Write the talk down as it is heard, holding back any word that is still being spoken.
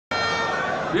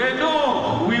They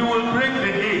know we will break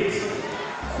the gates.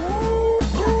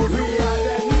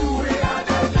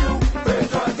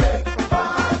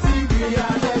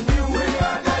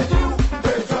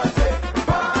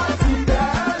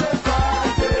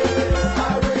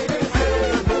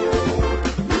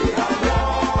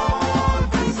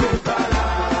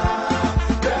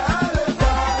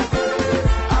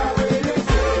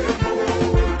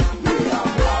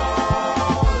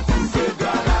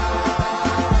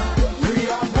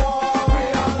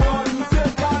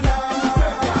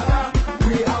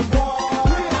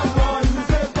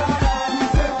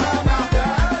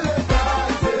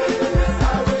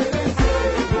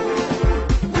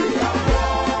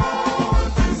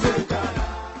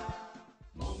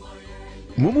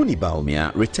 Mumuni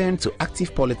Bawumia returned to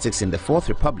active politics in the Fourth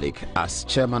Republic as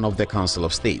chairman of the Council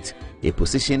of State, a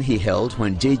position he held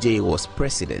when JJ was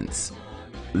president.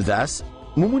 Thus,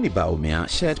 Mumuni Bawumia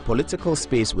shared political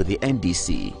space with the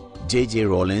NDC, JJ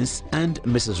Rawlings and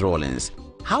Mrs. Rawlings.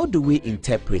 How do we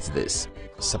interpret this?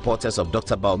 Supporters of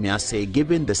Dr. Bawumia say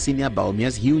given the senior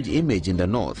Bawumia's huge image in the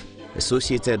north,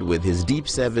 associated with his deep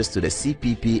service to the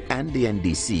CPP and the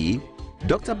NDC,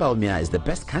 Dr. Bawumia is the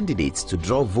best candidate to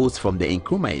draw votes from the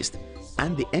Nkrumahist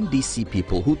and the NDC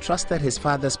people who trusted his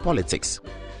father's politics.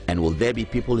 And will there be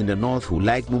people in the north who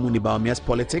like Mumuni Bawumia's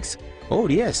politics? Oh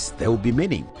yes, there will be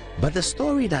many. But the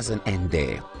story doesn't end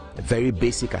there. A very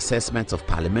basic assessment of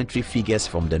parliamentary figures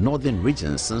from the northern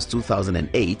region since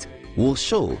 2008 will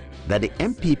show that the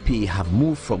MPP have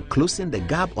moved from closing the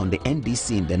gap on the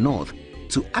NDC in the north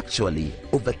to actually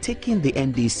overtaking the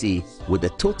NDC with the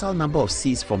total number of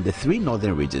seats from the three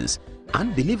northern regions.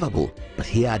 Unbelievable, but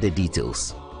here are the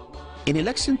details. In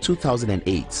election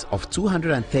 2008, of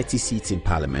 230 seats in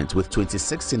parliament with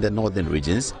 26 in the northern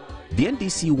regions, the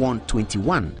NDC won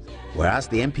 21, whereas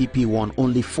the MPP won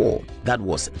only 4. That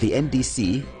was the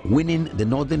NDC winning the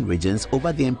northern regions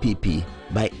over the MPP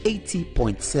by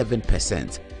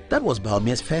 80.7%. That was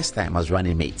Bawumia's first time as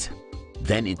running mate.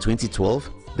 Then in 2012,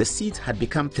 the seat had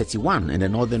become 31 in the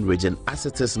northern region as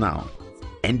it is now.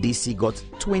 NDC got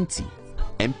 20,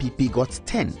 MPP got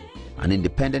 10, an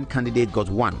independent candidate got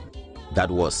 1. That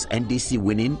was NDC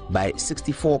winning by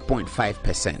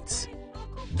 64.5%.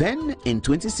 Then in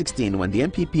 2016, when the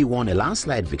MPP won a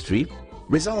landslide victory,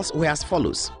 results were as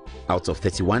follows. Out of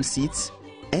 31 seats,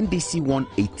 NDC won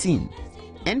 18,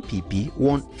 NPP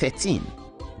won 13.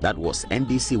 That was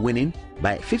NDC winning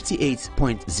by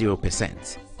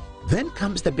 58.0%. Then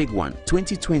comes the big one,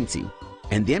 2020,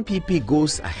 and the MPP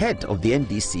goes ahead of the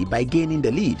NDC by gaining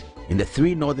the lead in the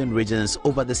three northern regions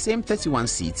over the same 31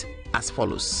 seats as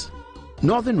follows.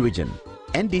 Northern region,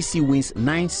 NDC wins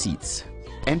 9 seats,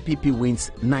 NPP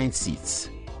wins 9 seats.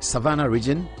 Savannah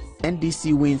region,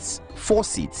 NDC wins 4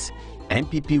 seats,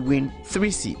 NPP win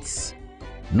 3 seats.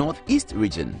 Northeast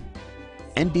region,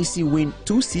 NDC win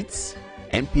 2 seats,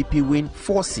 MPP win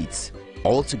 4 seats.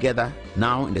 Altogether,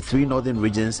 now in the three northern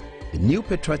regions, the New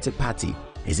Patriotic Party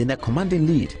is in a commanding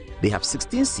lead. They have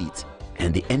 16 seats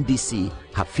and the NDC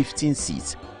have 15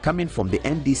 seats, coming from the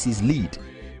NDC's lead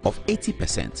of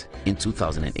 80% in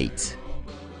 2008.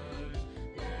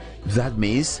 That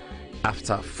means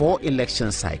after 4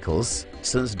 election cycles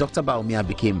since Dr. Bawumia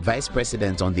became vice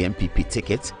president on the MPP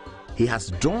ticket, he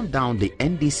has drawn down the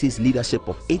NDC's leadership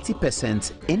of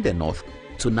 80% in the north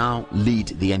to now lead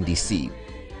the NDC.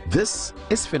 This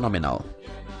is phenomenal.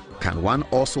 Can one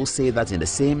also say that in the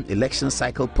same election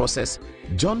cycle process,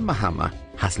 John Mahama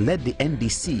has led the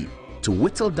NDC to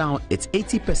whittle down its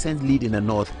 80% lead in the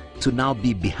north to now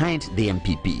be behind the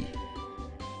MPP?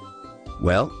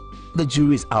 Well, the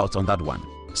jury is out on that one.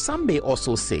 Some may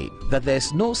also say that there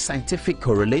is no scientific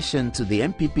correlation to the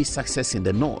MPP's success in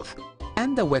the north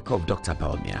and the work of Dr.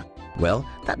 Bawumia. Well,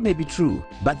 that may be true,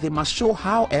 but they must show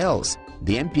how else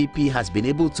the MPP has been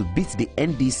able to beat the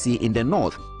NDC in the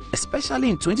north, especially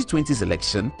in 2020's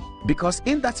election, because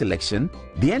in that election,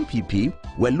 the NPP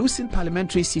were losing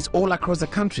parliamentary seats all across the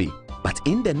country, but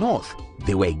in the north,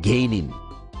 they were gaining.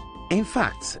 In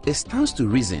fact, it stands to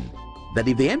reason that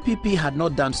if the MPP had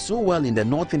not done so well in the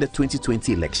north in the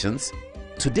 2020 elections,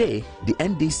 today the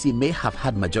NDC may have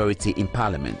had majority in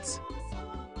parliament.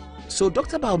 So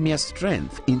Dr. Bawumia's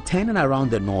strength in turning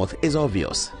around the north is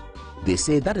obvious. They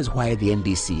say that is why the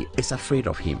NDC is afraid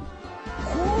of him.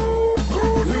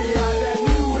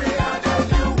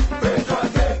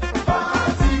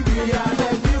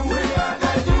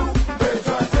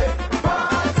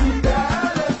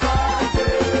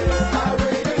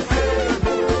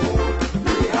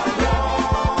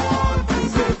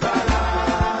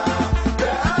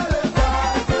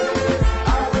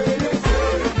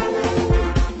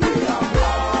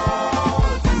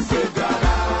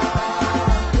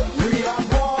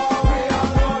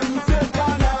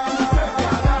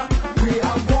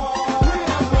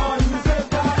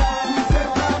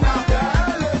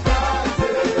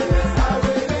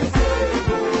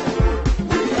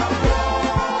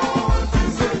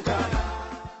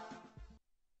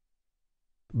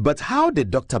 But how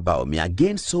did Dr. Bawumia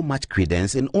gain so much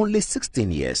credence in only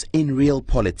 16 years in real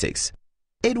politics?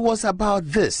 It was about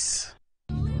this.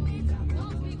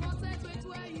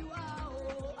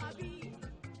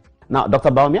 Now,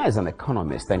 Dr. Bawumia is an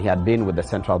economist, and he had been with the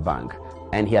central bank,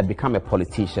 and he had become a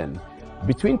politician.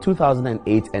 Between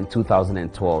 2008 and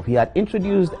 2012, he had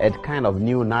introduced a kind of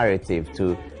new narrative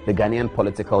to the Ghanaian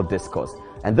political discourse,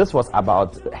 and this was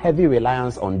about heavy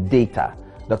reliance on data.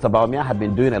 Dr. Bawumia had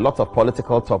been doing a lot of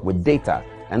political talk with data,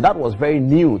 and that was very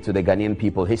new to the Ghanaian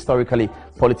people. Historically,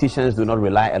 politicians do not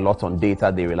rely a lot on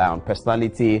data. They rely on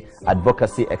personality,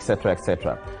 advocacy, etc.,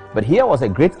 etc. But here was a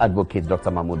great advocate,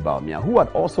 Dr. Mahmoud Bawumia, who had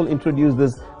also introduced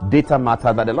this data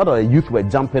matter that a lot of the youth were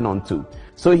jumping onto.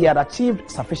 So he had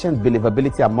achieved sufficient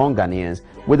believability among Ghanaians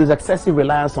with his excessive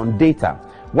reliance on data.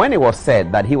 When it was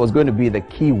said that he was going to be the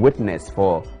key witness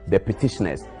for the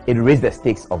petitioners, it raised the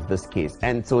stakes of this case,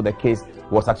 and so the case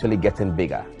was actually getting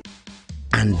bigger.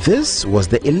 And this was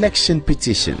the election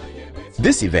petition.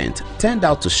 This event turned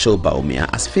out to show Bawumia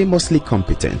as famously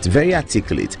competent, very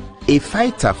articulate, a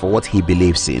fighter for what he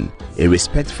believes in, a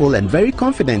respectful and very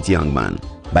confident young man.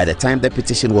 By the time the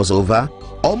petition was over,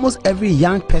 almost every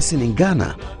young person in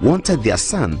Ghana wanted their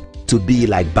son to be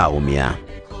like Bawumia.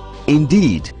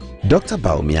 Indeed, Dr.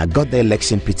 Bawumia got the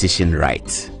election petition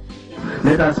right.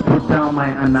 Let us put down my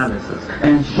analysis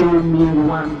and show me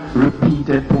one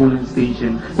repeated polling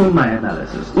station in my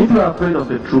analysis. If you are afraid of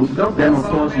the truth, then of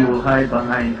course you will hide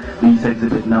behind these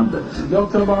exhibit numbers.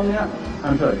 Dr. Bawumia,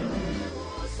 I'm sorry.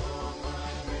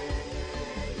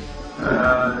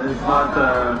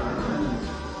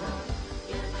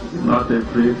 It's not a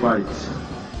free fight.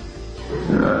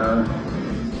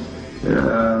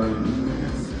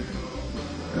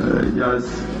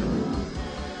 Just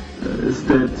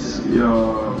state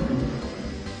your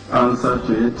answer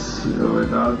to it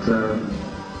without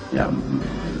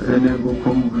any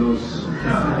bukum blows.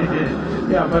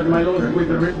 Yeah, but my lord, with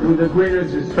the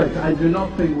greatest respect, I do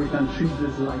not think we can treat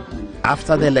this lightly.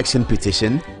 After the election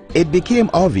petition, it became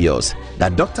obvious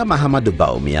that Dr. Mahamudu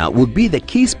Bawumia would be the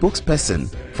key spokesperson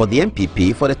for the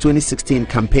NPP for the 2016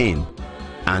 campaign.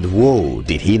 And whoa,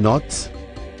 did he not?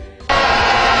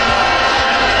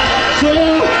 So,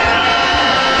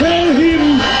 tell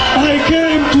him I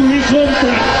came to his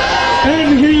hometown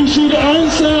and he should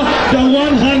answer the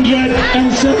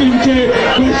 170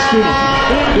 questions.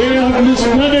 They have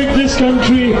mismanaged this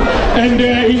country and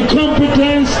their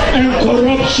incompetence and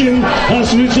corruption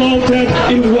has resulted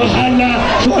in wahala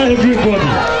for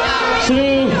everybody. So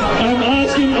I'm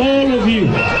asking all of you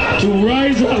to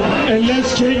rise up and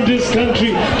let's change this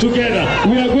country together.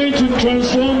 We are going to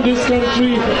transform this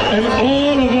country and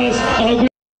all of us are going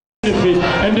to benefit,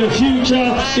 and the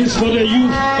future is for the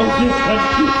youth of this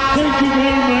country. Thank you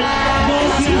very much. God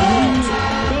bless you.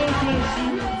 God bless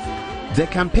you. The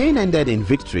campaign ended in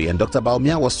victory and Dr.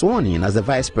 Bawumia was sworn in as the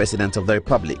Vice President of the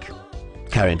Republic.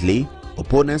 Currently,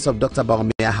 opponents of Dr.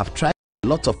 Bawumia have tried a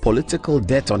lot of political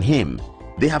dirt on him.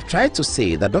 They have tried to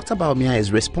say that Dr. Bawumia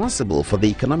is responsible for the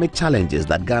economic challenges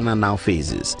that Ghana now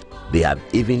faces. They have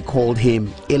even called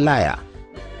him a liar.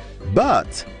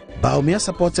 But Bawumia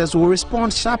supporters will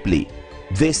respond sharply.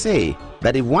 They say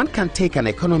that if one can take an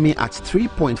economy at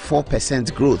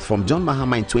 3.4% growth from John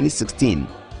Mahama in 2016,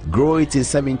 grow it in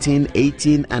 17,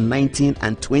 18 and 19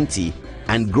 and 20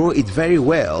 and grow it very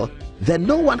well, then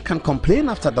no one can complain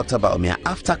after Dr. Bawumia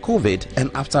after COVID and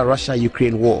after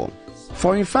Russia-Ukraine war.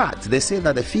 For in fact, they say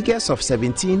that the figures of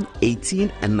 17,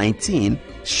 18 and 19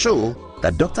 show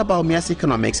that Dr. Bawumia's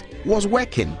economics was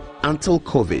working until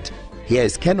COVID. Here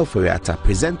is Ken Oforiatta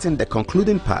presenting the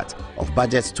concluding part of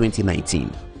Budget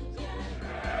 2019.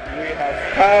 We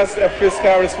have passed a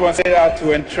fiscal responsibility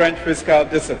to entrench fiscal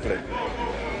discipline.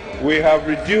 We have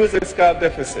reduced the fiscal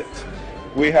deficit.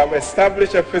 We have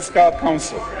established a fiscal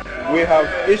council. We have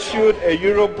issued a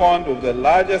Eurobond with the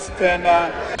largest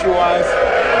tenor issuance,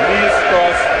 least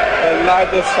cost, and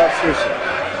largest subscription.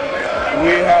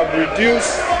 We have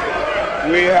reduced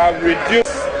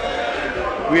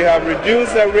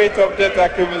the rate of debt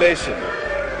accumulation.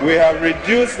 We have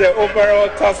reduced the overall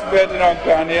tax burden on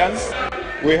Ghanaians.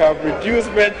 We have reduced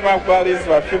benchmark values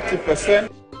by 50%.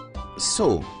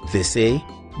 So, they say,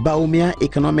 Bawumia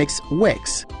economics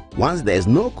works once there is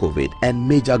no COVID and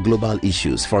major global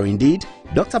issues. For indeed,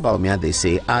 Dr. Bawumia, they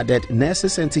say, added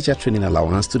nurses and teacher training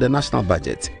allowance to the national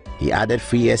budget. He added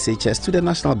free SHS to the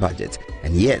national budget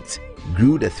and yet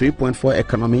grew the 3.4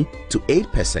 economy to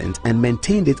 8% and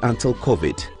maintained it until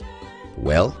COVID.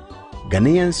 Well,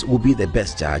 Ghanaians will be the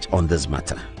best judge on this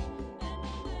matter.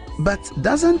 But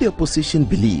doesn't the opposition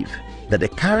believe that the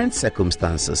current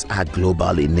circumstances are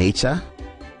global in nature?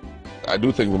 I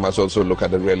do think we must also look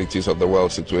at the realities of the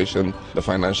world situation,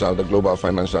 the global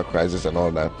financial crisis and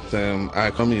all that. Our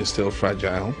economy is still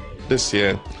fragile. This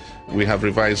year, we have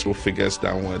revised our figures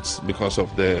downwards because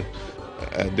of the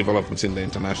developments in the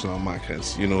international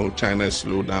markets. You know, China's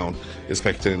slowed down,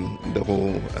 affecting the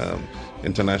whole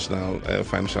international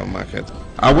financial market.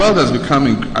 Our world has become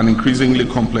an increasingly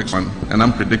complex one and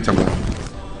unpredictable.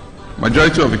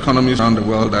 Majority of economies around the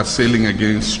world are sailing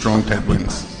against strong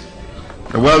headwinds.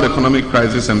 The world economic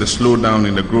crisis and the slowdown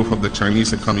in the growth of the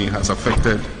Chinese economy has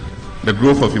affected the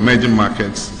growth of emerging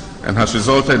markets and has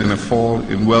resulted in a fall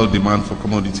in world demand for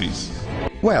commodities.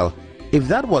 Well, if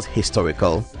that was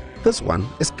historical, this one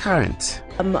is current.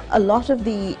 A lot of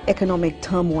the economic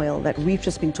turmoil that we've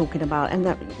just been talking about and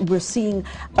that we're seeing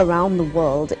around the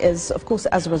world is, of course,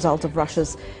 as a result of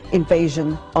Russia's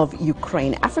invasion of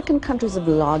Ukraine. African countries have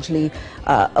largely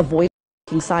avoided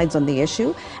taking sides on the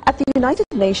issue. At the United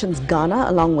Nations, Ghana,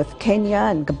 along with Kenya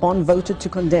and Gabon, voted to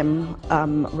condemn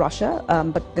Russia,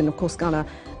 but then, of course, Ghana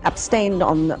abstained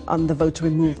on the vote to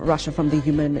remove Russia from the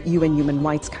UN Human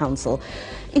Rights Council.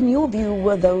 In your view,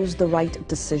 were those the right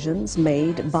decisions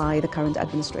made by the current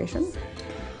administration?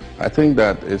 I think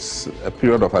that it's a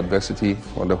period of adversity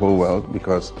for the whole world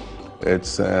because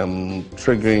it's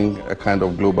triggering a kind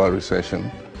of global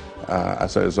recession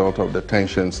as a result of the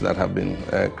tensions that have been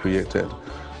created.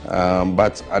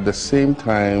 But at the same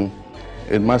time,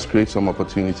 it must create some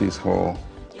opportunities for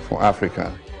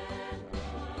Africa.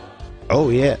 Oh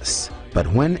yes, but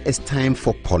when it's time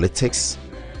for politics,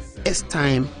 it's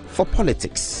time for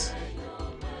politics.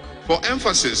 For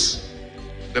emphasis,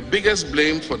 the biggest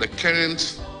blame for the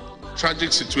current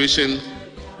tragic situation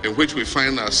in which we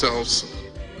find ourselves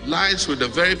lies with the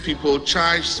very people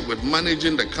charged with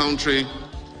managing the country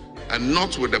and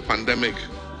not with the pandemic,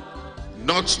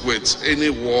 not with any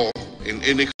war in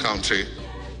any country,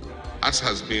 as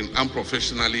has been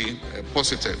unprofessionally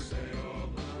posited.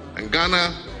 And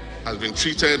Ghana has been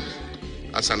treated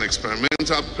as an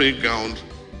experimental playground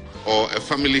or a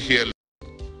family here.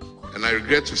 And I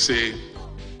regret to say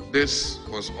this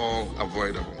was all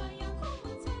avoidable.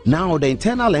 Now the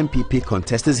internal MPP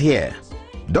contest is here.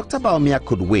 Dr. Bawumia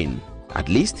could win. At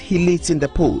least he leads in the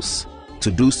polls.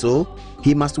 To do so,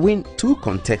 he must win two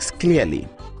contexts clearly.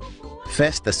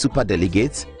 First, the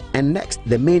superdelegates, and next,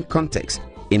 the main context,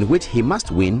 in which he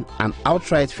must win an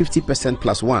outright 50%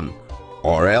 plus one,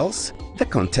 or else the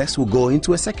contest will go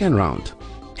into a second round.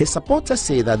 His supporters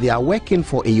say that they are working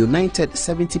for a united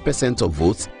 70% of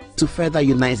votes to further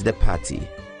unite the party.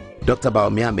 Dr.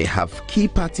 Bawumia may have key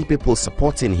party people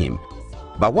supporting him,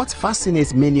 but what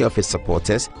fascinates many of his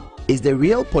supporters is the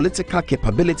real political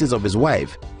capabilities of his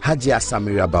wife, Hajia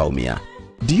Samira Bawumia.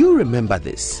 Do you remember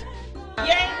this?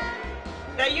 Yes,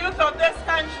 the youth of this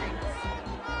country,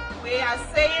 we are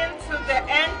saying to the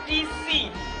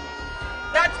NDC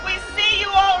that we see you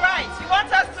all right. You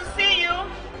want us to see you?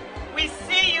 We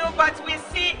see you, but we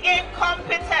see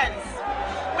incompetence.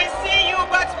 We see you,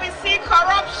 but we see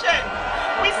corruption.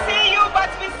 We see you, but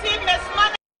we see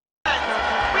mismanagement.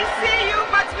 We see you,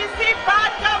 but we see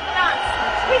bad governance.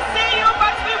 We see you,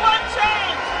 but we want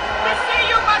change. We see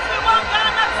you, but we want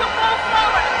Ghana to move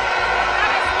forward.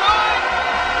 That is why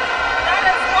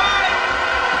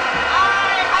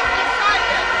I have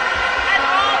decided, and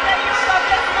all the youth of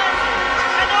this country,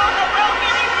 and all the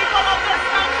well-meaning people of this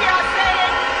country are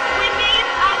saying, we need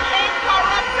an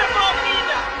incorruptible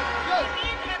leader. We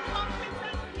need a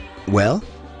competent leader. Well,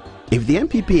 if the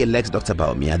MPP elects Dr.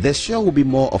 Bawumia, there sure will be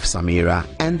more of Samira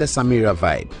and the Samira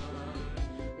vibe.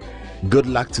 Good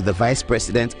luck to the Vice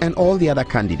President and all the other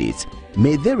candidates.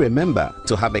 May they remember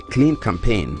to have a clean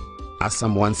campaign. As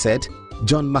someone said,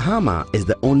 John Mahama is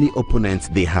the only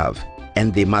opponent they have,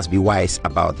 and they must be wise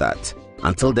about that.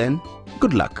 Until then,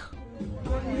 good luck.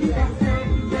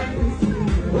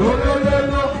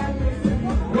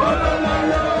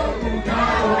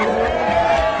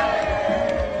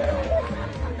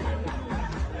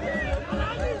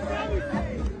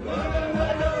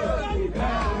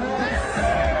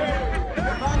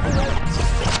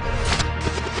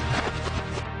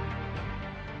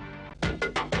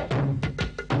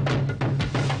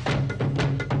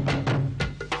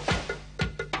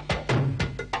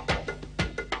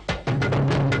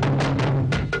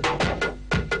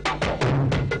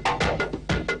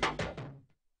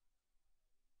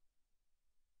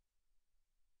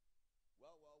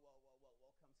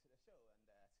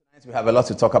 We have a lot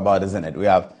to talk about, isn't it? We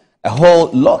have a whole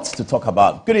lot to talk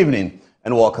about. Good evening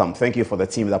and welcome. Thank you for the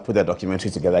team that put the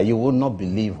documentary together. You will not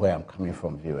believe where I'm coming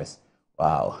from, viewers.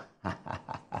 Wow.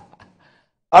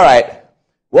 All right.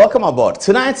 Welcome aboard.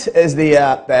 Tonight is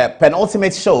the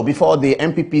penultimate show before the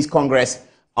MPP's Congress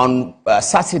on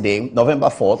Saturday, November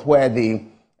 4th, where the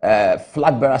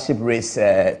flag bearership race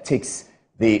takes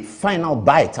the final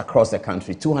bite across the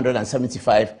country.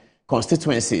 275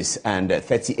 constituencies and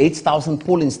 38,000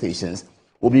 polling stations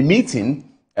will be meeting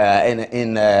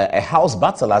in a house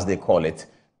battle, as they call it,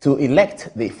 to elect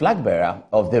the flag bearer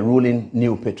of the ruling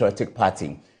New Patriotic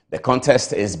Party. The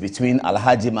contest is between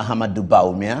Alhaji Mahamadou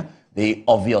Bawumia, the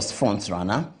obvious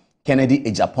front-runner, Kennedy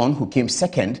Ejapon, who came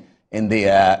second in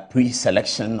the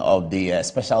pre-selection of the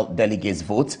special delegates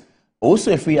vote,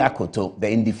 also Efri Akoto, the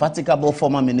indefatigable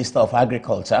former Minister of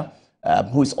Agriculture,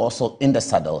 who is also in the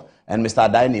saddle, and Mr.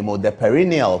 Adai Nemo, the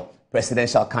perennial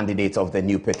presidential candidate of the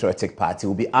New Patriotic Party,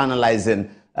 will be analyzing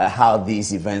how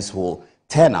these events will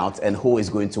turn out and who is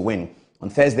going to win. On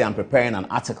Thursday, I'm preparing an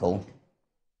article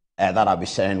that I'll be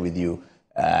sharing with you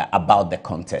about the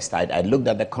contest. I looked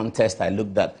at the contest, I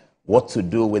looked at what to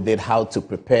do with it, how to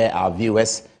prepare our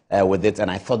viewers with it,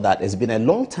 and I thought that it's been a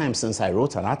long time since I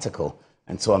wrote an article,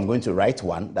 and so I'm going to write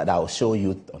one that I'll show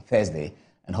you on Thursday,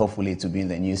 and hopefully to be in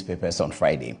the newspapers on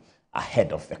Friday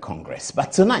ahead of the Congress.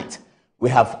 But tonight, we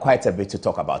have quite a bit to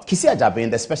talk about. Kisi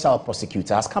Ajabin, the special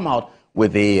prosecutor, has come out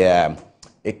with a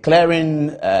clearing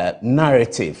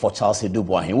narrative for Charles Adu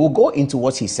Boahen. We'll go into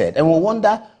what he said, and we'll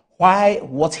wonder why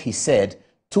what he said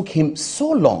took him so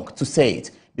long to say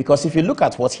it. Because if you look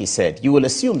at what he said, you will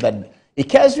assume that a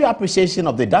cursory appreciation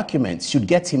of the document should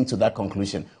get him to that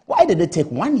conclusion. Why did it take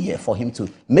 1 year for him to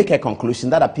make a conclusion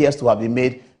that appears to have been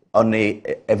made on a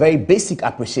very basic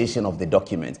appreciation of the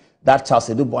document? That Charles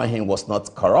Adu Boahen was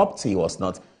not corrupt, he was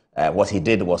not, what he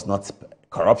did was not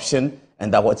corruption,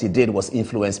 and that what he did was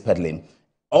influence peddling.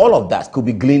 All of that could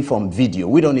be gleaned from video.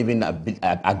 We don't even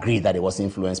agree that it was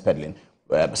influence peddling.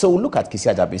 So we'll look at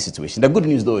Kisi Ajabin's situation. The good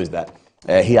news, though, is that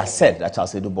he has said that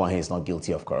Charles Adu Boahen is not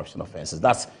guilty of corruption offenses.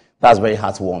 That's very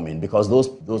heartwarming, because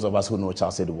those of us who know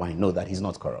Charles Adu Boahen know that he's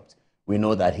not corrupt. We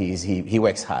know that he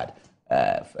works hard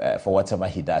for whatever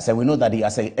he does. And we know that he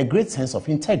has a great sense of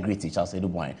integrity, Charles Adu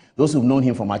Boahen. Those who've known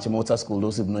him from Achimota School,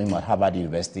 those who've known him at Harvard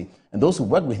University, and those who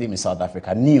worked with him in South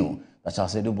Africa knew that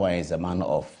Charles Adu Boahen is a man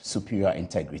of superior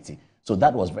integrity. So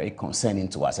that was very concerning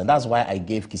to us. And that's why I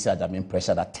gave Kisi Ajabin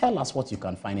pressure that tell us what you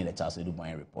can find in the Charles Adu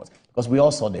Boahen report. Because we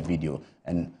all saw the video,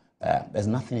 and there's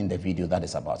nothing in the video that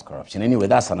is about corruption. Anyway,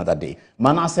 that's another day.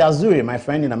 Manasseh Azuri, my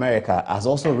friend in America, has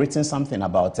also written something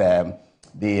about the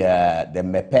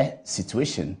Mepe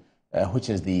situation, which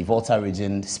is the Volta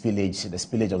region spillage, the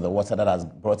spillage of the water that has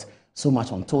brought so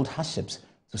much untold hardships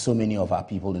to so many of our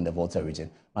people in the Volta region.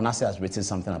 Manasseh has written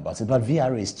something about it, but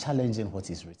VRA is challenging what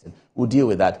he's written. We'll deal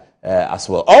with that as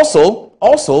well. Also,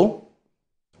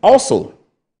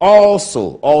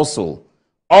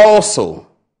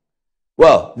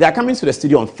 well, they are coming to the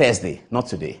studio on Thursday, not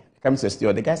today. They're coming to the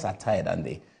studio. The guys are tired, aren't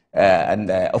they?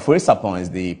 Ofori Sapon is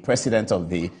the president of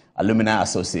the Alumni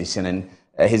Association, and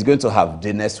he's going to have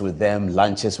dinners with them,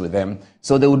 lunches with them.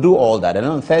 So they will do all that. And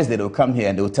on Thursday, they'll come here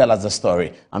and they'll tell us the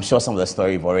story. I'm sure some of the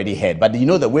story you've already heard. But you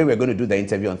know the way we're going to do the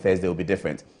interview on Thursday will be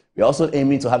different. We're also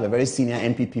aiming to have a very senior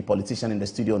NPP politician in the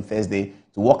studio on Thursday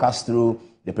to walk us through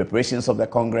the preparations of the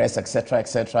Congress,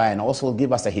 etc., and also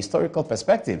give us a historical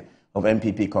perspective of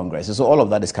NPP Congress. So all of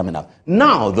that is coming up.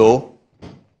 Now, though,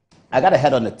 I got to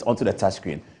head onto the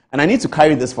touchscreen. And I need to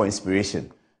carry this for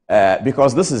inspiration.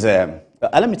 Because this is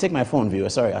let me take my phone,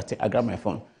 viewers. Sorry, I grab my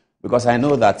phone. Because I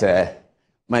know that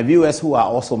my viewers, who are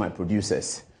also my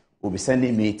producers, will be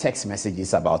sending me text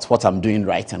messages about what I'm doing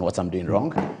right and what I'm doing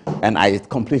wrong. And I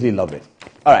completely love it.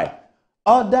 All right.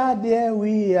 Oh, that dear,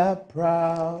 we are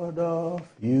proud of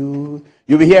you.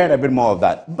 You'll be hearing a bit more of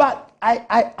that. But,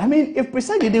 I mean, if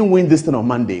Precisely didn't win this thing on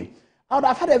Monday, I would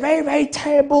have had a very, very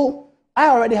terrible... I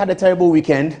already had a terrible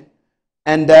weekend.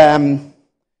 And I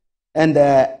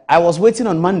was waiting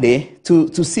on Monday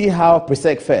to see how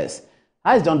Presec fares.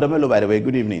 Hi, John Domelo, by the way.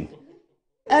 Good evening.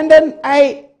 And then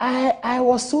I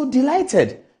was so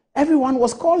delighted. Everyone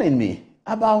was calling me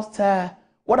about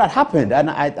what had happened, and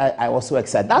I was so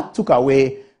excited. That took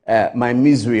away my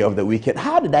misery of the weekend.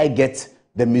 How did I get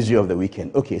the misery of the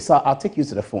weekend? Okay, so I'll take you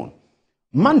to the phone.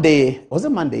 Monday, was it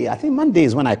Monday? I think Monday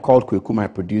is when I called Kweku, my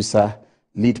producer,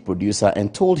 lead producer,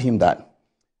 and told him that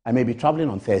I may be traveling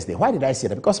on Thursday. Why did I say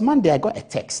that? Because Monday I got a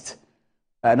text.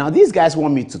 Now, these guys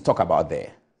want me to talk about the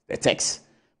text,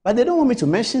 but they don't want me to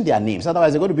mention their names.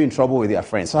 Otherwise, they're going to be in trouble with their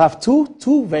friends. So I have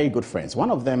two very good friends.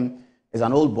 One of them is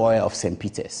an old boy of St.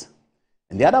 Peter's,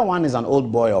 and the other one is an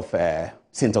old boy of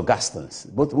St. Augustine's.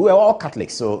 But we were all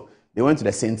Catholics, so they went to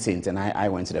the Saint, and I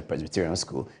went to the Presbyterian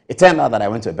school. It turned out that I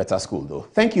went to a better school, though.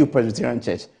 Thank you, Presbyterian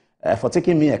Church, for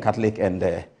taking me a Catholic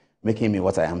and making me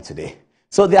what I am today.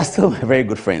 So they are still very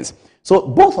good friends. So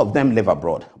both of them live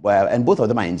abroad, and both of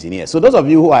them are engineers. So those of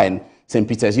you who are in St.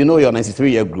 Peter's, you know your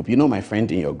 93-year group. You know my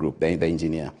friend in your group, the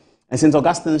engineer. And St.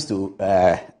 Augustine's too,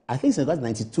 I think St.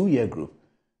 Augustine's 92-year group.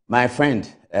 My friend,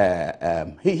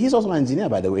 he's also an engineer,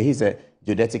 by the way. He's a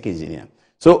geodetic engineer.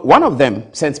 So one of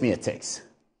them sent me a text,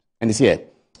 and he's here.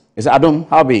 He said, Adam,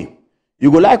 how be? You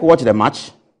go like watch the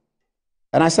match?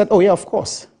 And I said, oh yeah, of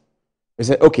course. He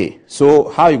said, okay, so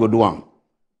how you go do one?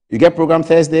 You get program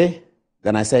Thursday?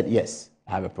 Then I said, yes,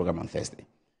 I have a program on Thursday.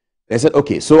 They said,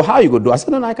 okay, so how you go do? I said,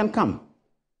 no, I can come.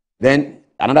 Then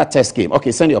another test came.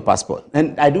 Okay, send your passport.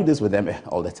 And I do this with them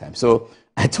all the time. So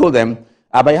I told them,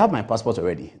 but you have my passport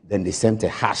already. Then they sent a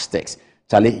hash text.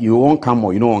 Charlie, you won't come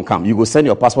or you don't want to come. You go send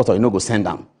your passport or you don't go send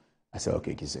them. I said,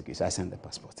 okay, it's okay. So I sent the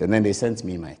passport. And then they sent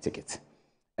me my ticket.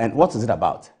 And what is it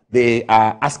about? They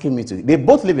are asking me to, they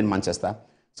both live in Manchester.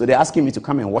 So they're asking me to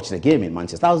come and watch the game in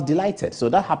Manchester. I was delighted. So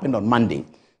that happened on Monday.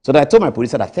 So I told my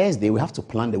producer that Thursday we have to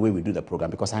plan the way we do the program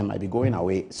because I might be going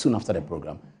away soon after the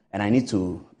program. And I need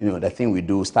to, the thing we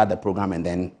do, start the program and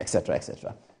then et cetera, et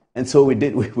cetera. And so we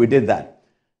did that.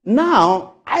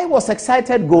 Now, I was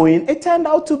excited going. It turned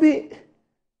out to be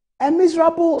a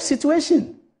miserable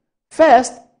situation.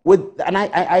 First,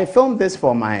 I filmed this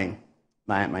for my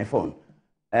phone.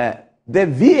 The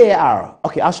VAR,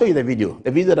 okay, I'll show you the video.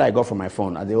 The video that I got from my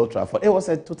phone at the Old Trafford. It was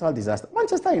a total disaster.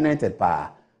 Manchester United,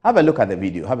 have a look at the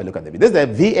video. Have a look at the video. This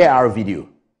is the VAR video.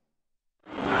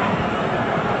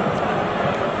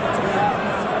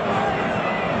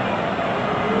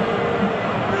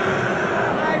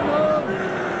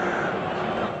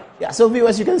 Yeah, so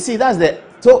viewers, you can see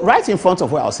so right in front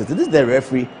of where I was sitting, this is the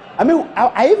referee. I mean,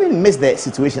 I even missed the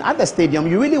situation. At the stadium,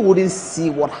 you really wouldn't see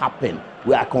what happened.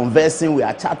 We are conversing, we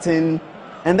are chatting,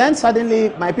 and then suddenly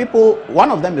my people, one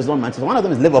of them is not Manchester, one of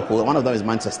them is Liverpool, and one of them is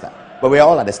Manchester, but we are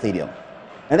all at the stadium.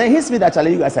 And then he hits me that,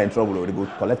 Charlie, you guys are in trouble, or they go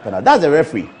collect penalty. That's the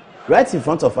referee, right in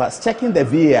front of us, checking the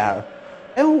VAR,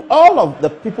 and all of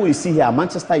the people you see here are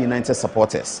Manchester United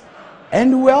supporters.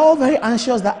 And we're all very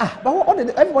anxious that, but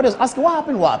everybody was asking, what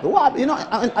happened?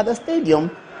 At the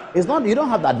stadium, it's not, you don't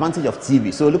have the advantage of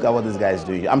TV. So look at what this guy is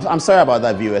doing. I'm sorry about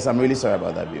that, viewers. I'm really sorry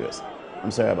about that, viewers.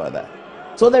 I'm sorry about that.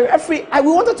 So the referee, we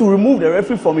wanted to remove the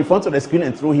referee from in front of the screen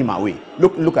and throw him away.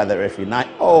 Look at the referee now.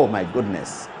 Oh my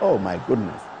goodness. Oh my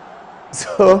goodness.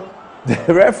 So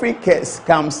the referee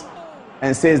comes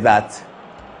and says that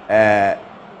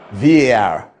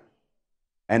VAR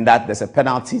and that there's a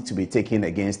penalty to be taken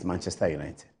against Manchester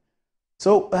United.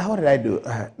 So what did I do?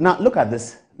 Now look at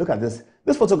this. Look at this.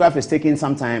 This photograph is taken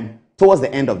sometime towards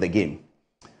the end of the game.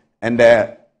 And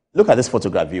look at this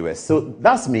photograph, viewers. So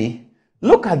that's me.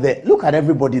 Look at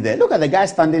everybody there. Look at the guy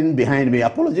standing behind me.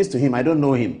 Apologies to him. I don't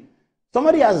know him.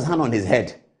 Somebody has his hand on his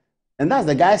head. And that's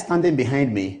the guy standing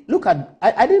behind me. Look at,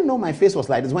 I didn't know my face was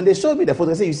like this. When they showed me the photo,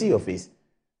 they said, you see your face.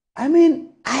 I mean,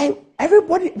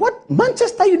 everybody, what?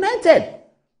 Manchester United?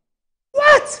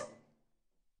 What?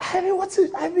 I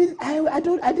mean, I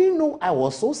didn't know. I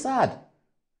was so sad.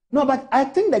 No, but I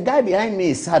think the guy behind me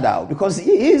is sad now because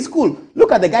he is cool.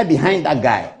 Look at the guy behind that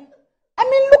guy. I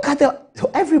mean, look at so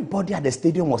everybody at the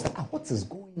stadium was like, what is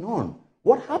going on?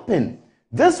 What happened?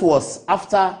 This was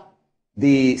after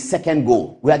the second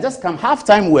goal. We had just come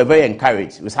halftime. We were very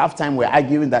encouraged. It was halftime. We were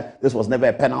arguing that this was never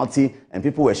a penalty, and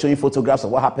people were showing photographs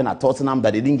of what happened at Tottenham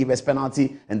that they didn't give us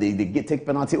penalty and they take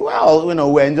penalty. Well,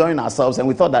 we're enjoying ourselves, and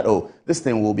we thought that this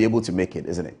thing will be able to make it,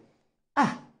 isn't it?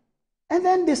 And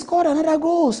then they scored another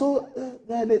goal. So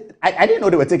I didn't know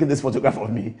they were taking this photograph of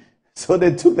me. So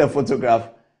they took the photograph,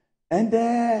 and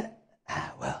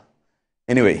well,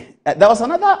 anyway, there was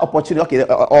another opportunity. Okay,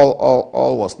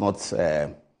 all was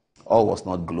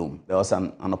not gloom. There was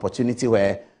an opportunity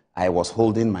where I was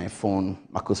holding my phone.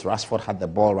 Marcus Rashford had the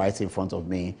ball right in front of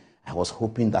me. I was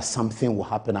hoping that something will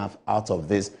happen out of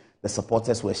this. The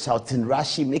supporters were shouting,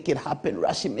 Rashi, make it happen.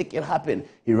 Rashi, make it happen.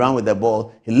 He ran with the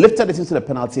ball. He lifted it into the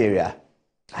penalty area.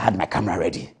 I had my camera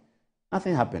ready.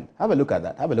 Nothing happened. Have a look at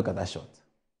that. Have a look at that shot.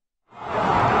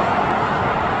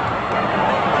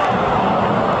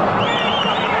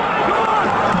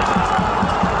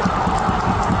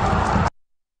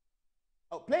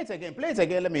 Play it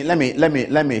again.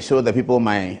 Let me show the people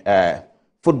my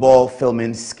football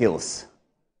filming skills.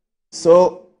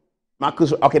 So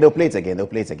Marcus, okay, they'll play it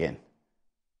again.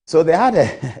 So they had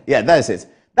yeah, that is it.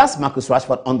 That's Marcus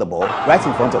Rashford on the ball, right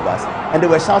in front of us. And they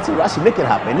were shouting, Rashi, make it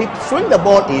happen. He swung the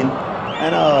ball in,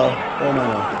 and no.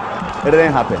 It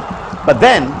didn't happen. But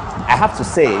then, I have to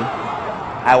say,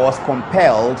 I was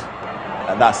compelled,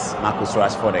 that's Marcus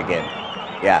Rashford again.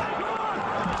 Yeah.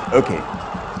 Okay.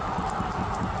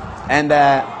 And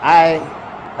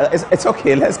it's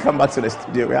okay, let's come back to the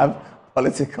studio. We have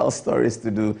political stories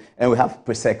to do, and we have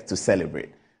Presec to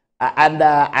celebrate. I'm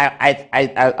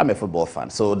a football fan,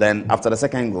 so then after the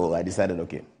second goal, I decided,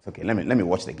 okay, let me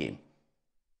watch the game.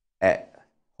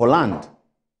 Holland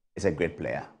is a great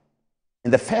player.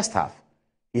 In the first half,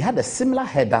 he had a similar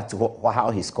header to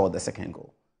how he scored the second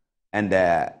goal. And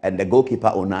the goalkeeper,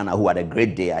 Onana, who had a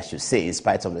great day, I should say, in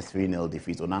spite of the 3-0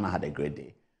 defeat, Onana had a great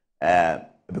day.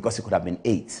 Because it could have been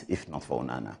 8 if not for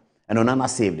Onana. And Onana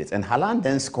saved it. And Haaland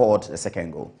then scored the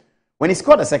second goal. When he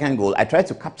scored the second goal, I tried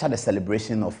to capture the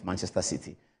celebration of Manchester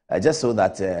City, just so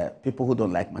that people who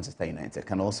don't like Manchester United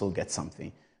can also get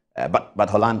something. But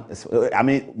Haaland, I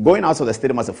mean, going out of the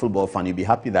stadium as a football fan, you'll be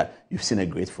happy that you've seen a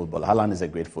great footballer. Haaland is a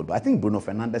great footballer. I think Bruno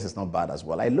Fernandes is not bad as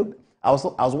well. I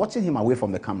was watching him away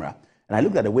from the camera, and I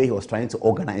looked at the way he was trying to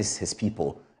organize his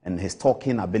people, and his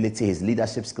talking ability, his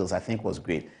leadership skills, I think was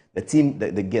great. The team,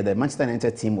 the Manchester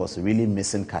United team was really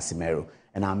missing Casemiro,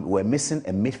 and we're missing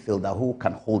a midfielder who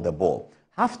can hold the ball.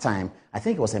 Halftime, I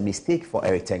think it was a mistake for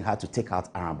Erik ten Hag to take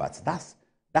out Amrabat.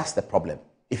 That's the problem.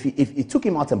 If he took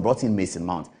him out and brought in Mason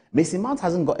Mount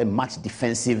hasn't got a much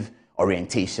defensive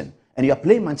orientation. And you're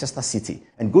playing Manchester City,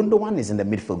 and Gundogan is in the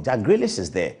midfield. Jack Grealish is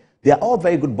there. They are all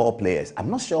very good ball players. I'm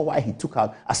not sure why he took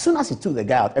out. As soon as he took the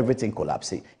guy out, everything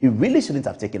collapsed. He really shouldn't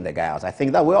have taken the guy out. I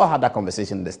think that we all had that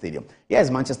conversation in the stadium. Here's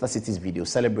Manchester City's video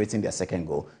celebrating their second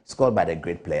goal, scored by the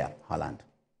great player, Haaland.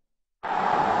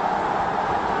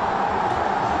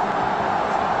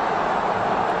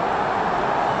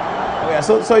 Oh yeah,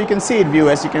 so you can see it,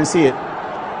 viewers. You can see it.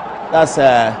 That's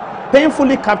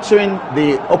painfully capturing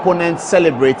the opponent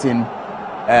celebrating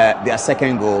their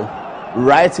second goal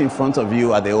right in front of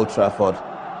you at the Old Trafford.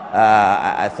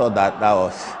 I thought that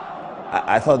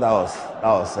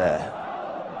was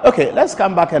okay. Let's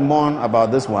come back and mourn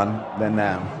about this one. Then,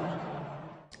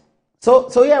 so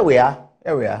here we are.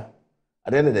 Here we are.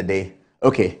 At the end of the day,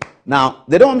 okay. Now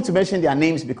they don't want me to mention their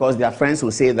names because their friends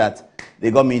will say that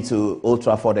they got me to Old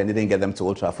Trafford and didn't get them to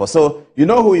Old Trafford. So you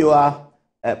know who you are,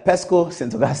 Pesco,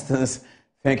 St. Augustine's.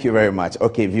 Thank you very much.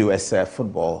 Okay, viewers,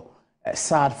 football,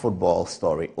 sad football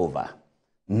story over.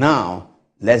 Now,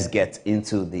 let's get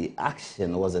into the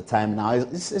action. What's the time now?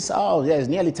 It's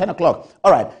nearly 10 o'clock.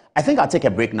 All right, I think I'll take a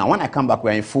break now. When I come back,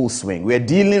 we're in full swing. We're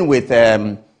dealing with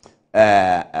Kisia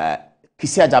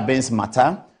Jaben's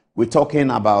matter. We're talking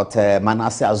about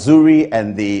Manasseh Azuri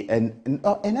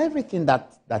and everything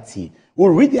that's he.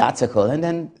 We'll read the article, and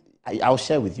then I'll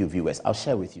share with you, viewers. I'll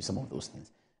share with you some of those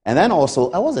things. And then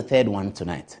also, I was the third one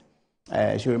tonight.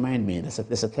 She remind me, there's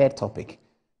a third topic.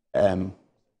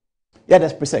 Yeah,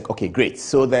 there's Presec. Okay, great.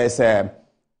 So there's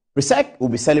Presec will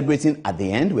be celebrating at the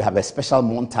end. We have a special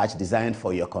montage designed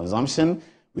for your consumption.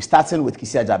 We're starting with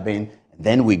Kisia Jaben, and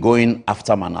then we're going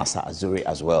after Manasseh Azuri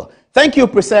as well. Thank you,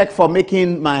 Presec, for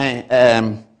making my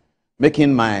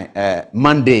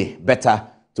Monday better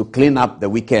to clean up the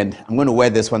weekend. I'm going to wear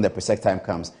this when the Presec time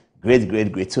comes. Great,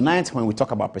 great, great. Tonight, when we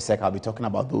talk about Presec, I'll be talking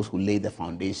about those who laid the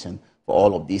foundation for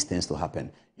all of these things to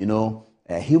happen. You know,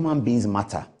 human beings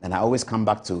matter. And I always come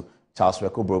back to Charles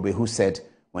Reko-Brobe, who said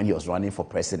when he was running for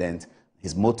president,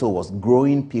 his motto was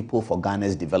growing people for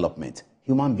Ghana's development.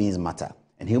 Human beings matter.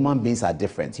 And human beings are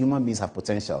different. Human beings have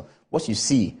potential. What you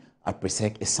see at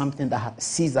Presec is something that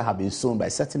seeds that have been sown by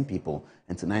certain people.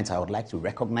 And tonight I would like to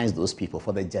recognize those people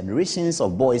for the generations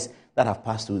of boys that have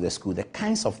passed through the school, the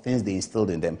kinds of things they instilled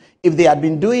in them. If they had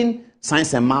been doing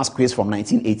science and maths quiz from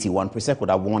 1981, Presec would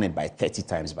have won it by 30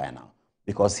 times by now.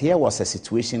 Because here was a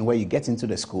situation where you get into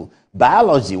the school,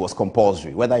 biology was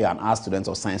compulsory. Whether you're an art student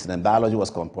or science student, biology was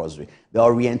compulsory. The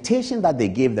orientation that they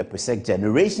gave the Presec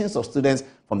generations of students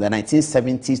from the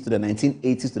 1970s to the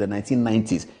 1980s to the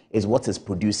 1990s is what is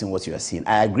producing what you are seeing.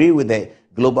 I agree with the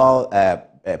global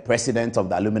president of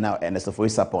the alumni, Ernesto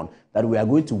Foyi-Sapon, that we are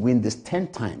going to win this 10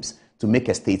 times to make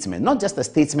a statement. Not just a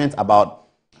statement about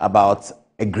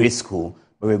a great school,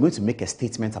 but we're going to make a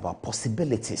statement about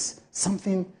possibilities.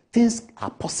 Things are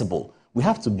possible. We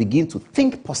have to begin to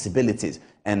think possibilities.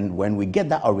 And when we get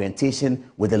that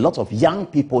orientation with a lot of young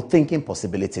people thinking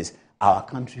possibilities, our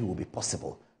country will be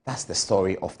possible. That's the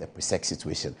story of the Presec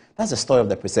situation. That's the story of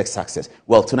the Presec success.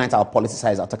 Well, tonight I'll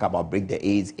politicize, I'll talk about break the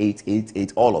AIDS,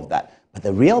 888, all of that. But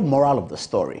the real moral of the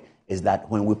story is that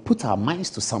when we put our minds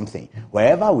to something,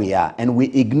 wherever we are, and we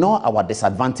ignore our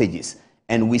disadvantages,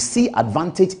 and we see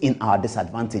advantage in our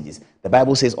disadvantages. The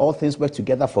Bible says all things work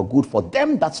together for good for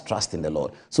them that trust in the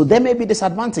Lord. So there may be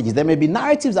disadvantages. There may be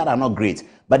narratives that are not great.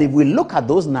 But if we look at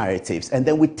those narratives and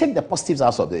then we take the positives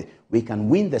out of it, we can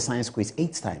win the science quiz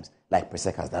 8 times like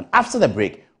Presec has done. After the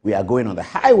break, we are going on the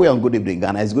highway on Good Evening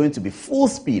Ghana. It's going to be full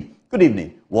speed. Good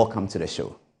evening. Welcome to the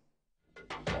show.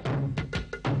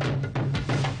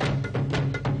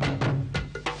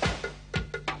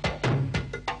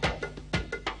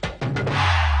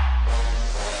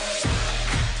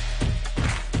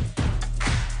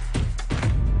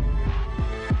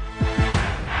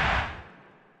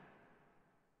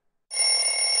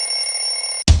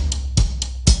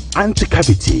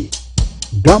 anti-cavity,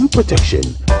 gum protection,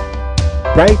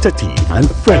 brighter teeth, and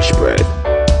fresh breath.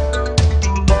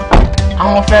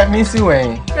 I'm a fat missy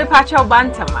way. The Pacho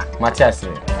Bantama. Matias.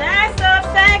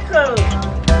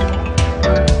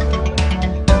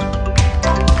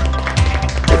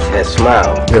 It's her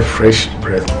smile. The fresh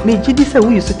breath. Me, Judy said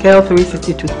we used to Cal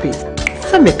 360 toothpaste.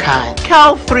 Send me kind.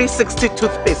 Cal 360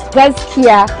 toothpaste. That's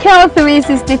Kia. Cal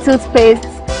 360 toothpaste.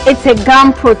 It's a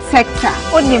gum protector.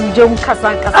 Onim Jom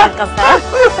Kasan.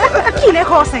 Kile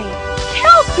Hossein.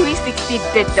 Cal 360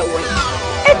 did the way.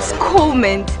 It's cool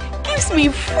mint. Gives me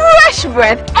fresh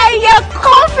breath and your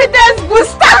confidence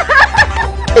booster.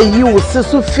 And you will see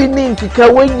so feeling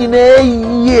when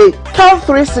you Cal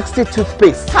 360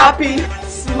 toothpaste. Happy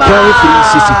smile. Cal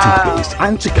 360 toothpaste,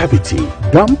 anti-cavity,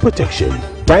 gum protection,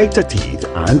 brighter teeth,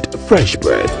 and fresh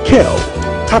breath. Cal,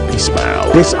 happy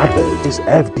smile. This advert is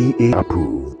FDA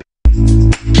approved.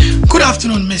 Good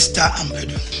afternoon, Mr.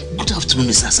 Ambedu. Good afternoon,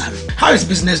 Mr. Asari. How is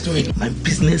business doing? My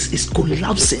business is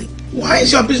collapsing. Why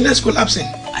is your business collapsing?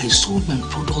 I sold my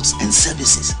products and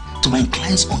services to my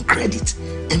clients on credit,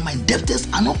 and my debtors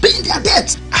are not paying their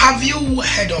debts. Have you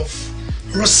heard of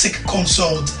Rosic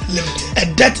Consult Limited, a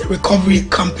debt recovery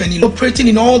company operating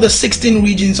in all the 16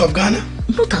 regions of Ghana?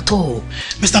 Not at all.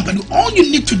 Mr. Ambedu, all you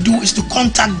need to do is to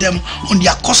contact them on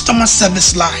their customer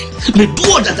service line.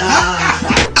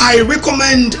 I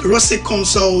recommend Rosic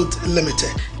Consult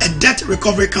Limited, a debt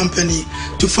recovery company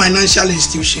to financial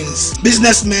institutions,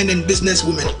 businessmen and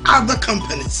businesswomen, other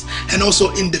companies, and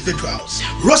also individuals.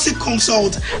 Rosic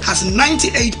Consult has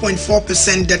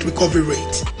 98.4% debt recovery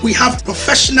rate. We have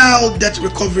professional debt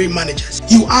recovery managers.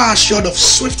 You are assured of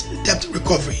swift debt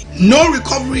recovery. No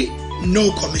recovery,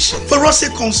 no commission. For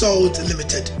Rosic Consult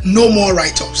Limited, no more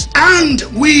write-offs. And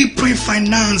we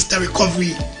pre-finance the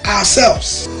recovery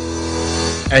ourselves.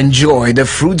 Enjoy the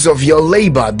fruits of your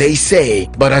labor, they say.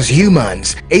 But as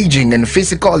humans, aging and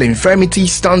physical infirmity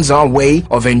stands our way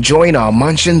of enjoying our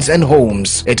mansions and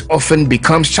homes. It often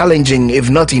becomes challenging, if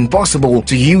not impossible,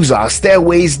 to use our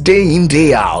stairways day in,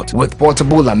 day out. With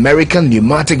portable American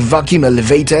pneumatic vacuum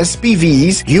elevators,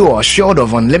 PVs, you are assured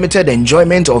of unlimited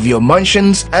enjoyment of your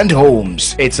mansions and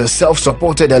homes. It's a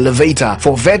self-supported elevator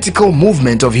for vertical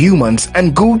movement of humans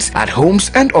and goods at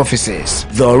homes and offices.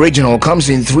 The original comes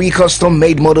in 3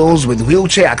 custom-made models with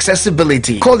wheelchair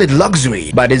accessibility. Call it luxury,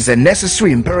 but it's a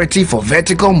necessary imperative for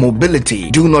vertical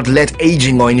mobility. Do not let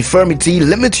aging or infirmity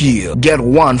limit you. Get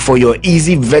one for your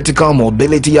easy vertical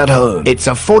mobility at home. It's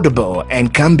affordable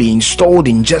and can be installed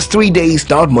in just 3 days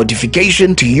without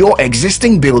modification to your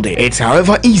existing building. It's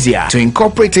however easier to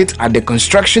incorporate it at the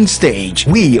construction stage.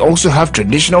 We also have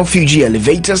traditional Fuji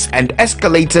elevators and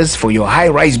escalators for your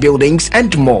high-rise buildings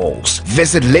and malls.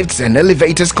 Visit Lifts and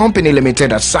Elevators Company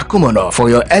Limited at Sakumono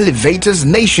for your elevators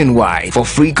nationwide. For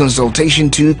free consultation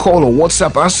to call or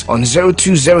WhatsApp us on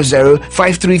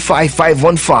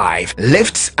 0200-535-515.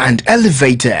 Lifts and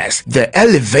Elevators, the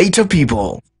elevator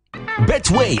people.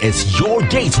 Betway is your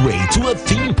gateway to a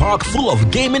theme park full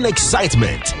of gaming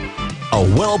excitement. A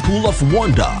whirlpool of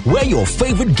wonder where your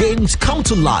favorite games come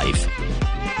to life.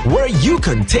 Where you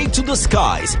can take to the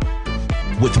skies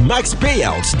with max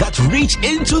payouts that reach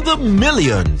into the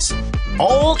millions.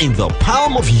 All in the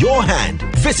palm of your hand.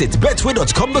 Visit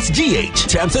betway.com.gh.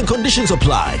 Terms and conditions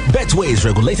apply. Betway is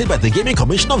regulated by the Gaming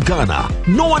Commission of Ghana.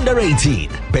 No under 18.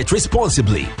 Bet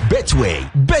responsibly. Betway.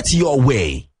 Bet your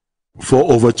way. For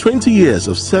over 20 years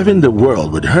of serving the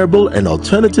world with herbal and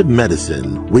alternative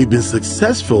medicine, we've been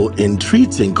successful in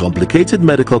treating complicated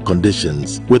medical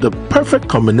conditions with a perfect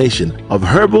combination of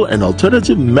herbal and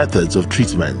alternative methods of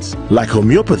treatment, like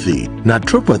homeopathy,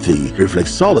 naturopathy,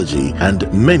 reflexology, and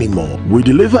many more. We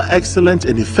deliver excellent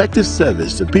and effective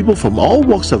service to people from all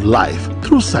walks of life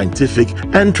through scientific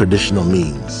and traditional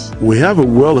means. We have a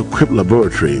well-equipped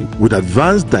laboratory with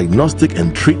advanced diagnostic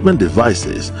and treatment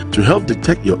devices to help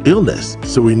detect your illness,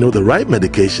 so we know the right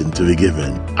medication to be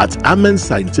given. At Amen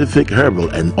Scientific Herbal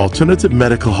and Alternative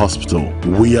Medical Hospital,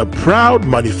 we are proud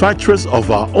manufacturers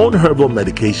of our own herbal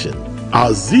medication.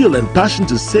 Our zeal and passion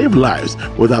to save lives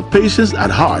with our patients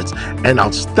at heart and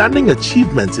outstanding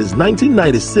achievements since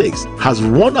 1996 has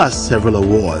won us several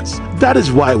awards. That is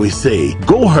why we say,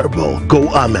 go herbal, go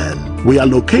Amen. We are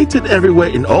located everywhere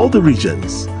in all the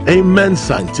regions. Amen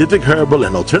Scientific Herbal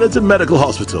and Alternative Medical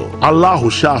Hospital. Allahu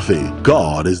Shafi.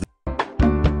 God is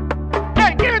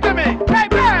Hey, give it to me! Hey,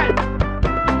 man!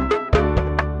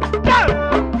 Go!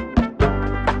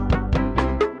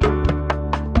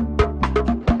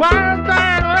 One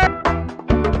time!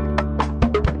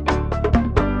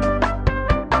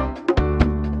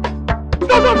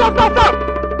 Stop!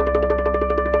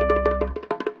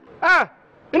 Ah!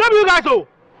 You know you guys, oh!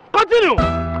 Continue!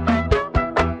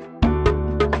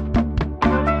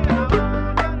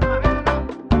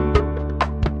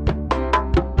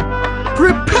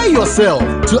 Prepare yourself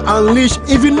to unleash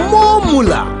even more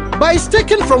moolah by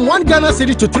staking from 1 Ghana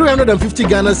cedi to 350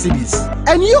 Ghana cedis.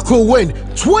 And you could win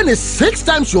 26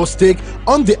 times your stake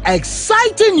on the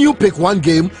exciting new Pick 1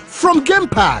 game from Game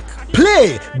Park.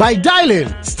 Play by dialing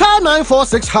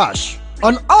 *946#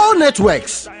 on all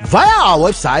networks via our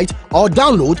website or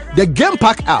download the Game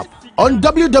Park app on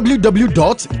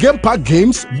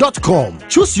www.gameparkgames.com.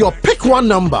 Choose your Pick 1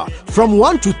 number from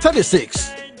 1 to 36.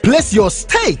 Place your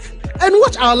stake and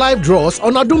watch our live draws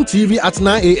on Adum TV at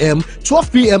 9 a.m.,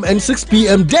 12 p.m. and 6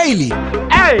 p.m. daily.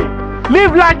 Hey,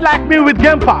 live life like me with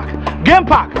Game Park. Game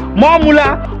Park, more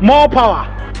moolah, more power.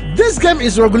 This game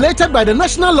is regulated by the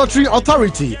National Lottery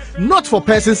Authority, not for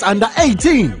persons under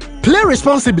 18. Play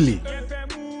responsibly.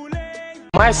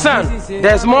 My son,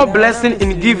 there's more blessing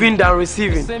in giving than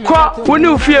receiving. When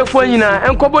you fear for you now,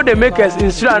 and couple the makers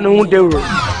in Strano de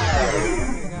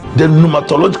The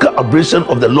pneumatological abrasion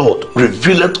of the Lord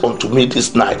revealed unto me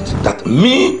this night that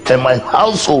me and my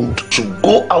household should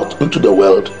go out into the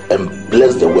world and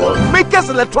bless the world. Makers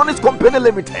Electronics Company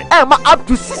Limited. I'm up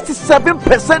to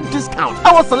 67% discount.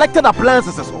 Our selected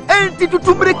appliances.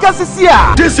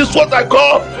 This is what I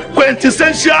call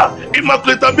quintessential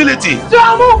immaculatability.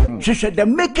 The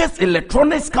Makers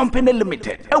Electronics Company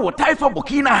Limited. Ewo Taifa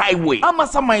Burkina Highway.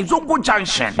 Amasama Zongo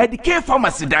Junction. Edike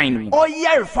Pharmacy Dining.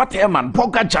 Oyer Fateman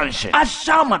Boga Junction.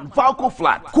 Ashaman Valco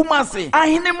Flat. Kumasi.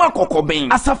 Ahinema Kokobin.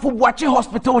 Asafu Buachi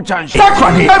Hospital Junction.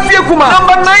 Takwani. Kuma.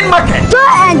 Number 9 Market.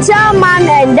 Tell mom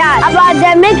and dad about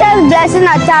the Makers Blessing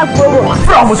Attack program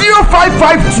from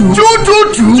 0552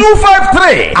 222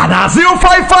 253 and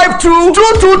 0552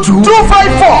 222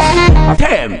 254.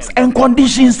 Terms and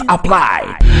conditions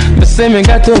apply.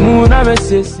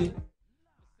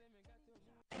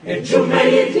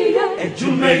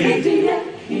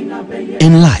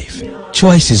 In life,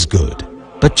 choice is good,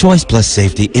 but choice plus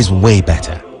safety is way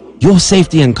better. Your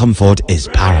safety and comfort is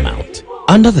paramount.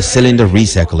 Under the cylinder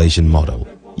recirculation model,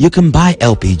 you can buy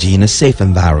LPG in a safe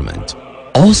environment.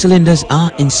 All cylinders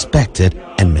are inspected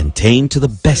and maintained to the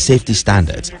best safety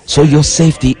standards, so your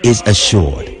safety is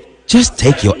assured. Just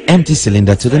take your empty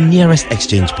cylinder to the nearest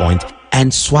exchange point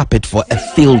and swap it for a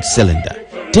filled cylinder.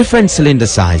 Different cylinder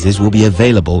sizes will be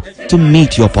available to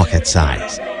meet your pocket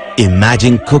size.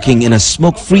 Imagine cooking in a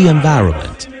smoke-free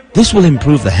environment. This will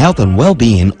improve the health and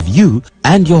well-being of you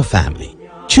and your family.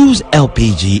 Choose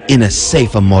LPG in a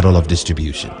safer model of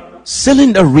distribution.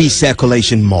 Cylinder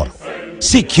recirculation model,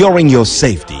 securing your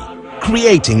safety,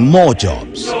 creating more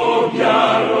jobs.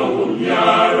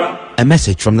 A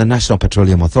message from the National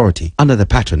Petroleum Authority under the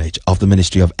patronage of the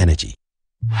Ministry of Energy.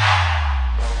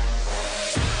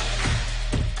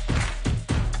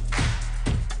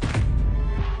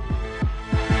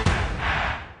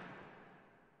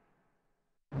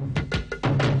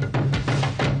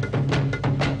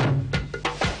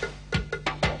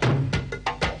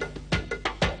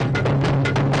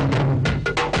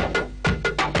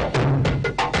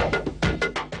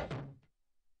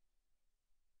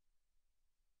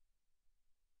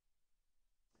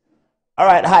 All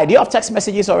right, hi. Do you have text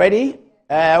messages already?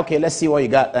 Okay, let's see what you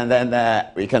got, and then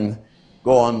we can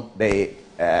go on the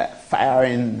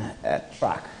firing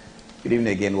track. Good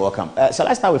evening again, welcome. So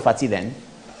let's start with Fatih then.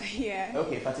 Yeah.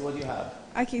 Okay, Fatih, what do you have?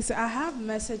 Okay, so I have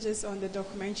messages on the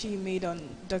documentary you made on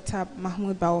Dr.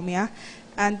 Mahmoud Bawumia.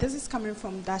 And this is coming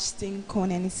from Dashtin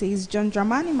Conan. He says, John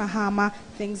Dramani Mahama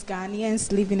thinks Ghanaians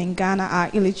living in Ghana are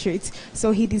illiterate.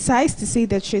 So he decides to say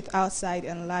the truth outside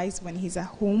and lies when he's at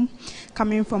home.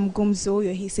 Coming from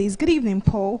Gumzoyo, he says, good evening,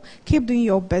 Paul. Keep doing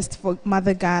your best for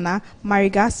Mother Ghana.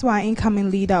 Marigaswa, incoming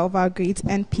leader of our great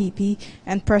NPP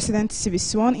and president to be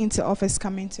sworn into office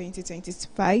coming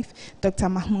 2025. Dr.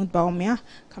 Mahmoud Bawumia.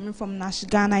 Coming from Nash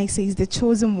Ghana, he says, the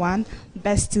chosen one,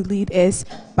 best to lead is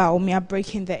Bawumia.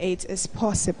 Breaking the 8 is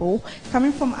possible.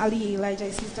 Coming from Ali Elijah,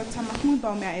 he says, Dr. Mahmoud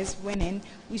Bawumia is winning.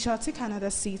 We shall take another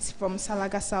seat from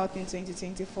Salaga South in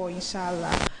 2024,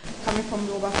 inshallah. Coming from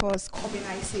Wilberforce,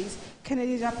 Kobina, he says,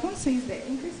 Kennedy Japan says the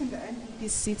increase in the NPP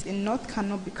seat in North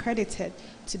cannot be credited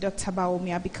to Dr.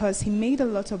 Bawumia because he made a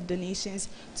lot of donations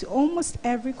to almost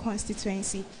every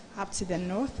constituency up to the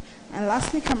north. And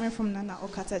lastly, coming from Nana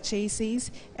Okatache,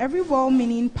 says, every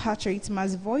well-meaning patriot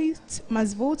must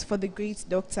vote for the great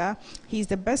doctor. He is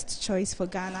the best choice for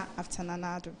Ghana after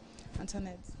Nanado.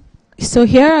 Antoinette. So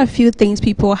here are a few things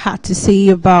people had to say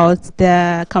about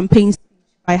the campaign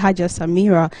by Haja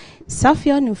Samira.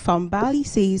 Safia Nufambali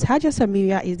says, Haja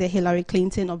Samira is the Hillary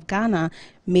Clinton of Ghana.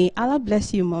 May Allah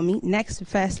bless you, mommy. Next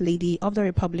First Lady of the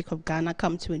Republic of Ghana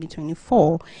come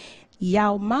 2024.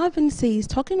 Yao Marvin says,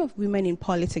 talking of women in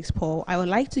politics, Paul, I would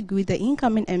like to greet the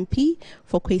incoming MP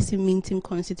for Kwesi Mintim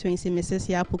constituency, Mrs.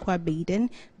 Yapukwa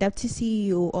Baden, Deputy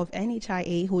CEO of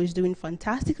NHIA, who is doing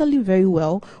fantastically very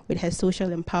well with her social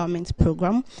empowerment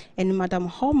program, and Madam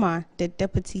Homa, the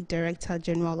Deputy Director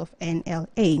General of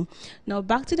NLA. Now,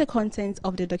 back to the content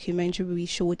of the documentary we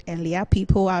showed earlier.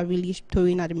 People are really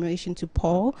showing admiration to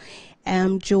Paul.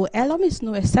 Joe Elam is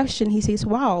no exception. He says,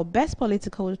 wow, best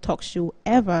political talk show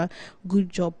ever. Good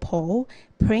job, Paul.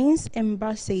 Prince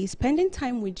Ember says, spending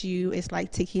time with you is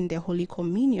like taking the Holy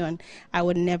Communion. I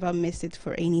would never miss it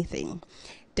for anything.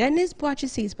 Dennis Boachi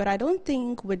says, but I don't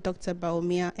think with Dr.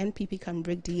 Bawumia, NPP can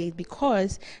break the 8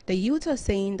 because the youth are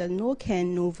saying that no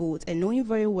can, no vote, and knowing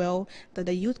very well that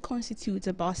the youth constitutes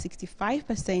about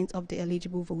 65% of the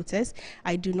eligible voters,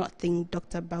 I do not think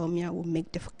Dr. Bawumia will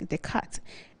make the cut.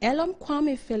 Elam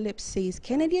Kwame Phillips says,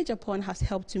 Kennedy Japan has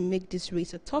helped to make this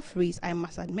race a tough race, I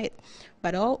must admit.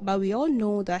 But we all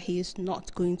know that he is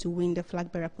not going to win the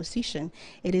flag bearer position.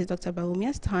 It is Dr.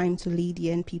 Bawumia's time to lead the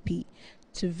NPP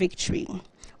to victory.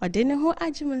 Odeneho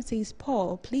Ajiman says,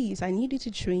 Paul, please, I need you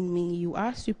to train me. You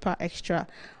are super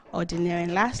extraordinary.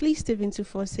 And lastly, Stephen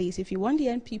Tufor says, if you want the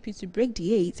NPP to break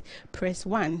the 8, press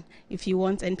 1. If you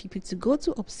want NPP to go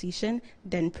to opposition,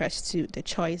 then press 2. The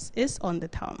choice is on the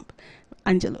thumb.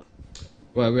 Angelo.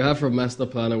 Well, we have from Master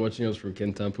Planner watching us from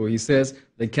Kentampo. He says,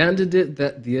 the candidate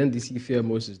that the NDC fear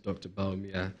most is Dr.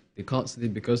 Bawumia. They can't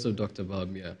sleep because of Dr.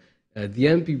 Bawumia. The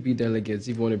NPP delegates,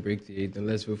 if you want to break the 8, then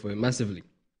let's vote for him massively.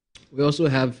 We also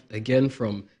have, again,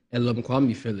 from Elam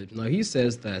Kwame Phillips. Now, he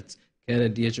says that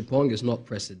Kennedy Agyapong is not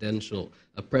presidential.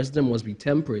 A president must be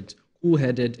temperate,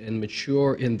 cool-headed, and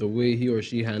mature in the way he or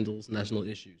she handles national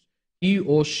issues. He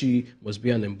or she must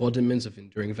be an embodiment of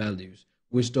enduring values,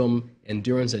 wisdom,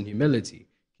 endurance, and humility.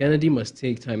 Kennedy must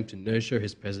take time to nurture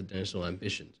his presidential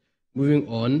ambitions. Moving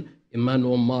on,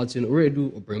 Emmanuel Martin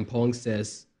Oredu Obrimpong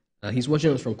says, he's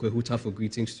watching us from Kwehuta for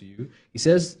greetings to you. He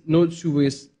says, no two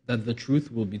ways that the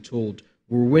truth will be told.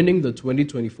 We're winning the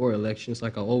 2024 elections,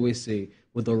 like I always say,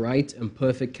 with the right and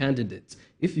perfect candidates.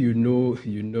 If you know,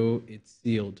 you know it's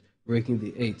sealed, breaking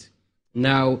the 8.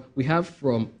 Now, we have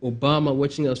from Obama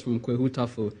watching us from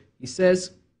Kwehutafo. He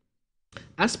says,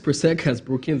 as PRESEC has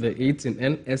broken the 8 in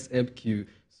NSMQ,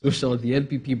 so shall the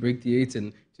NPP break the 8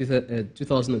 in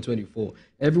 2024.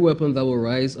 Every weapon that will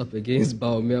rise up against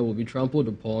Bawumia will be trampled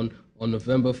upon on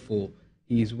November 4.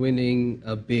 He is winning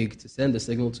big to send the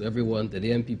signal to everyone that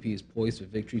the NPP is poised for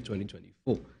victory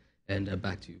 2024. And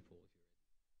back to you,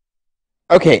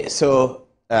 Paul. Okay, so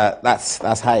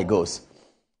that's how it goes.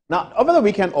 Now, over the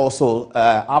weekend also,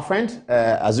 our friend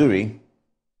Azuri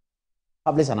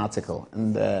published an article,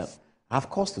 and I have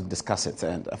cause to discuss it.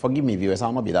 And forgive me, viewers,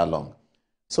 I'll not be that long.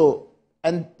 So,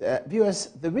 and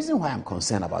viewers, the reason why I'm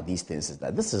concerned about these things is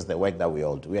that this is the work that we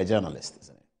all do. We are journalists,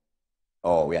 isn't it?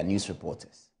 Or we are news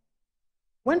reporters.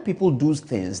 When people do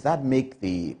things that make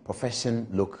the profession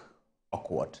look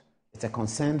awkward, it's a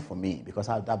concern for me because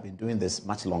I've been doing this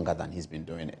much longer than he's been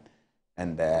doing it.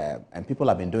 And people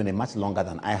have been doing it much longer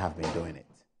than I have been doing it.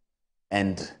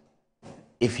 And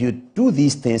if you do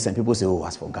these things and people say, oh,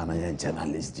 as for Ghanaian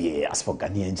journalists, yeah, as for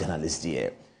Ghanaian journalists, yeah.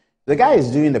 The guy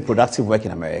is doing the productive work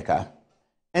in America,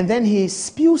 and then he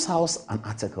spews out an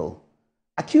article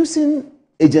accusing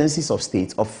agencies of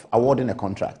state of awarding a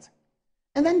contract.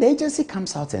 And then the agency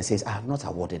comes out and says, I have not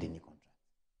awarded any contract.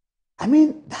 I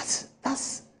mean, that's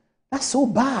so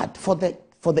bad for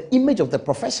the image of the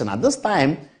profession. At this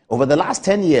time, over the last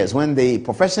 10 years, when the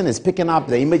profession is picking up,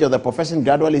 the image of the profession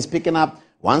gradually is picking up.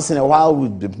 Once in a while,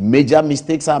 major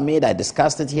mistakes are made. I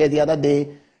discussed it here the other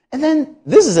day. And then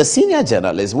this is a senior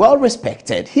journalist,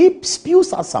 well-respected. He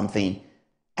spews out something.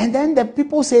 And then the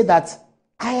people say that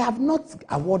I have not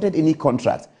awarded any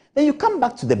contract. Then you come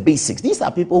back to the basics. These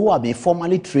are people who have been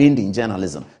formally trained in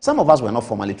journalism. Some of us were not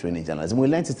formally trained in journalism. We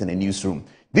learned it in a newsroom.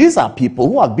 These are people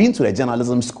who have been to a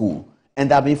journalism school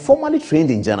and have been formally trained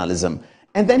in journalism.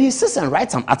 And then he sits and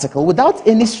writes an article without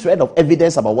any shred of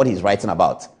evidence about what he's writing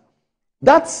about.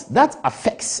 That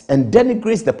affects and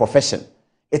denigrates the profession.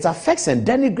 It affects and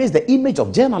denigrates the image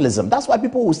of journalism. That's why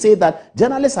people will say that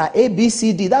journalists are A, B,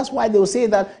 C, D. That's why they will say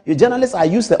that your journalists are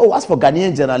used to, oh, as for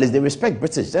Ghanaian journalists, they respect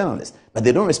British journalists, but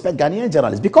they don't respect Ghanaian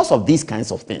journalists because of these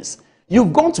kinds of things.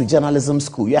 You've gone to journalism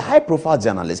school, you're a high-profile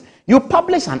journalist, you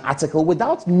publish an article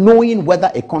without knowing whether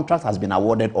a contract has been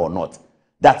awarded or not,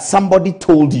 that somebody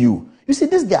told you. You see,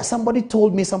 this guy, somebody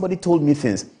told me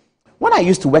things. When I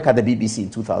used to work at the BBC in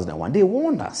 2001, they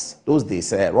warned us, those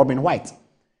days, Robin White,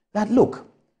 that look,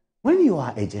 when you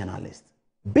are a journalist,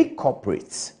 big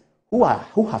corporates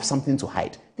who have something to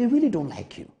hide, they really don't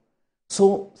like you.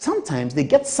 So sometimes they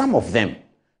get some of them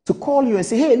to to call you and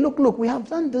say, hey, look, we have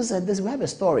done this and this, we have a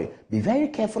story. Be very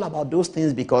careful about those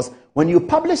things, because when you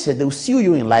publish it, they'll sue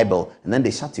you in libel and then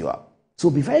they shut you up. So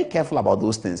be very careful about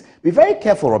those things. Be very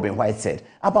careful, Robin White said,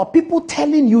 about people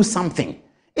telling you something.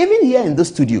 Even here in the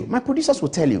studio, my producers will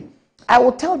tell you, I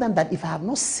will tell them that if I have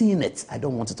not seen it, I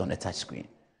don't want it on the touch screen.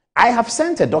 I have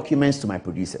sent the documents to my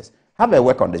producers. Have a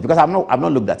work on this, because I've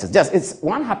not looked at it. It's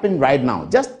one happened right now.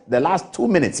 Just the last 2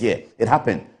 minutes here, it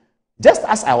happened. Just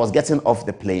as I was getting off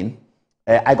the plane,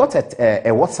 I got a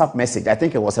WhatsApp message. I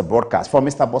think it was a broadcast from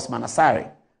Mr. Bosman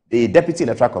Asare, the Deputy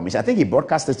Electoral Commission. I think he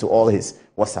broadcasted to all his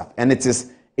WhatsApp. And it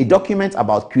is a document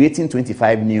about creating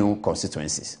 25 new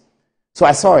constituencies. So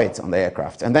I saw it on the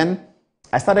aircraft. And then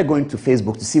I started going to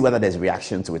Facebook to see whether there's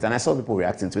reaction to it. And I saw people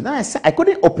reacting to it. Then I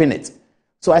couldn't open it.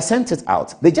 So I sent it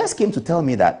out. They just came to tell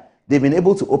me that they've been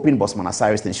able to open Bosman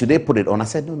Asare's thing. Should they put it on? I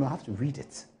said, no, I have to read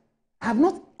it.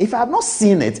 If I have not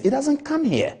seen it, it doesn't come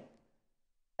here.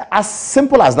 As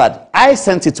simple as that. I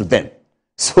sent it to them.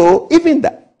 So even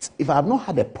that, if I have not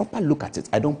had a proper look at it,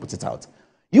 I don't put it out.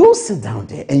 You sit down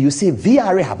there and you say,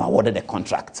 VRA have awarded a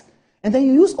contract. And then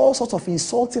you use all sorts of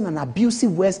insulting and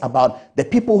abusive words about the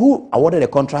people who awarded a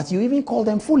contract. You even call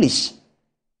them foolish.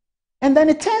 And then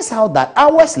it turns out that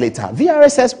hours later, VRA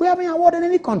says, we haven't awarded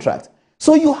any contract.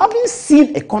 So you haven't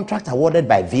seen a contract awarded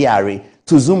by VRA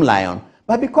to Zoomlion.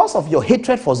 But because of your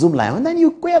hatred for Zoomlion, and then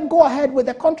you go ahead with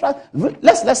the contract.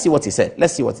 Let's see what he said.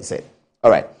 Let's see what he said.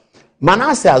 All right.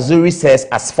 Manasseh Azuri says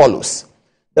as follows.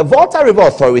 The Volta River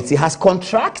Authority has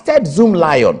contracted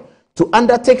Zoomlion to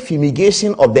undertake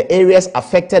fumigation of the areas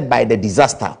affected by the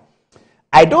disaster.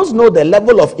 I don't know the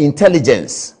level of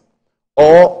intelligence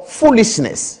or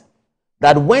foolishness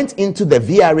that went into the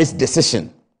VRA's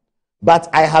decision, but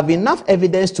I have enough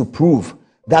evidence to prove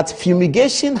that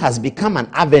fumigation has become an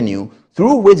avenue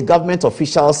through which government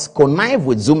officials connive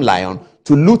with Zoomlion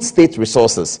to loot state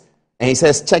resources. And he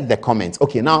says, check the comments.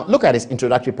 Okay, now look at his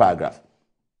introductory paragraph.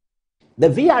 The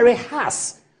VRA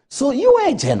has. So you are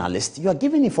a journalist. You are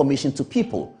giving information to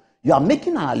people. You are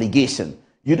making an allegation.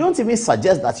 You don't even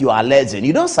suggest that you are alleging.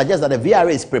 You don't suggest that the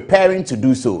VRA is preparing to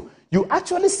do so. You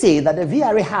actually say that the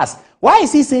VRA has. Why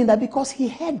is he saying that? Because he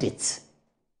heard it.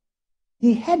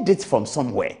 He heard it from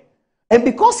somewhere. And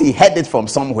because he heard it from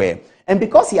somewhere, and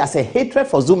because he has a hatred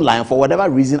for Zoomlion for whatever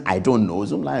reason, I don't know.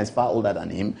 Zoomlion is far older than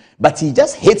him, but he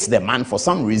just hates the man for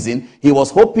some reason. He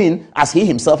was hoping, as he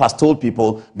himself has told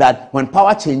people, that when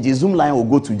power changes, Zoomlion will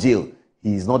go to jail.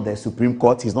 He is not the Supreme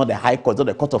Court. He's not the High Court, not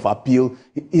the Court of Appeal.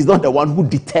 He's not the one who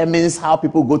determines how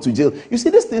people go to jail. You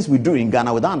see, these things we do in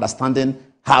Ghana without understanding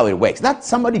how it works. That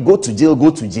somebody go to jail.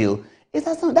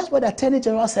 That's what the Attorney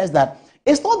General says that.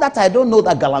 It's not that I don't know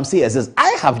that Galamsey exists.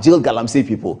 I have jailed Galamsey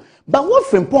people. But what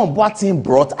Frimpong Boateng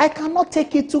brought, I cannot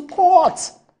take it to court.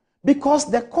 Because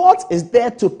the court is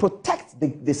there to protect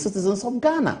the citizens of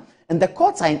Ghana. And the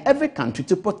courts are in every country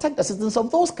to protect the citizens of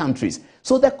those countries.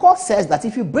 So the court says that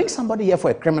if you bring somebody here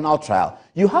for a criminal trial,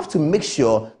 you have to make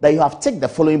sure that you have ticked the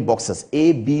following boxes,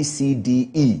 A, B, C, D,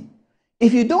 E.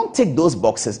 If you don't tick those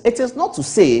boxes, it is not to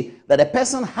say that a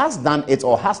person has done it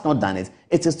or has not done it.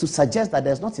 It is to suggest that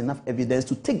there's not enough evidence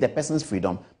to take the person's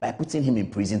freedom by putting him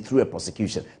in prison through a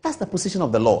prosecution. That's the position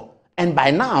of the law. And by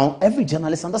now, every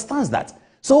journalist understands that.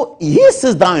 So he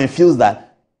sits down and feels that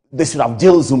they should have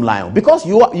jailed Zoomlion. Because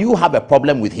you have a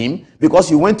problem with him,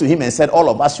 because you went to him and said, all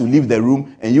of us should leave the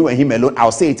room and you and him alone.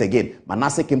 I'll say it again.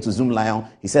 Manasseh came to Zoomlion.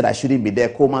 He said, I shouldn't be there.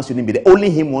 Coleman shouldn't be there. Only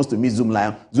him wants to meet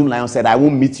Zoomlion. Zoomlion said, I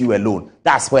won't meet you alone.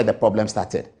 That's where the problem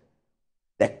started.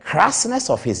 The crassness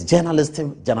of his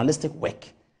journalistic work,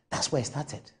 that's where it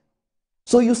started.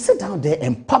 So you sit down there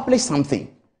and publish something.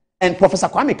 And Professor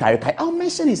Kwame Kare, I'll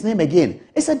mention his name again.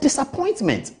 It's a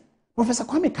disappointment. Professor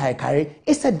Kwame Kare,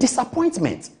 it's a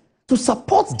disappointment. To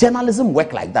support journalism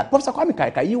work like that. Professor Kwame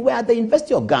Kare, you were at the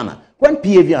University of Ghana when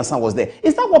P.A.V. Ansah was there.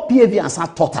 Is that what P.A.V.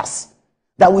 Ansah taught us?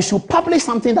 That we should publish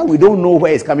something that we don't know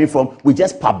where it's coming from, we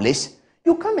just publish?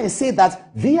 You come and say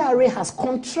that VRA has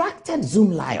contracted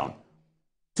Zoomlion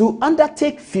to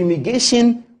undertake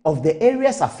fumigation of the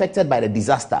areas affected by the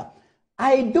disaster.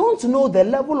 I don't know the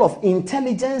level of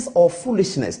intelligence or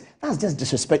foolishness. That's just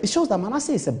disrespect. It shows that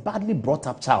Manasseh is a badly brought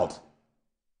up child.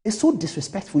 It's so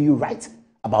disrespectful. You write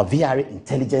about VRA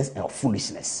intelligence or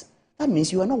foolishness. That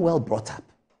means you are not well brought up.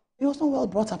 He was not well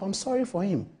brought up. I'm sorry for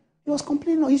him. He was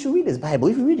complaining. He should read his Bible.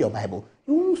 If you read your Bible,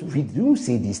 you won't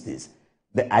say these things.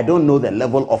 I don't know the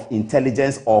level of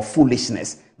intelligence or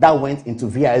foolishness that went into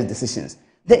VRA's decisions.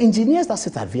 The engineers that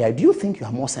sit at VRA, do you think you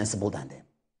are more sensible than them?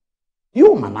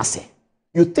 You, Manasseh,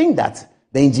 you think that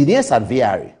the engineers at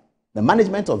VRA, the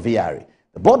management of VRA,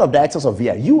 the board of directors of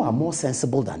VRA, you are more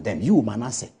sensible than them. You,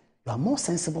 Manasseh, you are more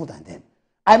sensible than them.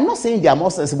 I'm not saying they are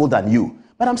more sensible than you,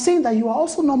 but I'm saying that you are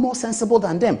also not more sensible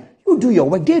than them. You do your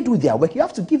work, they do their work. You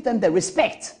have to give them the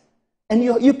respect. And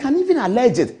you can even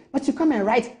allege it, but you come and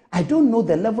write, I don't know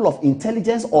the level of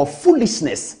intelligence or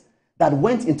foolishness that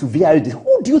went into VRA.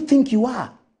 Who do you think you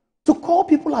are to call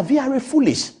people at VRA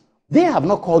foolish? They have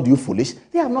not called you foolish.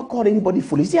 They have not called anybody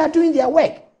foolish. They are doing their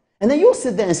work. And then you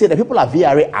sit there and say that people at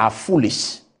VRA are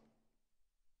foolish.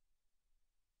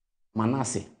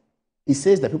 Manasseh, he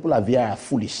says that people at VRA are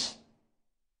foolish.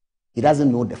 He doesn't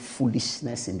know the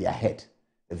foolishness in their head.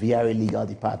 The VRA legal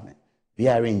department,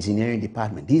 VRA engineering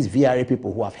department, these VRA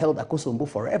people who have held Akosombo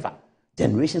forever,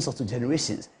 generations after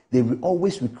generations, they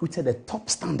always recruited a top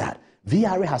standard.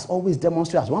 VRA has always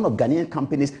demonstrated as one of Ghanaian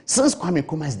companies since Kwame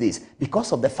Nkrumah's days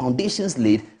because of the foundations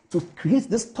laid to create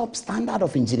this top standard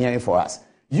of engineering for us.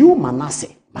 You,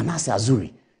 Manasseh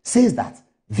Azuri, says that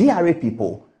VRA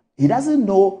people, he doesn't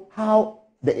know how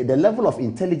the level of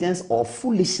intelligence or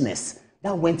foolishness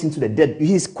that went into the dead.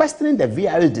 He's questioning the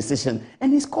VRA's decision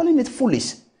and he's calling it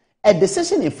foolish. A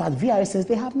decision, in fact, VRA says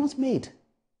they have not made.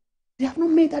 They have not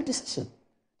made that decision.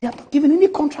 They have not given any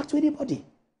contract to anybody.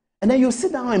 And then you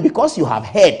sit down and because you have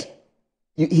heard,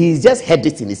 he's just heard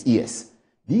it in his ears.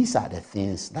 These are the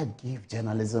things that give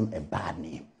journalism a bad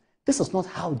name. This is not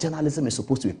how journalism is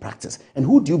supposed to be practiced. And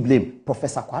who do you blame?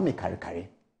 Professor Kwame Kare.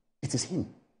 It is him.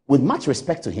 With much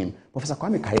respect to him, Professor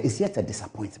Kwame Kare is yet a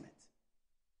disappointment.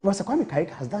 Professor Kwame Kare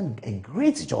has done a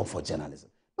great job for journalism.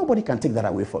 Nobody can take that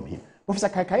away from him. Professor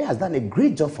Kare has done a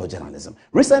great job for journalism.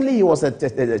 Recently, he was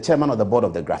the chairman of the board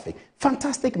of the Graphic.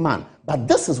 Fantastic man. But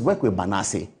this is work with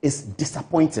Manasseh is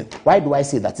disappointing. Why do I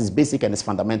say that? It's basic and it's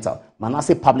fundamental.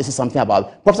 Manasseh publishes something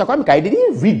about Professor Kwame Kare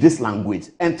didn't read this language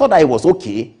and thought that it was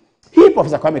okay.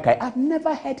 Professor Kwame Kare, I've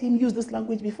never heard him use this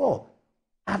language before.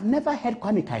 I've never heard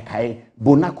Kwame Kare,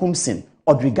 Bonakumsin,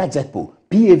 Odriga Jekpo,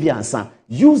 P.A.V. Ansan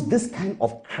use this kind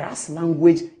of crass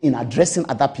language in addressing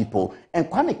other people. And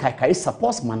Kwame Kare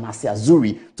supports Manasseh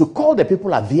Azuri to call the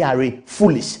people at VRA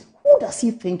foolish. Who does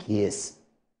he think he is?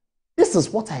 This is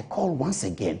what I call, once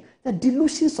again, the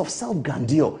delusions of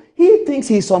self-grandeur. He thinks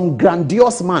he's some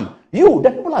grandiose man. You,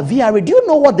 the people at VRA, do you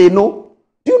know what they know?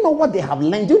 Do you know what they have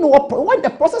learned? Do you know what the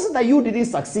processes that you didn't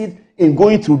succeed in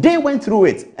going through? They went through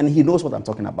it, and he knows what I'm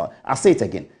talking about. I'll say it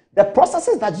again. The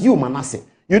processes that you, Manasseh,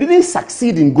 you didn't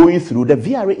succeed in going through, the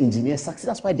VRA engineers succeed.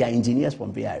 That's why they are engineers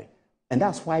from VRA. And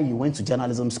that's why you went to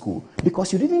journalism school,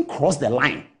 because you didn't cross the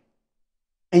line.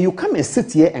 And you come and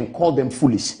sit here and call them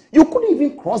foolish. You couldn't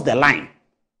even cross the line.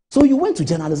 So you went to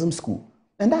journalism school.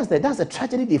 And that's the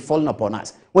tragedy they've fallen upon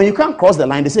us. When you can't cross the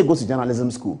line, they say go to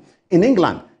journalism school. In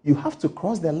England, you have to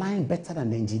cross the line better than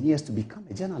the engineers to become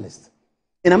a journalist.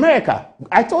 In America,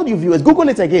 I told you viewers, Google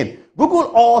it again.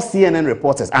 Google all CNN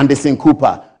reporters, Anderson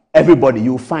Cooper, everybody,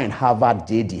 you'll find Harvard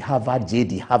JD, Harvard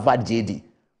JD, Harvard JD.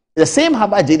 The same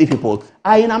Harvard JD people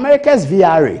are in America's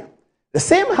VRA. The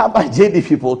same Harvard JD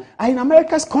people are in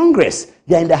America's Congress.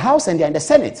 They are in the House and they are in the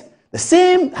Senate. The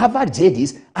same Harvard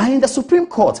JDs are in the Supreme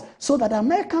Court, so that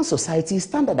American society is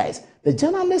standardized. The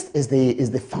journalist is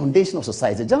the foundation of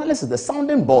society. The journalist is the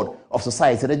sounding board of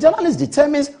society. The journalist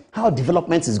determines how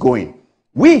development is going.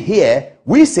 We here,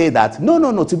 we say that,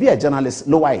 no, to be a journalist,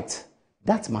 lower it.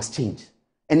 That must change.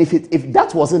 And if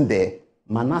that wasn't there,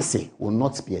 Manasseh will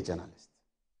not be a journalist.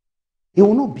 He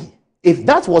will not be. If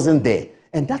that wasn't there,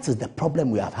 and that is the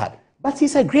problem we have had. But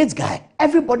he's a great guy.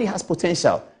 Everybody has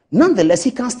potential. Nonetheless,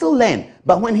 he can still learn.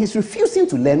 But when he's refusing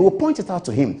to learn, we'll point it out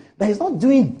to him that he's not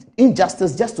doing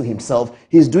injustice just to himself.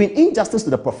 He's doing injustice to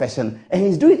the profession, and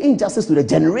he's doing injustice to the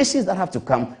generations that have to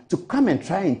come and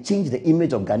try and change the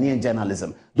image of Ghanaian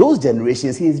journalism. Those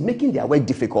generations, he is making their work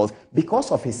difficult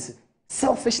because of his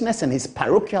selfishness and his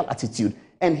parochial attitude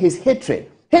and his hatred.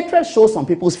 Hatred shows on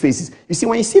people's faces. You see,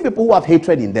 when you see people who have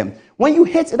hatred in them, when you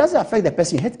hate, it doesn't affect the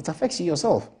person you hate, it affects you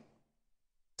yourself.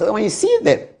 So when you see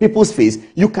the people's face,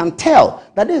 you can tell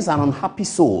that there is an unhappy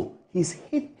soul. His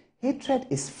hatred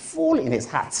is full in his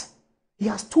heart. He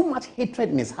has too much hatred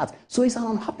in his heart. So he's an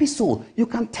unhappy soul. You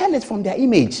can tell it from their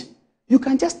image. You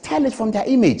can just tell it from their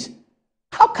image.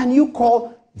 How can you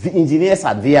call the engineers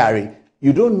at VRA?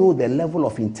 You don't know the level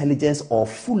of intelligence or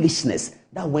foolishness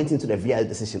that went into the VRA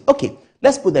decision. Okay,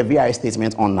 let's put the VRA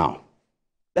statement on now.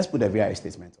 Let's put the VRA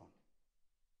statement on.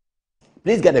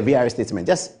 Please get the VRA statement.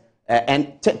 Just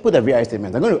put the VRA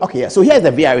statement. So here's the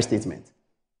VRA statement.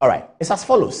 All right, it's as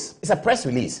follows. It's a press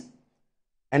release.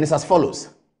 And it's as follows.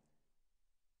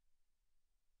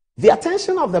 The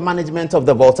attention of the management of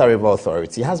the Volta River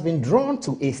Authority has been drawn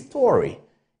to a story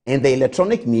in the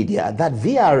electronic media that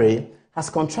VRA has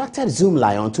contracted Zoom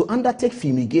Lion to undertake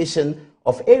fumigation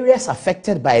of areas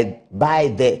affected by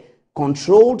the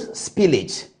controlled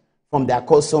spillage from the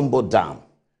Akosombo Dam,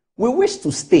 we wish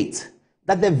to state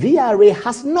that the VRA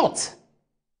has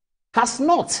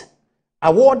not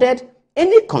awarded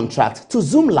any contract to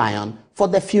Zoomlion for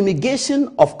the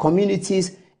fumigation of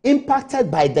communities impacted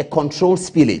by the controlled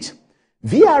spillage.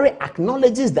 VRA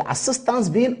acknowledges the assistance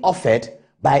being offered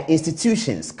by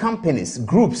institutions, companies,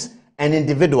 groups, and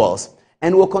individuals,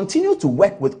 and will continue to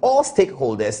work with all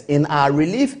stakeholders in our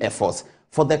relief efforts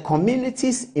for the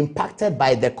communities impacted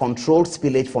by the controlled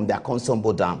spillage from the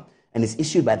Akosombo Dam, and is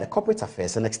issued by the Corporate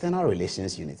Affairs and External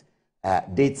Relations Unit.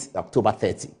 Date October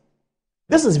 30.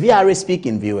 This is VRA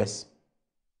speaking, viewers.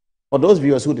 For those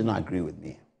viewers who do not agree with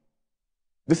me,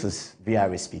 this is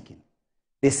VRA speaking.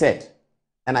 They said,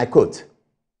 and I quote,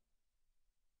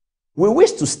 "We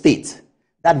wish to state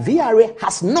that VRA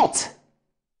has not."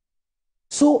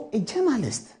 So a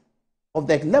journalist of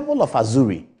the level of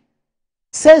Azuri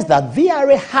says that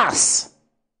VRA has,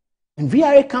 and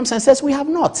VRA comes and says we have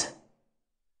not.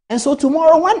 And so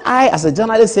tomorrow when I, as a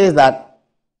journalist, says that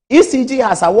ECG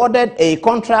has awarded a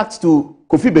contract to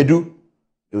Kofi Bedu,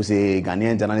 you will say, a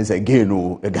Ghanaian journalist again,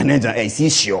 a Ghanaian journalist,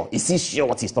 is he sure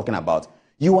what he's talking about?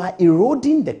 You are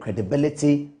eroding the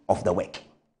credibility of the work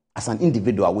as an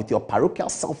individual with your parochial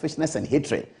selfishness and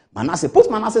hatred. Manasseh, put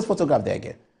Manasseh's photograph there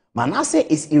again. Manasseh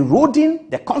is eroding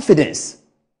the confidence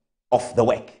of the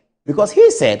work because he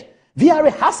said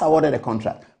VRA has awarded a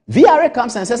contract. VRA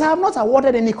comes and says, I have not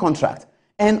awarded any contract.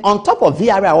 And on top of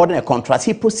VRA awarding a contract,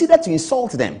 he proceeded to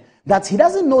insult them that he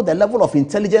doesn't know the level of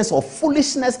intelligence or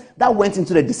foolishness that went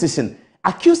into the decision,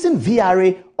 accusing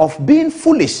VRA of being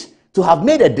foolish to have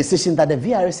made a decision that the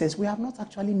VRA says we have not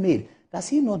actually made. Does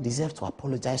he not deserve to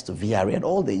apologize to VRA and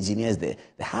all the engineers there,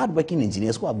 the hard-working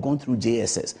engineers who have gone through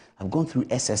JSS, have gone through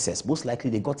SSS? Most likely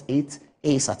they got 8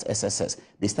 A's at SSS.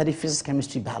 They studied physics,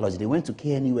 chemistry, biology. They went to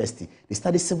KNUST. They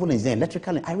studied civil engineering,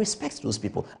 electrical. I respect those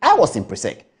people. I was in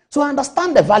Presec. So I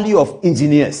understand the value of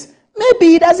engineers.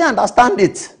 Maybe he doesn't understand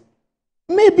it.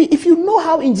 Maybe if you know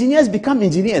how engineers become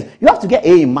engineers, you have to get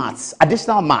A in maths,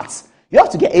 additional maths. You have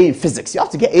to get A in physics. You have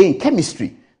to get A in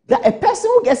chemistry. That a person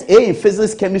who gets A in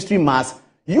physics, chemistry, maths,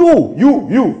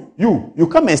 you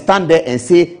come and stand there and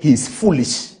say he's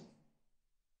foolish.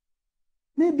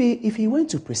 Maybe if he went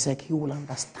to Presec, he will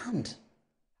understand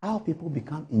how people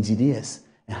become engineers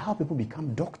and how people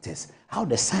become doctors, how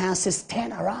the sciences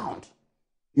turn around.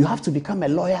 You have to become a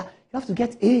lawyer. You have to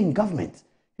get A in government.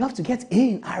 You have to get A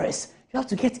in RS. You have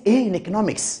to get A in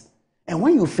economics. And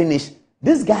when you finish,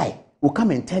 this guy will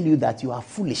come and tell you that you are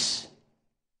foolish.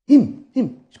 Him.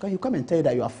 He'll come and tell you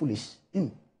that you are foolish.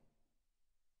 Him.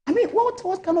 I mean,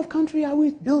 what kind of country are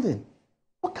we building?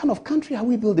 What kind of country are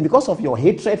we building? Because of your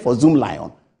hatred for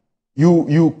Zoomlion,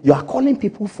 you are calling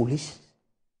people foolish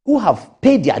who have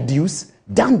paid their dues,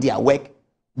 done their work,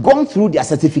 gone through their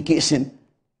certification,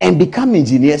 and become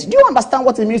engineers. Do you understand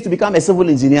what it means to become a civil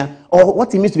engineer or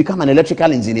what it means to become an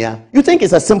electrical engineer? You think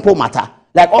it's a simple matter,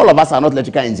 like all of us are not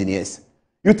electrical engineers.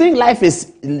 You think life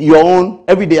is your own,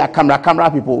 every day, camera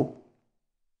people?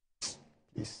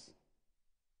 Please.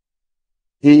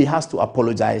 He has to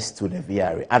apologize to the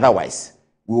VRA. Otherwise,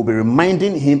 we will be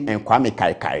reminding him and Kwame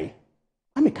Kaikari.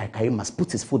 Kwame Kaikari must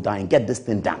put his foot down and get this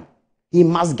thing done. He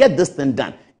must get this thing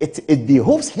done. It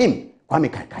behoves him, Kwame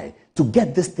Kaikari, to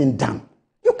get this thing done.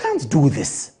 You can't do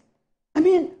this. I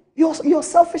mean, your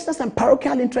selfishness and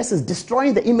parochial interest is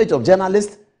destroying the image of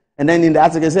journalists. And then in the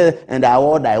article it says, and the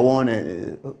award I won,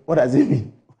 what does it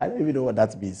mean? I don't even know what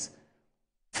that means.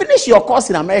 Finish your course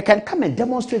in America and come and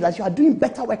demonstrate that you are doing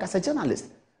better work as a journalist.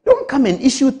 Don't come and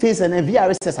issue things and then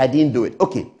VRA says I didn't do it.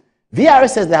 Okay, VRA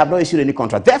says they have not issued any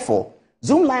contract. Therefore,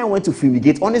 Zoomlion went to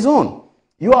fumigate on his own.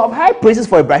 You have high praises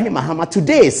for Ibrahim Mahama.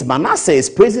 Today, Manasseh is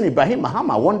praising Ibrahim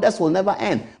Mahama. Wonders will never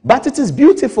end. But it is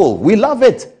beautiful. We love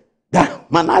it.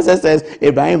 Manasseh says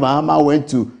Ibrahim Mahama went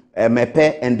to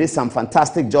Mepe and did some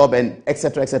fantastic job and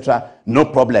etc., etc. No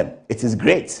problem. It is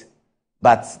great.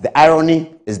 But the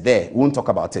irony is there. We won't talk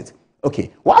about it.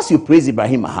 Okay. Whilst you praise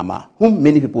Ibrahim Mahama, whom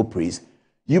many people praise,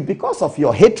 you, because of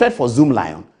your hatred for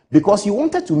Zoomlion, because you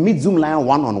wanted to meet Zoomlion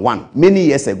one-on-one many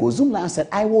years ago, Zoomlion said,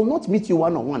 I will not meet you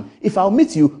one-on-one. If I'll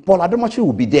meet you, Paul Adomachi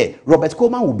will be there. Robert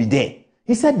Coleman will be there.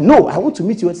 He said, no, I want to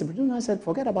meet you. I said,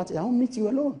 forget about it. I won't meet you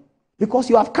alone. Because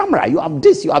you have camera, you have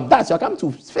this, you have that. You are coming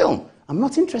to film. I'm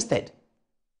not interested.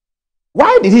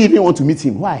 Why did he even want to meet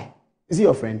him? Why? Is he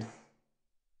your friend?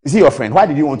 Is he your friend? Why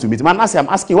did you want to meet him? Manasseh, I'm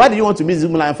asking, why did you want to meet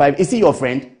Zoomlion 5? Is he your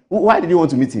friend? Why did you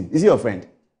want to meet him? Is he your friend?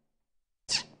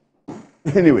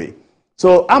 Anyway,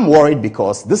 so I'm worried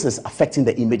because this is affecting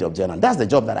the image of journalism. That's the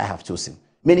job that I have chosen.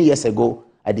 Many years ago,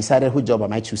 I decided which job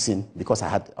am I choosing because I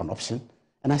had an option.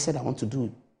 And I said, I want to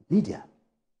do media.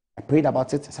 I prayed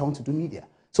about it. I said, I want to do media.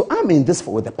 So I'm in this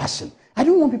with a passion. I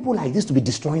don't want people like this to be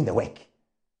destroying the work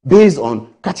based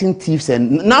on catching thieves.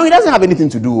 And now it doesn't have anything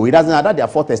to do. It doesn't have that their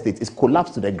fourth estate is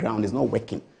collapsed to the ground. It's not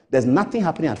working. There's nothing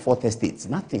happening at fourth estate.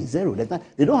 Nothing. Zero.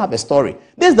 They don't have a story.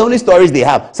 This is the only stories they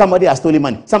have. Somebody has stolen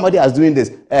money. Somebody has doing this.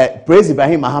 Praise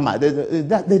Ibrahim Mahama.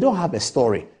 They don't have a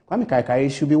story. Kwame Kaikai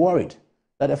should be worried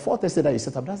that the fourth estate that you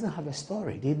set up doesn't have a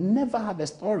story. They never have a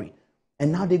story.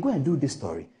 And now they go and do this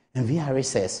story. And VRA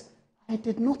says, I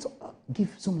did not give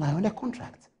Zoomlion a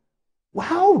contract. Well,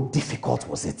 how difficult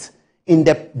was it in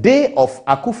the day of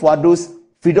Akufo-Addo's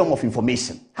freedom of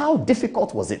information? How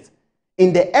difficult was it?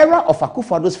 In the era of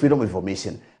Akufo-Addo's freedom of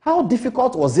information, how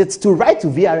difficult was it to write to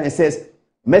VRA and says,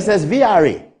 Mrs.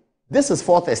 VRA, this is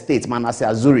fourth estate, Manasseh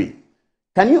Azuri.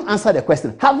 Can you answer the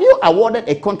question? Have you awarded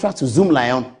a contract to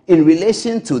Zoomlion in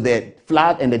relation to the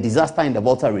flood and the disaster in the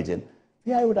Volta region?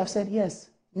 VRA would have said yes,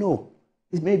 no.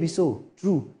 It may be so,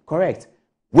 true, correct.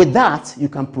 With that, you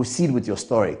can proceed with your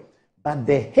story. But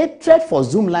the hatred for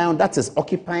Zoomlion that is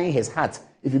occupying his heart,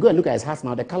 if you go and look at his heart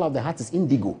now, the color of the heart is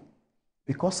indigo.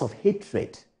 Because of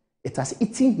hatred. It has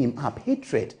eaten him up.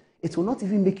 Hatred. It will not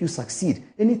even make you succeed.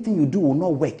 Anything you do will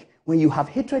not work. When you have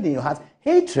hatred in your heart,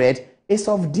 hatred is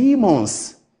of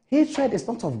demons. Hatred is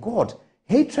not of God.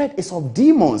 Hatred is of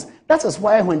demons. That is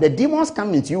why when the demons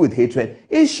come into you with hatred,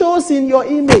 it shows in your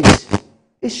image.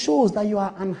 It shows that you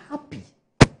are unhappy.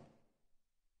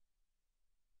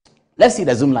 Let's see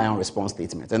the Zoomlion response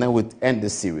statement, and then we'll end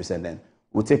this series, and then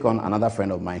we'll take on another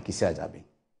friend of mine, Kisi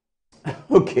Ajabi.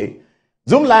 Okay.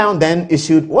 Zoomlion then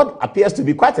issued what appears to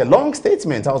be quite a long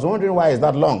statement. I was wondering why it's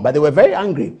that long, but they were very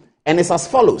angry. And it's as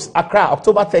follows. Accra,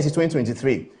 October 30,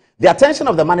 2023. The attention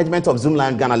of the management of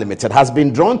Zoomlion Ghana Limited has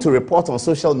been drawn to report on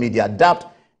social media dubbed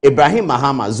Ibrahim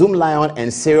Mahama, Zoomlion,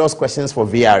 and Serious Questions for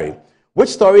VRA, which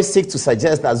stories seek to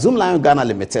suggest that Zoomlion Ghana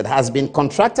Limited has been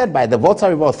contracted by the Volta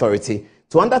River Authority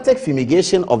to undertake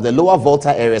fumigation of the lower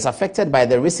Volta areas affected by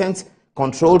the recent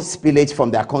controlled spillage from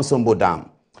the Akonsombo Dam.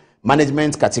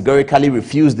 Management categorically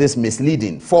refused this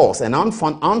misleading, false, and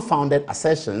unfounded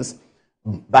assertions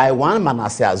by one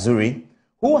Manasseh Azuri,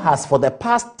 who has for the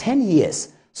past 10 years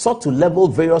sought to level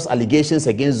various allegations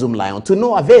against Zoomlion to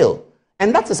no avail.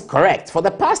 And that is correct. For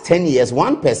the past 10 years,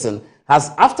 one person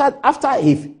has, after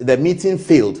the meeting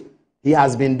failed, he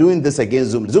has been doing this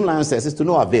against Zoom. Zoomlion says it's to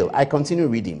no avail. I continue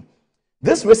reading.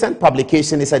 This recent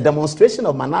publication is a demonstration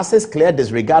of Manasseh's clear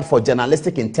disregard for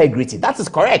journalistic integrity. That is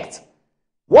correct.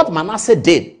 What Manasseh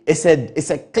did is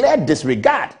a clear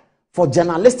disregard for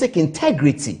journalistic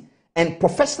integrity and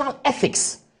professional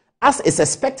ethics, as is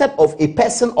expected of a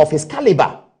person of his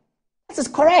caliber. That is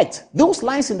correct. Those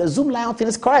lines in the Zoomlion thing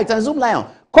is correct. And Zoomlion,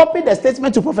 copy the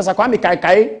statement to Professor Kwame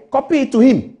Kaikai, copy it to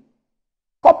him.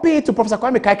 Copy it to Professor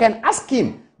Kwame Kaikai and ask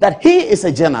him that he is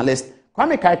a journalist.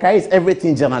 Kwame Kaikai is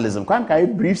everything journalism. Kwame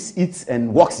Kaikai breathes, eats,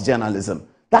 and walks journalism.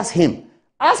 That's him.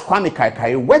 Ask Kwame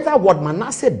Kaikai whether what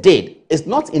Manasseh did is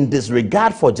not in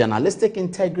disregard for journalistic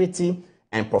integrity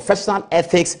and professional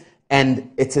ethics,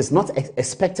 and it is not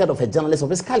expected of a journalist of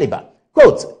his caliber.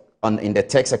 Quote, in the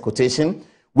text, a quotation,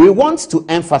 we want to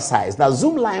emphasize that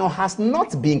Zoomlion has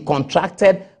not been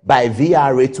contracted by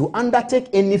VRA to undertake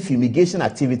any fumigation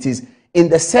activities in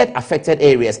the said affected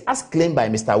areas, as claimed by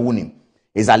Mr. Wuni.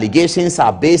 His allegations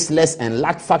are baseless and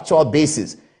lack factual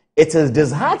basis. It is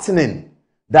disheartening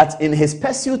that in his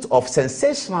pursuit of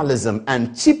sensationalism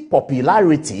and cheap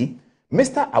popularity,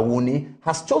 Mr. Awuni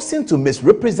has chosen to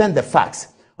misrepresent the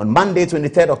facts. On Monday,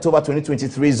 23rd October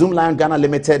 2023, Zoomlion Ghana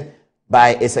Limited,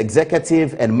 by its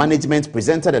executive and management,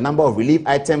 presented a number of relief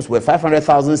items worth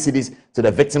 500,000 cedis to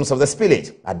the victims of the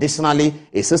spillage. Additionally,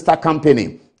 a sister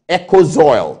company,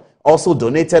 EcoZoil, also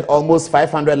donated almost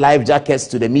 500 life jackets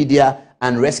to the media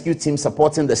and rescue team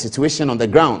supporting the situation on the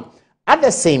ground. At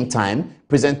the same time,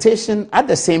 at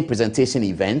the same presentation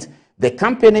event, the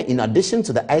company, in addition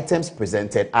to the items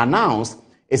presented, announced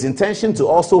its intention to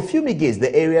also fumigate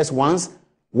the areas once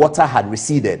water had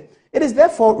receded. It is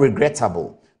therefore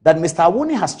regrettable that Mr.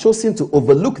 Awuni has chosen to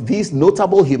overlook these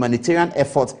notable humanitarian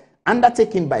efforts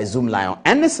undertaken by Zoomlion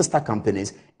and its sister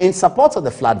companies in support of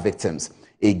the flood victims,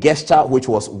 a gesture which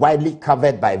was widely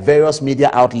covered by various media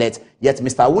outlets, yet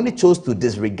Mr. Awuni chose to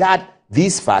disregard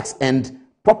these facts and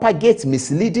propagate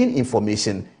misleading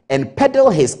information and peddle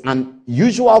his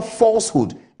unusual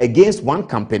falsehood against one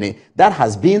company that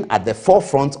has been at the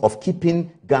forefront of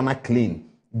keeping Ghana clean,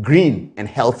 green, and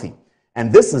healthy.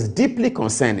 And this is deeply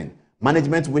concerning.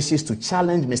 Management wishes to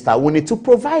challenge Mr. Awuni to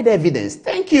provide evidence,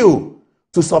 thank you,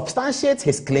 to substantiate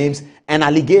his claims and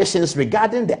allegations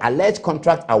regarding the alleged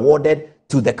contract awarded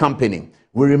to the company.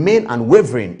 We remain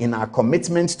unwavering in our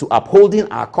commitment to upholding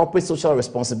our corporate social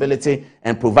responsibility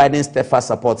and providing steadfast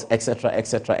support, etc.,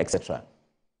 etc., etc.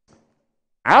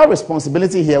 Our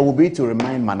responsibility here will be to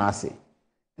remind Manasseh,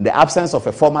 in the absence of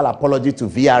a formal apology to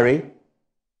VRA,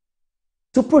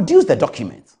 to produce the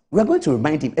document. We are going to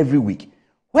remind him every week.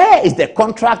 Where is the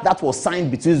contract that was signed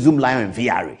between Zoomlion and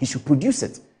VRA? He should produce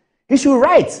it. He should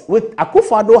write with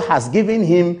Akufo-Addo has given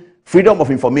him freedom of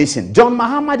information. John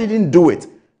Mahama didn't do it.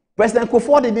 President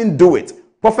Kufuor didn't do it.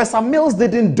 Professor Mills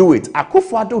didn't do it.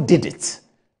 Akufo-Addo did it.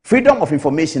 Freedom of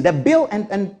information. The bill,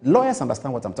 and lawyers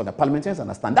understand what I'm talking about. Parliamentarians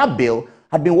understand. That bill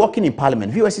had been working in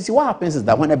Parliament. Viewers, you see, what happens is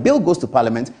that when a bill goes to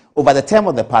Parliament, over the term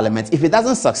of the Parliament, if it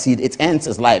doesn't succeed, it ends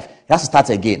its life. It has to start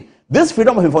again. This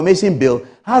Freedom of Information bill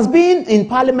has been in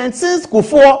Parliament since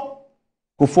Kufuor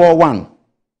 1.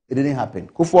 It didn't happen.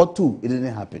 Kufuor 2, it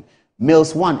didn't happen.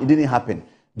 Mills 1, it didn't happen.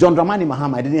 John Dramani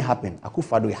Mahama, it didn't happen.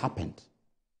 Akufo-Addo, it happened.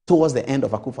 Towards the end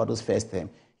of Akufo-Addo's first term,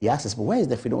 he asked us, but where is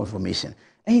the freedom of information?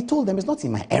 And he told them, it's not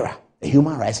in my era, a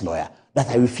human rights lawyer, that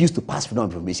I refuse to pass freedom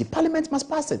of information. Parliament must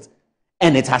pass it.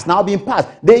 And it has now been passed.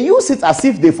 They use it as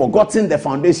if they've forgotten the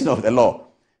foundation of the law.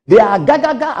 They are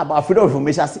gaga about freedom of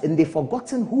information, and they've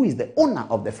forgotten who is the owner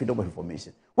of the freedom of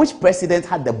information. Which president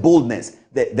had the boldness,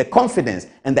 the confidence,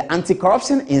 and the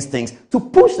anti-corruption instincts to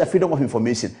push the freedom of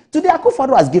information? Today,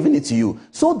 Akufo-Addo has given it to you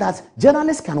so that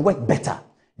journalists can work better.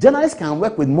 Journalists can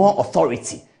work with more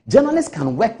authority. Journalists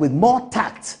can work with more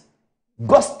tact,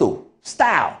 gusto,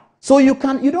 style. So you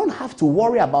don't have to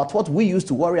worry about what we used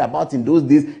to worry about in those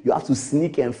days. You have to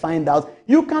sneak and find out.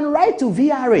 You can write to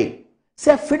VRA.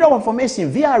 Say, freedom of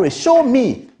information, VRA, show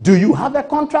me, do you have a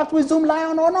contract with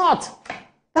Zoomlion or not?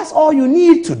 That's all you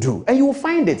need to do, and you will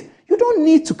find it. You don't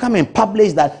need to come and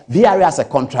publish that VRA has a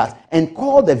contract and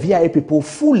call the VRA people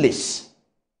foolish.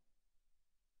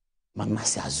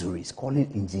 Manasseh Azuri is calling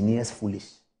engineers foolish.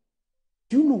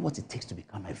 Do you know what it takes to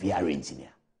become a VRA engineer?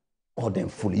 Call them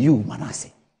foolish. You, Manasseh.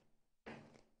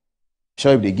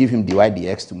 Sure, if they give him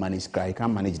DYDX to manage, he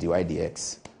can't manage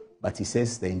DYDX. But he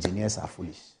says the engineers are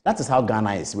foolish. That is how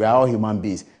Ghana is. We are all human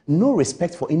beings. No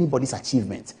respect for anybody's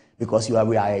achievement. Because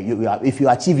if you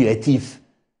achieve, you're a thief.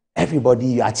 Everybody,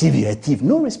 you achieve, you're a thief.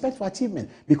 No respect for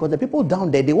achievement. Because the people down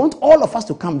there, they want all of us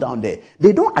to come down there.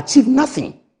 They don't achieve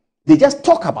nothing. They just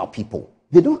talk about people.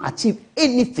 They don't achieve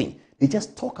anything. They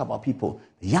just talk about people.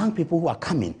 The young people who are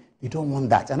coming, they don't want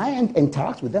that. And I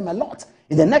interact with them a lot.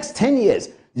 In the next 10 years,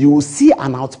 you will see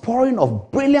an outpouring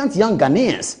of brilliant young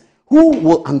Ghanaians who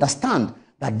will understand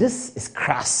that this is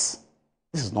crass.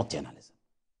 This is not journalism.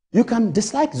 You can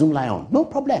dislike Zoomlion, no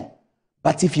problem.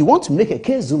 But if you want to make a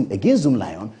case against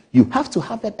Zoomlion, you have to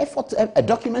have an effort, a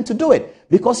document to do it,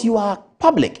 because you are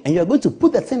public and you're going to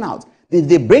put the thing out. If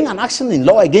they bring an action in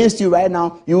law against you right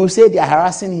now, you will say they are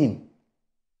harassing him.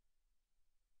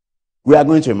 We are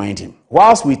going to remind him.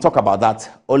 Whilst we talk about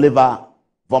that, Oliver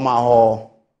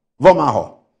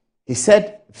Vomaho, he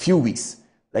said a few weeks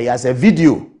that he has a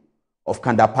video of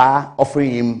Kandapa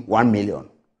offering him 1 million.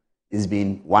 It's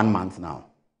been 1 month now.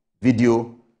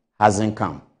 Video hasn't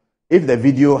come. If the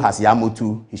video has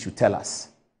Yamutu, he should tell us.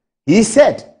 He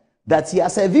said that he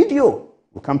has a video.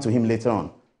 We'll come to him later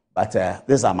on. But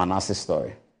this is a Manasseh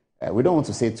story. We don't want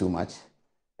to say too much.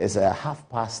 It's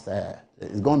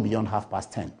it's gone beyond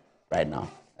 10:30 right now.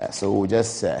 So we'll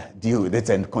just deal with it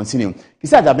and continue. He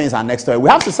said that means our next story. We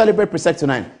have to celebrate Pre-Sec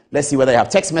tonight. Let's see whether you have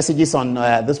text messages on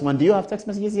this one. Do you have text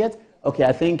messages yet? Okay,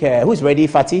 I think, who's ready?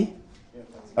 Fatih?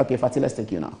 Okay, Fatih, let's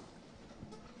take you now.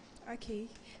 Okay.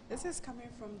 This is coming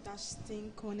from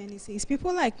Dashtin Conan. He says,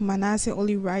 people like Manasseh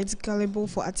only write gullible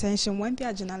for attention when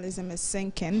their journalism is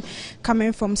sinking.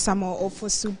 Coming from Samuel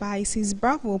Ofosuba, he says,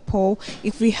 bravo, Paul.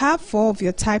 If we have 4 of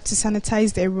your type to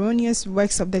sanitize the erroneous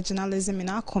works of the journalism in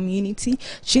our community,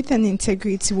 truth and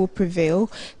integrity will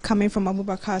prevail. Coming from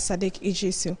Abubakar Sadiq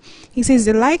Ijisu. He says,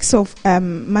 the likes of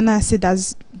Manasseh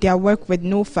does their work with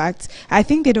no facts. I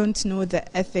think they don't know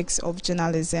the ethics of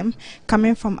journalism.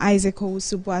 Coming from Isaac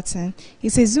Owusu-Boateng, he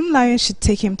says, Zoomlion should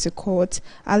take him to court.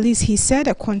 At least he said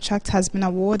a contract has been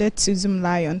awarded to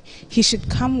Zoomlion. He should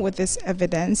come with this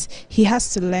evidence. He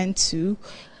has to learn to.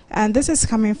 And this is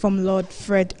coming from Lord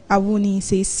Fred Awuni. He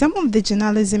says, some of the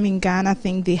journalism in Ghana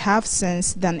think they have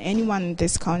sense than anyone in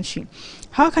this country.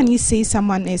 How can you say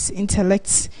someone's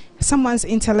intellect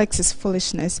is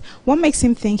foolishness? What makes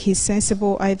him think he's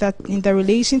sensible either in the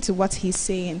relation to what he's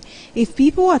saying? If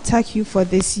people attack you for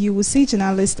this, you will see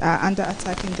journalists are under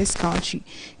attack in this country.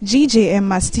 GJM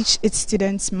must teach its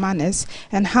students manners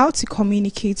and how to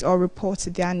communicate or report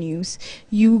their news.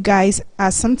 You guys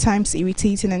are sometimes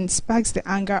irritating and sparks the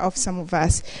anger of some of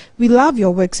us. We love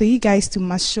your work, so you guys too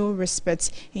must show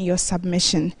respect in your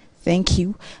submission. Thank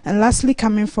you. And lastly,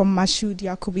 coming from Mashoud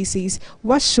Yakubi says,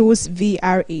 what shows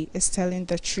VRA is telling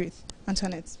the truth?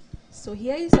 Antoinette. So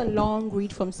here is a long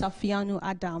read from Safiano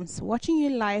Adams. Watching you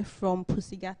live from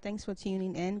Pusiga. Thanks for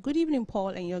tuning in. Good evening, Paul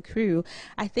and your crew.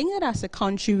 I think that as a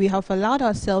country, we have allowed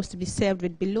ourselves to be served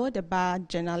with below-the-bar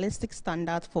journalistic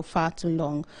standards for far too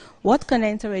long. What can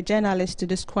enter a journalist to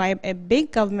describe a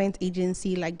big government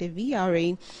agency like the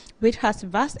VRA, which has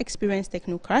vast experienced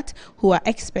technocrats who are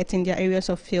experts in their areas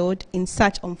of field in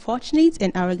such unfortunate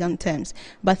and arrogant terms?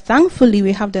 But thankfully,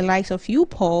 we have the likes of you,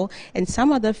 Paul, and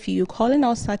some other few calling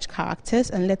out such characters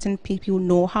and letting people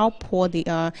know how poor they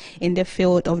are in the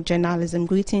field of journalism.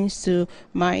 Greetings to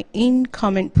my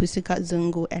incoming Pusika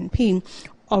Zungu NP.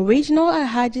 Original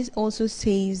Alhaji also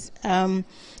says,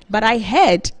 but I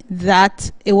heard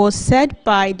that it was said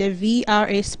by the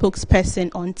VRA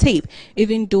spokesperson on tape,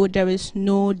 even though there is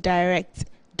no direct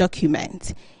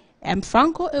document.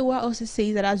 Franco Ewa also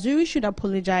says that Azuri should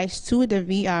apologize to the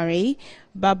VRA.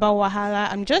 Baba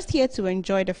Wahala, I'm just here to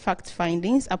enjoy the fact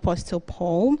findings, Apostle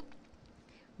Paul.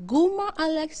 Guma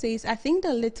Alex says, I think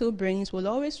the little brains will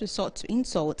always resort to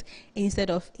insult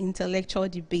instead of intellectual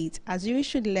debate. Azuri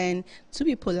should learn to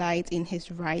be polite in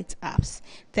his write-ups.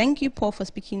 Thank you, Paul, for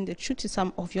speaking the truth to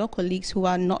some of your colleagues who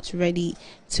are not ready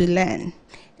to learn.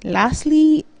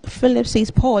 Lastly, Philip says,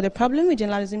 Paul, the problem with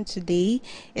journalism today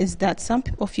is that some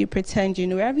of you pretend you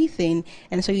know everything,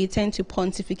 and so you tend to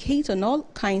pontificate on all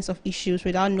kinds of issues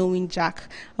without knowing jack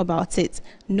about it.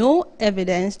 No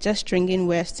evidence, just stringing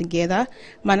words together.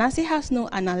 Manasseh has no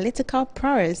analytical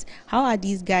prowess. How are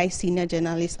these guys senior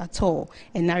journalists at all?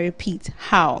 And I repeat,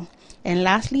 how? And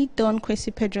lastly, Don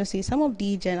Kwesi Pedro says, some of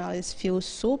these journalists feel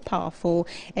so powerful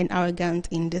and arrogant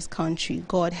in this country.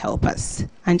 God help us.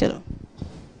 Angelo.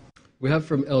 We have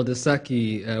from Elder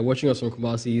Saki watching us from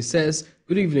Kumasi. He says,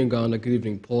 good evening, Ghana, good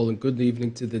evening, Paul, and good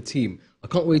evening to the team. I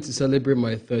can't wait to celebrate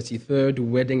my 33rd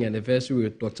wedding anniversary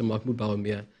with Dr. Mahmoud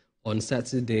Bawumia on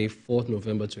Saturday, 4th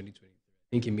November 2023. I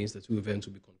think it means the two events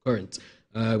will be concurrent.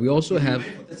 We also have...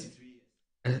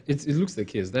 It looks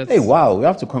like his. That's, hey, wow, we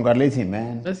have to congratulate him,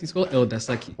 man. He's called Elder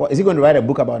Saki. What, is he going to write a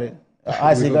book about it?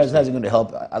 How's he going to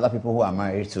help other people who are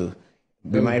married to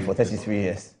be married for 33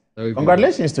 years?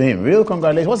 Congratulations to him. Real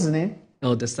congratulations. What's his name?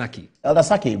 Elder Saki. Elder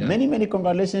Saki. Yeah. Many, many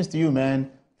congratulations to you,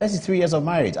 man. 33 years of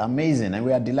marriage. Amazing. And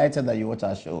we are delighted that you watch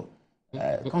our show.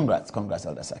 Congrats,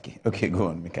 Elder Saki. Okay, go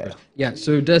on, Mikhail. Yeah,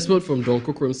 so Desmond from Don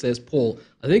Kokrom says, Paul,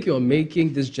 I think you're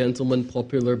making this gentleman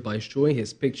popular by showing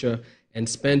his picture and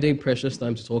spending precious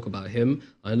time to talk about him.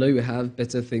 I know you have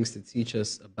better things to teach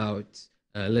us about.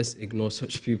 Let's ignore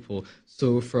such people.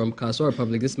 So from Kaswa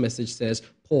Republic, this message says,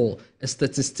 Paul, a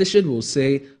statistician will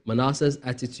say Manasseh's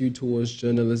attitude towards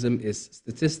journalism is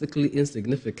statistically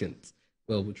insignificant.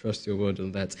 Well, we trust your word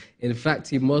on that. In fact,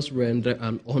 he must render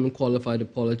an unqualified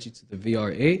apology to the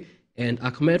VRA. And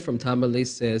Ahmed from Tamale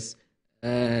says,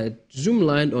 zoom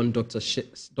line on Dr.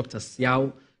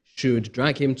 Xiao should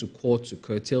drag him to court to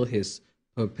curtail his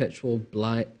perpetual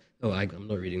blight. Oh, I'm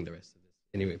not reading the rest of this.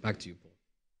 Anyway, back to you, Paul.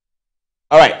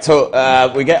 All right, so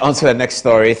we get on to the next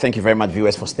story. Thank you very much,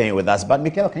 viewers, for staying with us. But,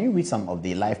 Mikhail, can you read some of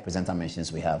the live presenter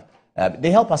mentions we have?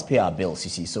 They help us pay our bills, you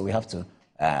see, so we have to,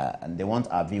 and they want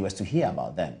our viewers to hear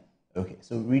about them. Okay,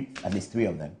 so read at least 3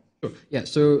 of them. Sure. Yeah,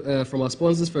 so from our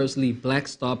sponsors, firstly, Black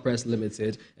Star Press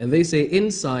Limited, and they say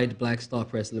inside Black Star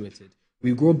Press Limited,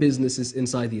 we grow businesses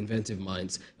inside the inventive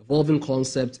minds, evolving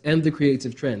concepts, and the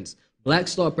creative trends. Black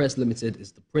Star Press Limited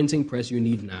is the printing press you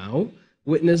need now.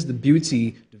 Witness the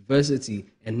beauty, diversity,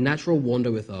 and natural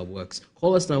wonder with our works.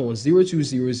 Call us now on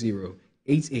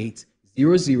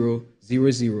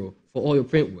 0200-880000 for all your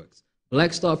print works.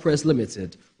 Black Star Press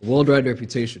Limited, a worldwide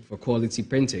reputation for quality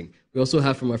printing. We also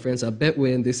have from our friends at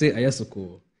Betway, and they say,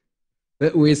 Ayasoko.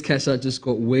 Betway's cash out just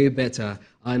got way better.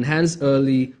 Our enhanced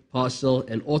early, partial,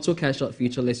 and auto cash out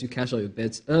feature lets you cash out your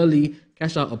bets early,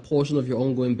 cash out a portion of your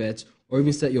ongoing bets, or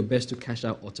even set your bets to cash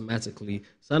out automatically.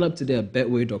 Sign up today at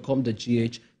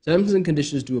betway.com.gh. Terms and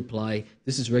conditions do apply.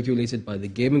 This is regulated by the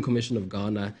Gaming Commission of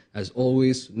Ghana. As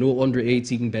always, no under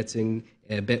 18 betting.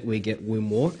 Betway, get way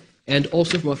more. And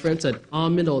also from our friends at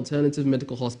Armin Alternative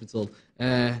Medical Hospital.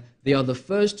 They are the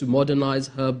first to modernize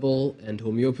herbal and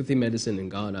homeopathy medicine in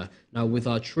Ghana. Now, with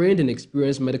our trained and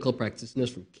experienced medical practitioners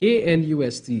from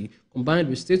KNUST, combined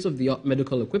with state-of-the-art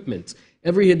medical equipment,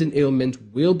 every hidden ailment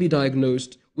will be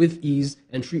diagnosed with ease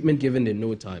and treatment given in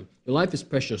no time. Your life is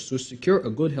precious, so secure a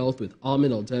good health with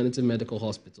Armin Alternative Medical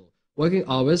Hospital. Working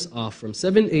hours are from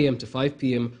 7 a.m. to 5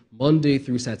 p.m. Monday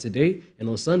through Saturday, and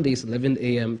on Sundays 11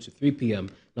 a.m. to 3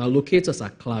 p.m. Now locate us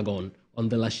at Klagon on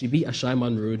the Lashibi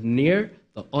Ashaiman Road near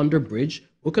the Underbridge.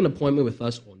 Book an appointment with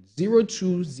us on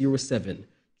 0207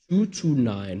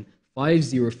 229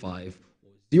 505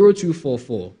 or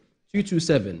 0244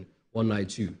 227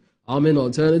 192. Amen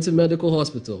Alternative Medical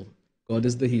Hospital. God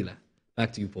is the healer.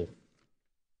 Back to you, Paul.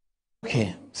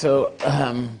 Okay, so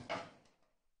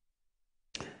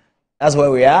that's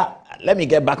where we are. Let me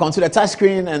get back onto the touch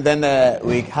screen, and then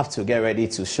we have to get ready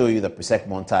to show you the PRESEC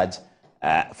montage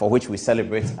for which we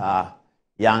celebrate our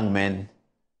young men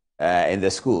in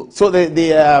the school. So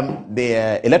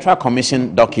the Electoral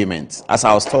Commission document, as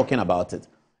I was talking about it,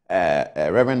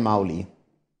 Reverend Mauli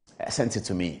sent it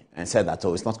to me and said that,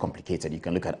 oh, it's not complicated. You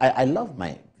can look at it. I love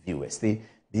my viewers.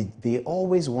 They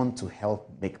always want to help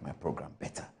make my program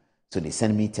better. So they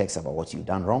send me texts about what you've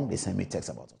done wrong. They send me texts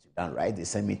about what you've done right. They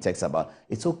send me texts about,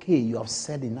 it's okay, you have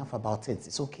said enough about it.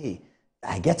 It's okay.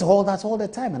 I get all that all the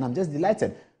time, and I'm just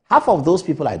delighted. Half of those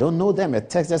people, I don't know them. A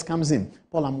text just comes in.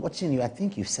 Paul, I'm watching you. I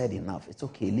think you've said enough. It's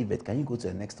okay, leave it. Can you go to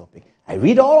the next topic? I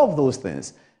read all of those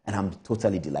things, and I'm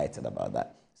totally delighted about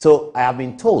that. So I have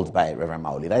been told by Reverend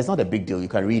Mauli that it's not a big deal. You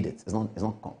can read it. It's not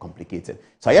complicated.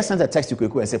 So I just sent a text to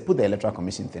Kweku and said, put the Electoral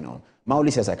Commission thing on. Mauli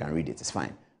says I can read it. It's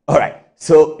fine. All right.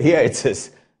 So here it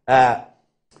is.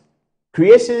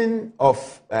 Creation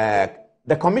of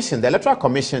the commission, the Electoral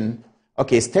Commission,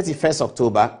 okay, it's 31st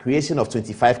October, creation of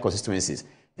 25 constituencies.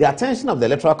 The attention of the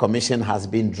Electoral Commission has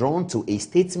been drawn to a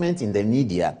statement in the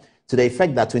media to the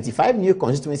effect that 25 new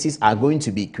constituencies are going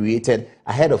to be created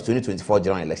ahead of 2024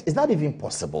 general election. Is that even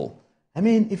possible? I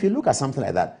mean, if you look at something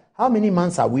like that, how many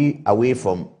months are we away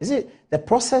from? Is it the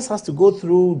process has to go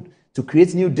through to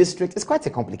create new districts? It's quite a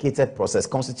complicated process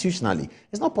constitutionally.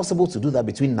 It's not possible to do that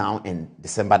between now and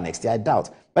December next year, I doubt.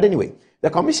 But anyway, the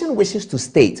Commission wishes to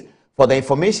state for the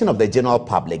information of the general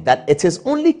public that it is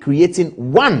only creating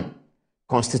one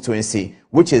constituency,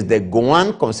 which is the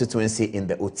Goan constituency in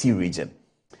the Oti region.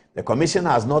 The Commission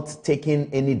has not taken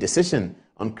any decision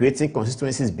on creating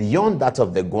constituencies beyond that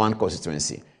of the Goan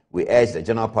constituency. We urge the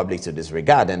general public to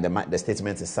disregard, and the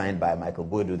statement is signed by Michael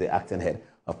Bodu, the acting head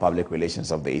of public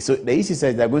relations of the East. So the EC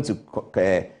says they're going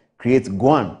to create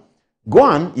Goan.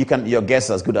 Goan, your guess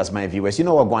as good as my viewers. You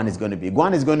know what Goan is going to be.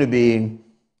 Goan is going to be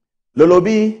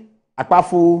Lolobi,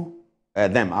 Akpafu,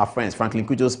 them, our friends, Franklin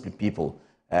Kujo's people.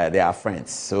 They are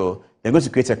friends. So they're going to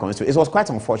create a constituency. It was quite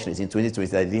unfortunate in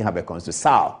 2020 that they didn't have a constituency.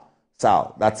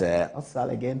 Sal. That's, what's Sal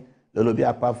again? Lolobi,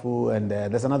 Akpafu, and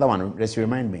there's another one. Just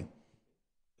remind me.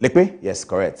 Lekwe? Yes,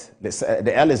 correct.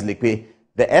 The L is Lekwe.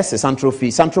 The S is Santro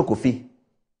Kofi.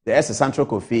 The S is Santro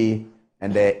Kofi.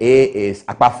 And the A is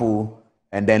Akpafu.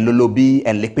 And then Lolobi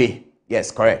and Lekwe.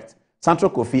 Yes, correct.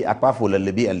 Santro Kofi, Akpafu,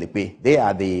 Lolobi, and Lekwe. They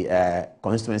are the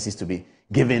constituencies to be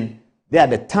given. They are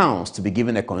the towns to be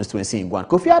given a constituency in Goan.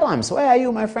 Kofi Adams, where are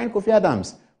you, my friend Kofi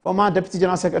Adams? Former Deputy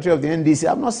General Secretary of the NDC.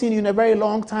 I've not seen you in a very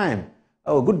long time.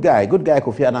 Oh, good guy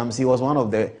Kofi Adams. He was one of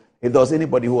the, if there was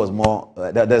anybody who was more,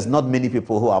 there's not many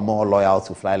people who are more loyal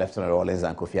to Fly Lieutenant Rawlings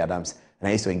than Kofi Adams. And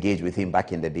I used to engage with him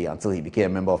back in the day until he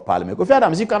became a member of parliament. Kofi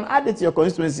Adams, you can add it to your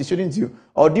constituency, shouldn't you?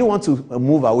 Or do you want to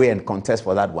move away and contest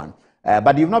for that one?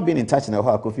 But you've not been in touch in a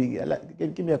while, Kofi.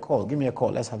 Give me a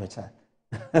call. Let's have a chat.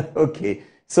 Okay.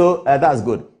 So that's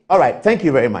good. All right. Thank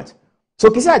you very much. So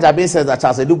Kisi Ajabin says that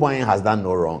Charles Eduboyin has done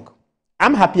no wrong.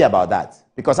 I'm happy about that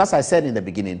because, as I said in the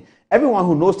beginning, everyone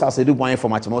who knows Charles Eduboyin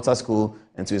from Achimota School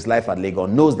and to his life at Lagos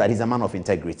knows that he's a man of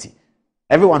integrity.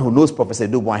 Everyone who knows Professor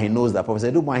Eduboyin knows that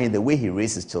Professor Eduboyin, the way he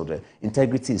raises children,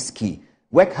 integrity is key.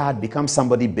 Work hard, become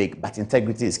somebody big, but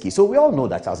integrity is key. So we all know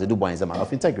that Charles Eduboyin is a man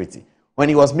of integrity. When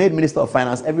he was made Minister of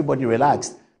Finance, everybody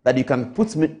relaxed that you can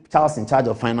put Charles in charge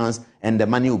of finance and the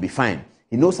money will be fine.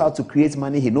 He knows how to create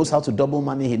money. He knows how to double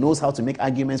money. He knows how to make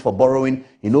arguments for borrowing.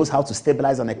 He knows how to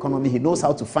stabilize an economy. He knows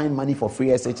how to find money for free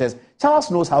SHS.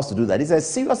 Charles knows how to do that. He's a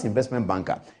serious investment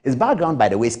banker. His background, by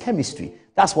the way, is chemistry.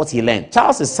 That's what he learned.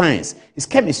 Charles is science. It's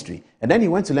chemistry. And then he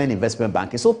went to learn investment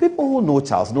banking. So people who know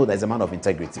Charles know that he's a man of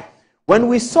integrity. When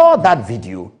we saw that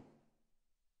video,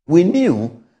 we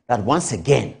knew that once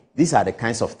again, these are the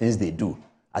kinds of things they do.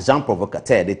 As Jean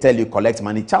Provocateur, they tell you collect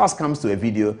money. Charles comes to a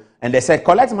video and they say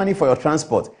collect money for your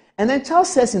transport. And then Charles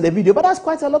says in the video, but that's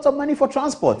quite a lot of money for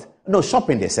transport. No,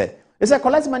 shopping, they said. They said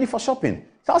collect money for shopping.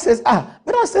 Charles says, but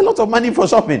that's a lot of money for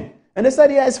shopping. And they said,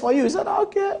 yeah, it's for you. He said,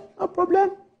 okay, no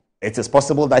problem. It is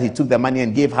possible that he took the money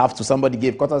and gave half to somebody,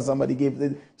 gave quarter to somebody,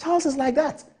 gave. Charles is like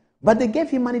that. But they gave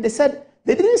him money. They said,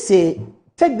 they didn't say,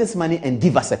 take this money and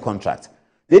give us a contract.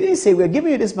 They didn't say, we're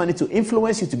giving you this money to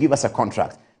influence you to give us a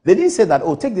contract. They didn't say that,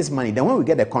 oh, take this money, then when we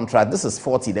get the contract, this is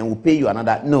 40, then we'll pay you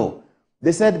another. No.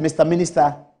 They said, Mr.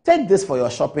 Minister, take this for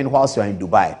your shopping whilst you're in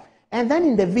Dubai. And then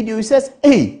in the video, he says,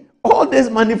 hey, all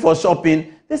this money for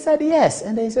shopping? They said, yes.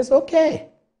 And then he says, okay.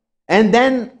 And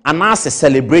then Anas is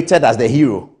celebrated as the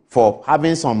hero for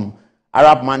having some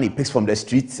Arab man he picks from the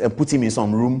streets and put him in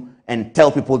some room and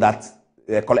tell people that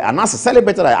Anas's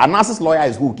celebrated that Anas's lawyer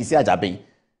is who? Kissi Agyabeng.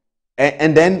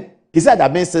 And then Kissi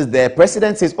Agyabeng says, the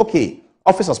president says, okay,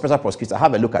 Office of Special Prosecutor,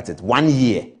 have a look at it. 1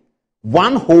 year.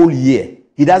 1 whole year.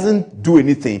 He doesn't do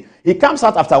anything. He comes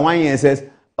out after 1 year and says,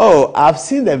 oh, I've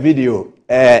seen the video.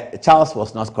 Charles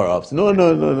was not corrupt.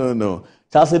 No.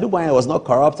 Charles Edubwanye was not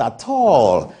corrupt at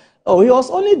all. Oh, he was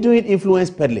only doing influence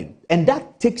peddling. And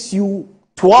that takes you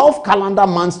 12 calendar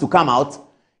months to come out.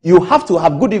 You have to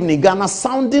have Good Evening Ghana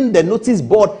sounding the notice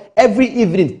board every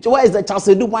evening. Where is the Charles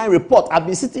Edubwanye report? I've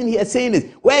been sitting here saying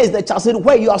it. Where is the Charles Edubwanye?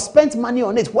 Where you have spent money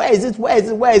on it? Where is it? Where is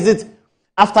it? Where is it?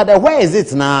 After the where is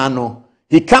it? No.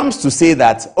 He comes to say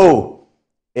that, oh,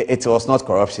 it was not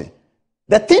corruption.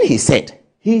 The thing he said,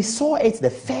 he saw it the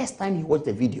first time he watched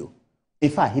the video. In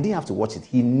fact, he didn't have to watch it.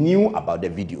 He knew about the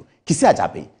video. Kissi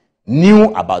Agyabeng knew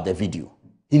about the video.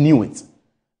 He knew it.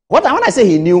 When I say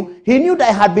he knew that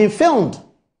it had been filmed.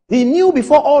 He knew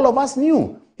before all of us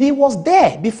knew. He was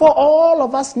there before all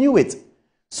of us knew it.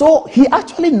 So he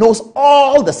actually knows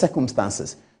all the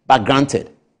circumstances. But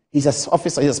granted, he's an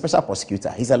officer, he's a special prosecutor,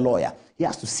 he's a lawyer. He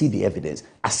has to see the evidence,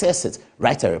 assess it,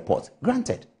 write a report.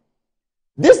 Granted.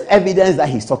 This evidence that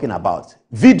he's talking about,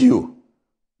 video,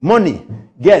 money,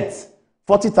 gets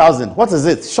 40,000. What is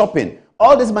it? Shopping.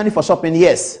 All this money for shopping,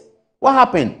 yes. What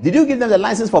happened? Did you give them the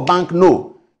license for bank?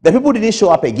 No. The people didn't show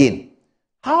up again.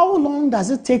 How long does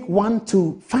it take one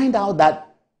to find out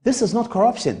that this is not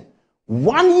corruption?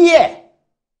 1 year.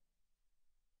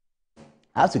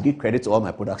 I have to give credit to all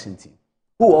my production team,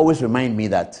 who always remind me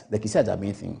that the Kissi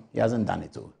Agyabeng thing, he hasn't done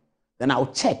it all. Then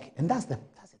I'll check, and that's it.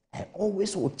 I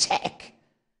always will check.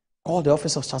 Call the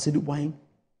office of Charles Edubwanye,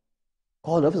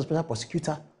 call the office of Special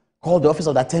Prosecutor, call the office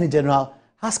of the Attorney General.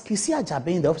 Ask Kissi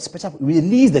Agyabeng, the office of Special,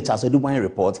 release the Charles Edubwanye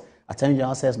report. Attorney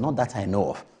General says, not that I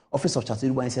know of. Office of Charles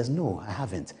Edubwanye says, no, I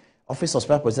haven't. Office of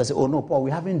Special Prosecutor says, oh no, Paul, we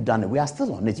haven't done it. We are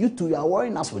still on it. You two, you are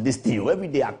worrying us with this thing. Every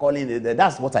day I call in.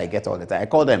 That's what I get all the time. I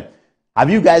call them. Have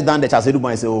you guys done the Charles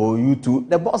Edubwanye? Say, oh, you two.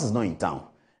 The boss is not in town.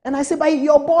 And I say, but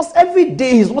your boss, every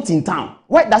day he's not in town.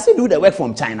 Why does he do the work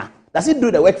from China? Does he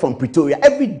do the work from Pretoria?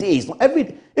 Every day.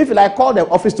 If you like call the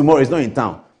office tomorrow, he's not in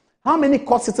town. How many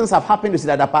court sittings have happened to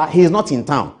Sidadapa? He's not in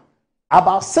town.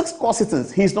 About 6 court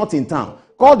sittings, he's not in town.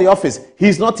 Call the office,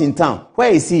 he's not in town.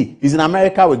 Where is he? He's in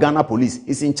America with Ghana police.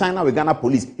 He's in China with Ghana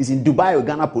police. He's in Dubai with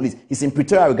Ghana police. He's in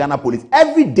Pretoria with Ghana police.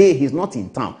 Every day he's not in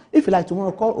town. If you like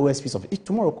tomorrow, call OSP's office.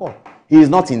 Tomorrow call. He is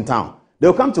not in town.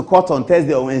 They'll come to court on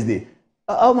Thursday or Wednesday.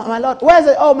 Oh my lord, where is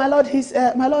it? Oh my lord, he's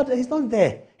not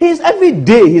there. Every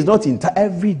day he's not in town.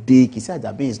 Every day Kissi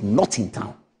Agyabeng is not in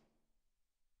town.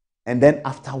 And then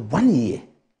after 1 year,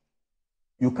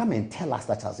 you come and tell us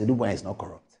that Charles Edubwanye is not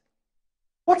corrupt.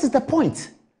 What is the point?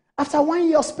 After 1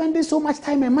 year of spending so much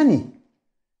time and money.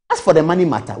 As for the money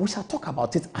matter, we shall talk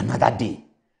about it another day.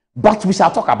 But we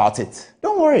shall talk about it.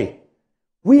 Don't worry.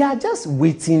 We are just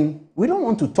waiting. We don't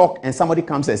want to talk and somebody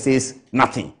comes and says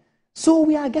nothing. So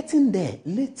we are getting there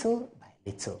little by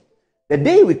little. The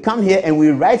day we come here and we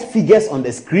write figures on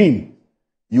the screen,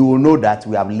 you will know that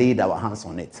we have laid our hands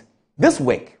on it. This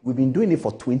work, we've been doing it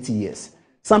for 20 years.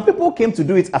 Some people came to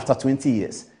do it after 20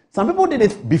 years. Some people did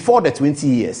it before the 20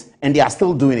 years, and they are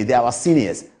still doing it. They are our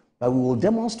seniors. But we will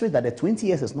demonstrate that the 20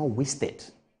 years is not wasted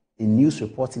in news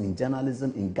reporting, in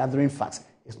journalism, in gathering facts.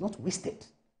 It's not wasted.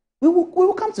 We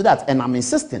will come to that, and I'm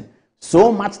insisting.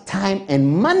 So much time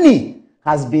and money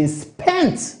has been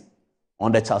spent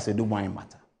on the Charles Edubwanye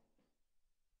matter.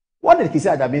 What did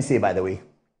Kissi Agyabeng say, by the way?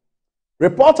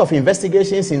 Report of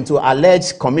investigations into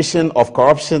alleged commission of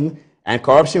corruption and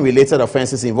corruption-related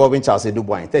offenses involving Charles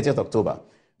Edubwanye, 30th October.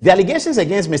 The allegations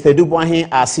against Mr. Edubwanye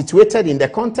are situated in the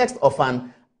context of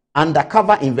an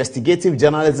undercover investigative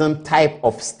journalism type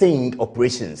of sting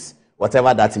operations,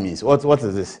 whatever that means. What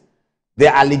is this?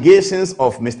 The allegations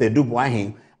of Mr.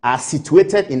 Edubwanye are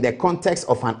situated in the context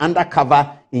of an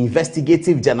undercover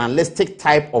investigative journalistic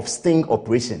type of sting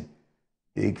operation.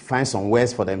 They find some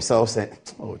words for themselves. And,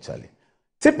 oh, Charlie.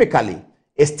 Typically,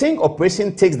 a sting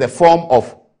operation takes the form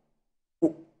of,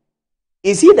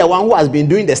 is he the one who has been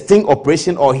doing the sting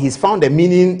operation, or he's found the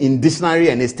meaning in dictionary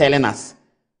and is telling us?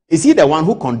 Is he the one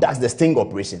who conducts the sting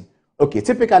operation? Okay,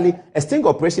 typically, a sting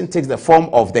operation takes the form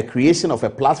of the creation of a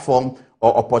platform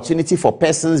or opportunity for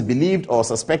persons believed or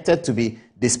suspected to be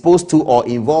disposed to or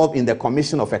involved in the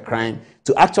commission of a crime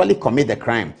to actually commit the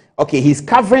crime. Okay, he's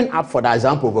covering up for the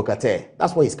agent provocateur.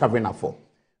 That's what he's covering up for.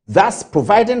 Thus,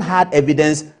 providing hard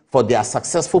evidence for their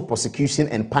successful prosecution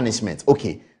and punishment.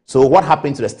 Okay, so what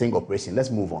happened to the sting operation? Let's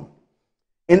move on.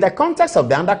 In the context of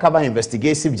the undercover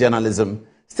investigative journalism,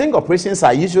 sting operations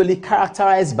are usually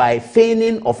characterized by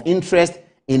feigning of interest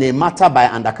in a matter by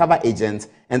undercover agents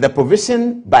and the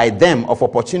provision by them of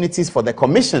opportunities for the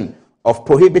commission of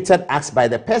prohibited acts by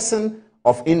the person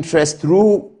of interest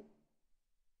through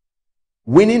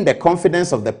winning the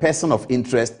confidence of the person of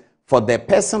interest for the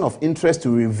person of interest to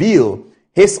reveal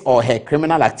his or her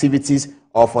criminal activities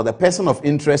or for the person of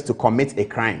interest to commit a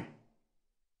crime.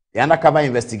 The undercover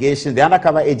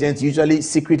agent usually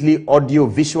secretly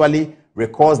audio-visually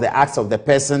records the acts of the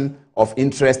person of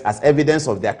interest as evidence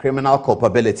of their criminal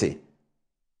culpability.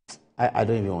 I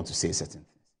don't even want to say certain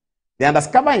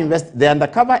things. The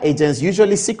undercover agents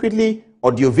usually secretly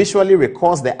audio-visually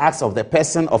records the acts of the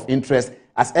person of interest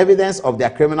as evidence of their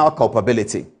criminal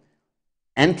culpability.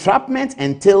 Entrapment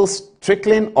entails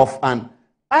trickling of an...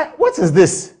 what is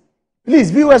this?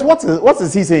 Please, viewers, what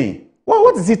is he saying?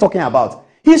 What is he talking about?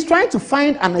 He's trying to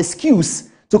find an excuse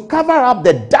to cover up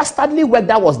the dastardly work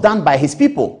that was done by his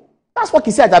people. That's what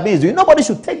Kissi Agyabeng is doing. Nobody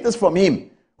should take this from him.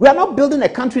 We are not building a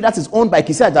country that is owned by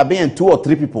Kissi Agyabeng and 2 or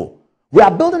 3 people. We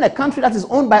are building a country that is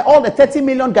owned by all the 30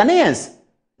 million Ghanaians.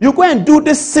 You go and do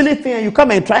this silly thing and you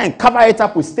come and try and cover it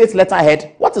up with state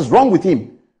letterhead. What is wrong with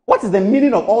him? What is the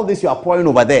meaning of all this you are pouring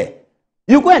over there?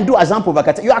 You go and do Azam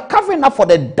Povakata. You are covering up for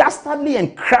the dastardly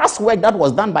and crass work that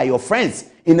was done by your friends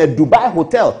in a Dubai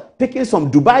hotel, picking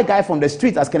some Dubai guy from the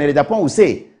street, as Kennedy Japan would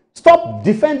say. Stop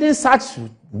defending such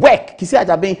work. Kissi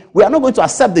Agyabeng, we are not going to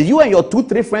accept that you and your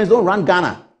 2-3 friends don't run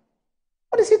Ghana.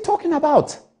 What is he talking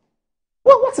about?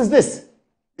 What is this?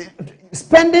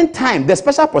 Spending time, the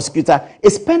special prosecutor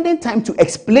is spending time to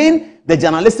explain the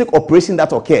journalistic operation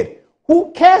that occurred.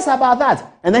 Who cares about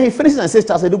that? And then he finishes and says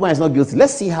Charles Edubwan is not guilty.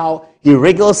 Let's see how he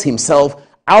wriggles himself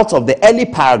out of the early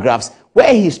paragraphs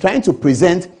where he's trying to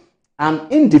present an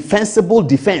indefensible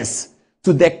defense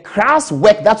to the crass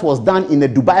work that was done in a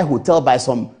Dubai hotel by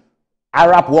some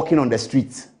Arab walking on the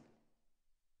street.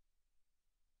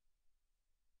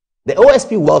 The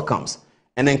OSP welcomes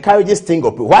and encourages Sting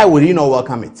Operation. Why would he not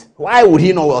welcome it? Why would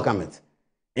he not welcome it?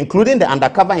 Including the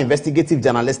undercover investigative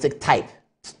journalistic type.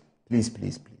 Please,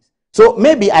 please, please. So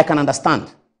maybe I can understand.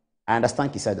 I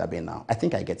understand Kissi Agyabeng now. I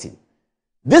think I get him.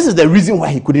 This is the reason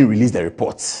why he couldn't release the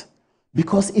reports.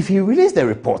 Because if he released the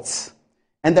reports,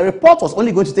 and the report was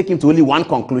only going to take him to only one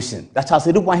conclusion, that Charles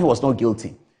Edubwan was not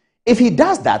guilty. If he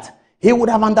does that, he would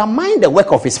have undermined the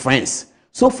work of his friends.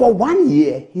 So for 1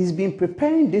 year, he's been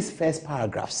preparing these first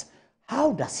paragraphs.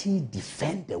 How does he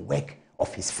defend the work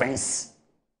of his friends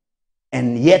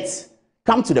and yet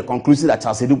come to the conclusion that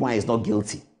Charles Edubwan is not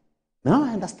guilty? Now I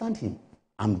understand him.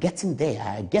 I'm getting there.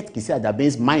 I get Kissi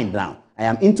Agyabeng's mind now. I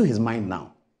am into his mind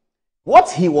now. What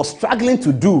he was struggling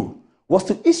to do was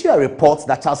to issue a report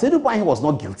that Charles Edubwan was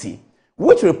not guilty,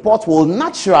 which report will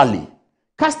naturally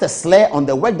cast a slur on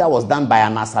the work that was done by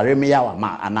Anas Aremia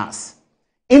Anas.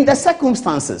 In the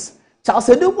circumstances, Charles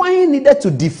Edubwan needed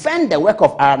to defend the work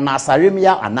of Anas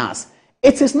Aremia Anas.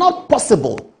 It is not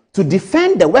possible to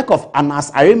defend the work of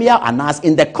Anas Aremia Anas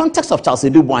in the context of Charles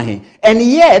Edubwan and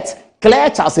yet clear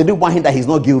Charles Edubwan that he's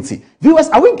not guilty. Viewers,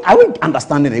 are we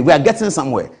understanding it? We are getting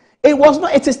somewhere.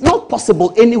 It is not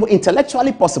possible anyway,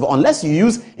 intellectually possible, unless you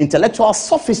use intellectual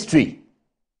sophistry.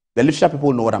 The literature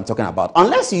people know what I'm talking about.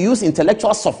 Unless you use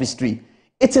intellectual sophistry,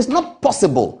 it is not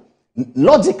possible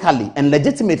logically and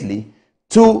legitimately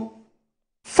to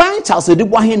find Charles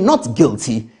Edubwan not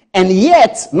guilty and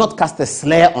yet not cast a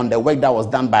slur on the work that was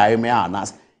done by Aremia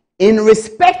Anas in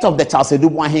respect of the Charles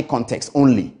Edubwan context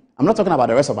only. I'm not talking about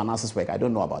the rest of Anas's work. I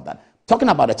don't know about that. Talking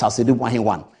about the Charles Edubwan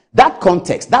one. That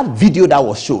context, that video that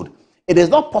was showed, it is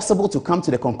not possible to come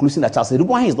to the conclusion that Charles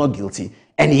Edubwan is not guilty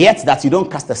and yet that you don't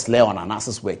cast a slur on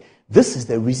Anas's work. This is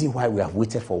the reason why we have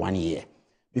waited for 1 year.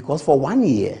 Because for 1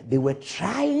 year, they were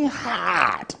trying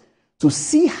hard to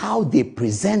see how they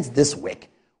present this work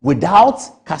without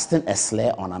casting a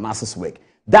slur on Anas's work.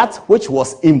 That which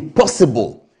was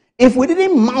impossible. If we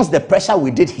didn't mount the pressure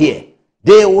we did here,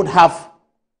 they would have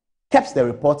kept the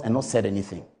report and not said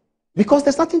anything. Because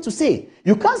there's nothing to say.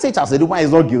 You can't say Charles Edubwan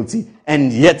is not guilty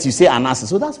and yet you say Anas.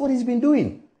 So that's what he's been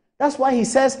doing. That's why he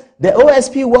says the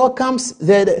OSP welcomes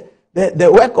the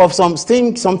work of some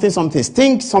Sting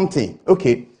something.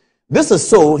 Okay. This is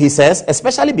so, he says,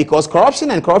 especially because corruption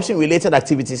and corruption-related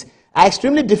activities are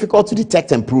extremely difficult to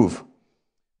detect and prove.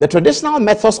 The traditional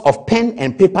methods of pen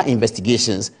and paper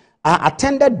investigations are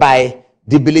attended by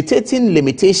debilitating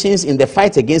limitations in the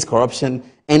fight against corruption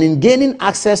and in gaining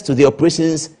access to the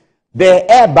operations. The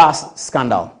Airbus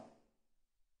scandal,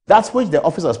 that's which the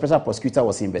Office of Special Prosecutor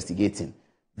was investigating.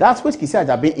 That's which Kissi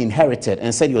Agyabeng inherited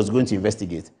and said he was going to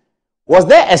investigate. Was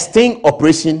there a sting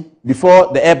operation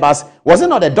before the Airbus? Was it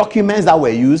not the documents that were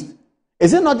used?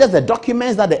 Is it not just the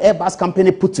documents that the Airbus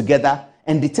company put together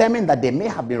and determined that they may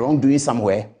have been wrongdoing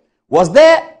somewhere? Was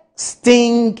there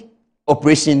sting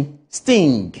operation?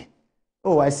 Sting.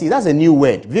 Oh, I see. That's a new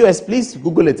word. Viewers, please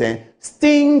Google it.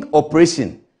 Sting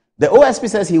operation. The OSP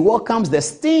says he welcomes the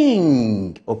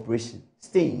sting operation.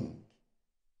 Sting.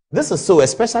 This is so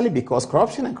especially because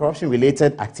corruption and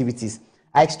corruption-related activities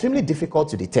are extremely difficult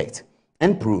to detect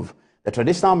and prove. The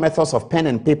traditional methods of pen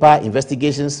and paper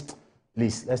investigations,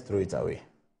 please, let's throw it away.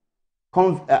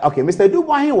 Okay, Mr.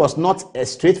 Dubois was not a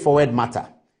straightforward matter.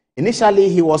 Initially,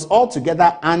 he was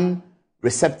altogether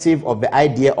unreceptive of the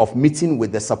idea of meeting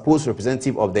with the supposed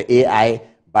representative of the AI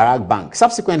Barak Bank.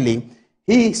 Subsequently,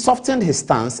 he softened his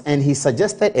stance and he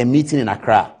suggested a meeting in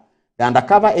Accra. The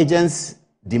undercover agents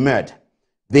demurred.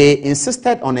 They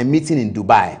insisted on a meeting in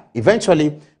Dubai.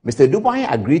 Eventually, Mr. Dubois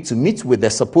agreed to meet with the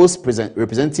supposed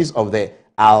representatives of the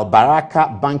Al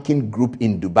Baraka Banking Group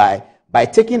in Dubai by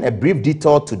taking a brief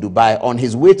detour to Dubai on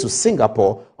his way to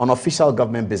Singapore on official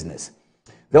government business.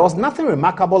 There was nothing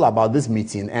remarkable about this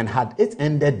meeting, and had it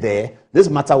ended there, this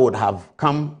matter would not have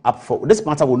come up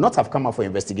for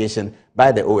investigation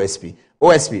by the OSP.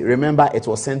 OSP, remember, it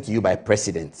was sent to you by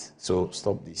President, so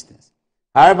stop these things.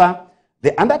 However,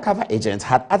 the undercover agent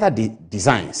had other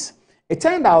designs. It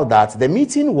turned out that the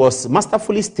meeting was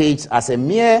masterfully staged as a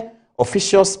mere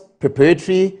officious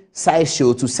preparatory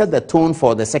sideshow to set the tone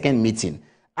for the second meeting.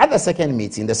 At the second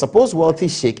meeting, the supposed wealthy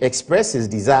sheikh expressed his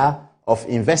desire of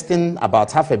investing about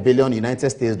 $500 million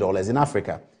United States dollars in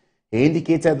Africa. He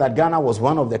indicated that Ghana was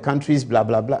one of the countries, blah,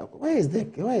 blah, blah. Where is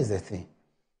the thing?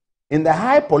 In the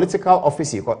high political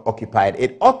office he occupied,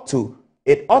 it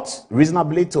ought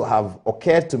reasonably to have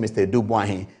occurred to Mr.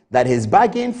 Dubois that his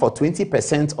bargain for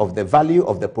 20% of the value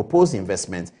of the proposed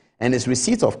investment and his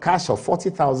receipt of cash of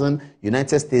 40,000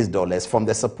 United States dollars from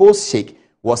the supposed sheikh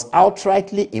was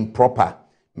outrightly improper.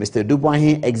 Mr.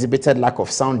 Dubois exhibited lack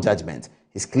of sound judgment.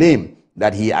 His claim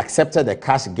that he accepted the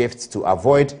cash gift to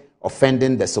avoid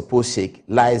offending the supposed sheikh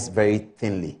lies very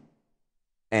thinly.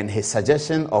 And his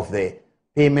suggestion of the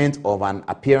payment of an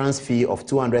appearance fee of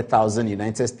 200,000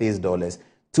 United States dollars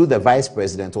to the vice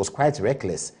president was quite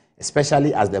reckless,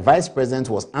 especially as the vice president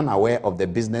was unaware of the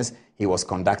business he was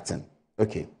conducting.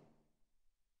 Okay.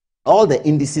 All the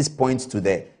indices point to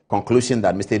the conclusion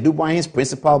that Mr. Dubois'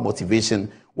 principal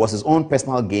motivation was his own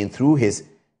personal gain through his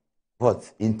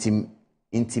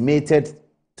intimated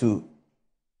to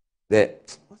the,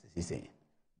 what is he saying?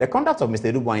 The conduct of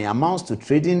Mr. Dubois amounts to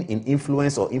trading in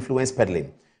influence or influence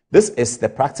peddling. This is the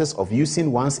practice of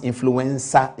using one's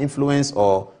influence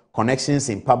or connections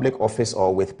in public office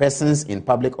or with persons in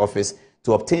public office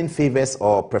to obtain favors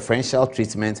or preferential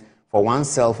treatment for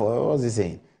oneself, or what is he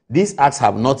saying? These acts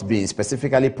have not been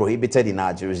specifically prohibited in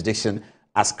our jurisdiction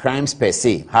as crimes per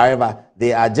se. However,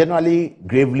 they are generally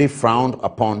gravely frowned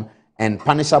upon and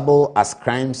punishable as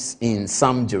crimes in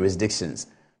some jurisdictions.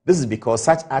 This is because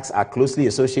such acts are closely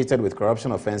associated with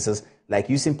corruption offenses like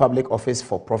using public office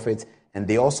for profit, and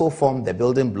they also form the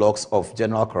building blocks of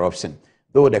general corruption.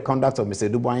 Though the conduct of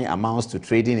Mr. Dubois amounts to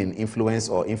trading in influence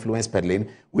or influence peddling,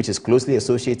 which is closely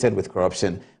associated with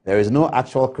corruption, there is no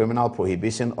actual criminal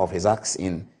prohibition of his acts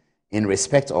in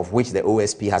respect of which the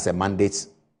OSP has a mandate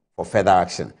for further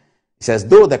action. It says,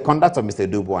 though the conduct of Mr.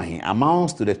 Dubois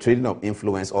amounts to the trading of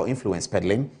influence or influence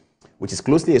peddling, which is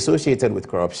closely associated with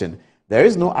corruption, there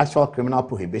is no actual criminal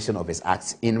prohibition of his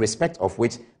acts in respect of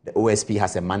which the OSP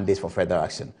has a mandate for further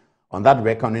action. On that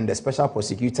reckoning, the special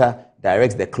prosecutor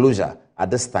directs the closure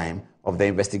at this time of the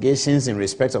investigations in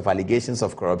respect of allegations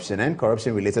of corruption and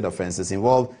corruption-related offenses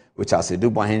involved with Charles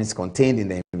Dubois contained in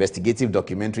the investigative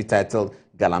documentary titled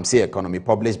Galamsey Economy,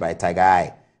 published by Tiger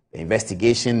Eye. The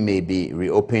investigation may be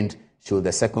reopened should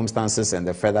the circumstances and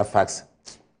the further facts,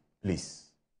 please.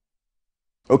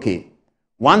 Okay,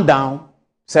 one down,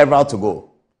 several to go.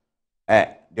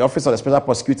 The Office of the Special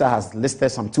Prosecutor has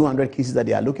listed some 200 cases that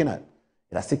they are looking at.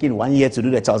 It has taken 1 year to do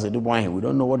the Charles Dubois. We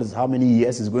don't know how many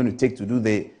years it's going to take to do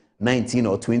the 19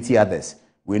 or 20 others.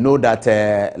 We know that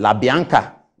La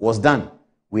Bianca was done.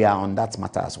 We are on that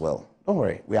matter as well. Don't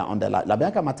worry. We are on the La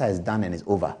Bianca matter is done and is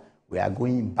over. We are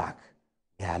going back.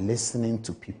 We are listening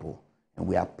to people and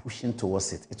we are pushing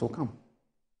towards it. It will come.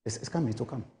 It's coming. It will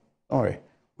come. Don't worry.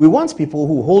 We want people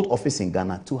who hold office in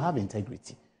Ghana to have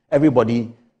integrity.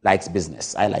 Everybody likes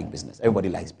business. I like business. Everybody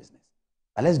likes business.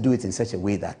 But let's do it in such a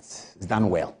way that it's done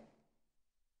well.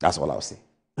 That's all I'll say.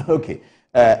 Okay.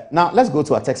 Now, let's go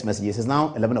to our text messages. It's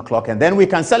now 11 o'clock, and then we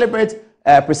can celebrate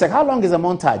Presec. How long is a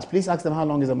montage? Please ask them how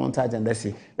long is a montage, and let's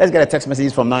see. Let's get a text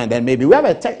messages from now and then. Maybe we have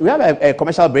a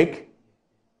commercial break.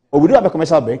 Oh, we do have a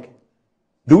commercial break.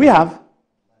 Do we have?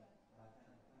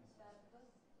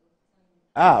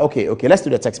 Okay. Let's do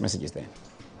the text messages then.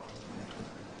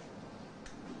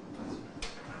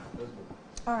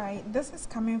 All right, this is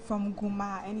coming from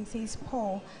Guma, and he says,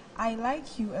 Paul, I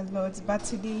like you a lot, but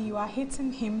today you are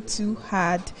hitting him too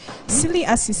hard. Silly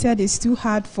as he said, it's too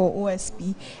hard for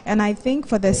OSP, and I think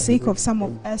for the sake of some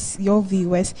of us, your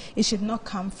viewers, it should not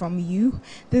come from you.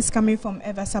 This is coming from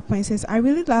Eva Sapo, says, I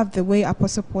really love the way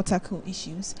Apostle Paul tackle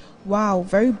issues. Wow,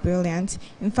 very brilliant.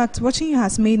 In fact, watching you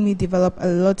has made me develop a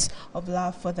lot of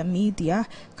love for the media.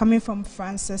 Coming from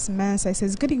Francis Mensa,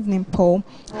 says, good evening, Paul.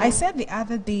 I said the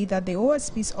other day that the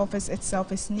OSP's office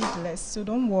itself is needless, so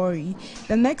don't worry.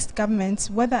 The next government,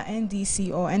 whether NDC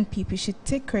or NPP, should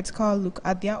take critical look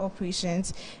at their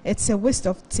operations. It's a waste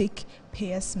of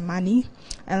taxpayers' money.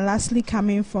 And lastly,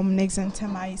 coming from Nixon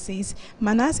Tema, he says,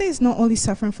 Manasseh is not only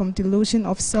suffering from delusion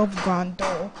of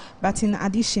self-grandeur, but in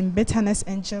addition, bitterness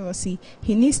and jealousy.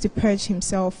 He needs to purge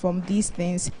himself from these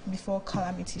things before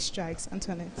calamity strikes.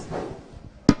 Antoinette.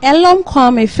 Elom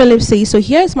Kwame Phillips says, so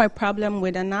here's my problem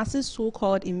with Anas's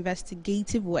so-called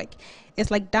investigative work. It's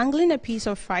like dangling a piece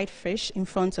of fried fish in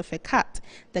front of a cat.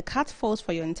 The cat falls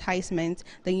for your enticement.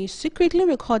 Then you secretly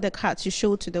record the cat to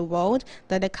show to the world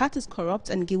that the cat is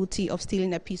corrupt and guilty of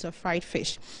stealing a piece of fried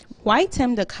fish. Why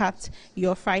tempt the cat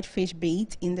your fried fish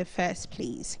bait in the first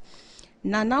place?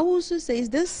 Nana also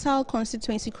says this Sal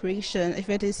constituency creation, if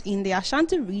it is in the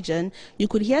Ashanti region, you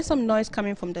could hear some noise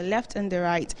coming from the left and the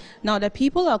right. Now the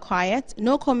people are quiet,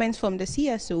 no comments from the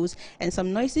CSOs, and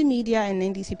some noisy media and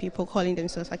NDC people calling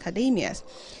themselves academias.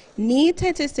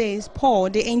 Neatete says, Paul,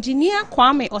 the engineer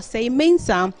Kwame Osei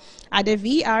Mensah at the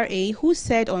VRA, who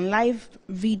said on live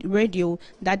radio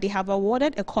that they have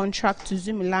awarded a contract to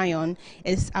Zoom Lion,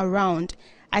 is around.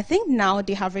 I think now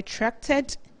they have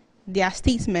retracted their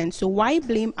statement, so why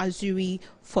blame Azuri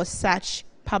for such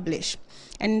publish?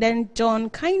 And then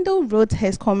John Kindle wrote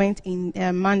his comment in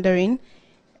Mandarin.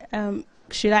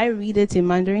 Should I read it in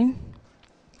Mandarin?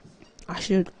 I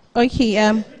should.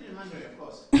 Okay.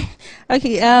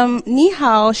 Okay. 你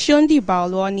好，兄弟保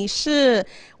罗，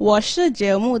我是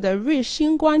节目的热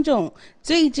心观众。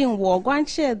最近我关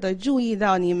切地注意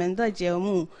到你们的节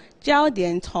目。焦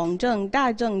点从政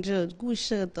大政治故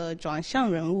事的转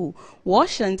向人物，我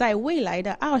想在未来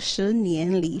的20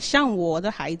年里向我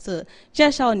的孩子介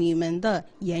绍你们的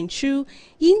演出，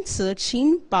因此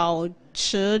请保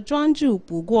持专注。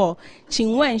不过，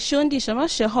请问兄弟什么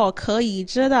时候可以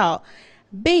知道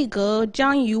贝格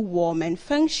将与我们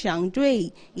分享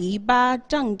对18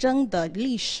战争的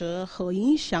历史和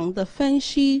影响的分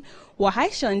析？我还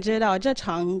想知道这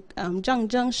场战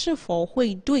争是否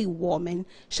会对我们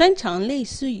生产类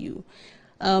似于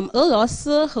俄罗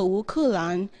斯和乌克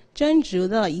兰争执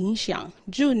的影响。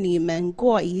祝你们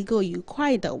过一个愉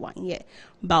快的晚夜，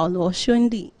保罗兄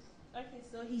弟。Okay,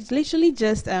 so he's literally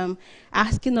just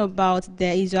asking about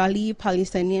the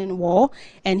Israeli-Palestinian war,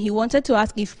 and he wanted to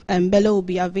ask if Bello would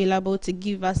be available to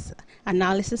give us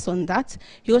analysis on that.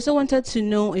 He also wanted to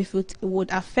know if it would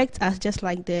affect us just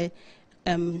like the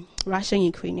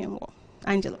Russian-Ukrainian war.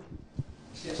 Angelo.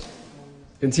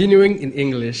 Continuing in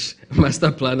English,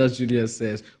 Master Planner Julia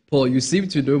says, Paul, you seem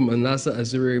to know Manasseh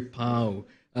Azuri Pau.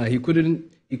 He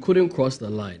couldn't cross the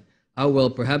line. Ah,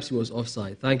 well, perhaps he was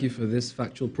offside. Thank you for this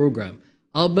factual program.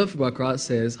 Albert from Accra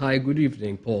says, hi, good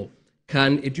evening, Paul.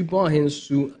 Can Eduboahin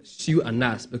sue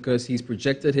Anas because he's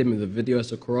projected him in the video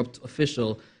as a corrupt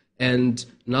official, and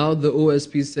now the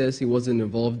OSP says he wasn't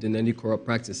involved in any corrupt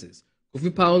practices? Kofi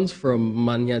Pounds from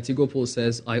Manyatigopol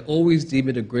says, I always deem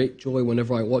it a great joy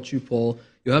whenever I watch you, Paul.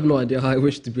 You have no idea how I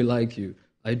wish to be like you.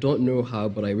 I don't know how,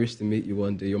 but I wish to meet you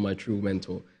one day. You're my true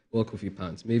mentor. Well, Kofi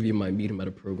Pounds, maybe you might meet him at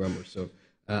a program or so.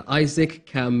 Isaac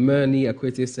Kamerni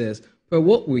Akwete says, per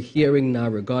what we're hearing now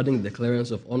regarding the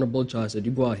clearance of Honorable Charles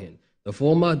Eduboahin, the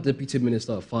former Deputy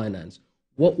Minister of Finance,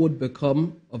 what would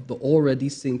become of the already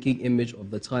sinking image of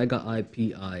the Tiger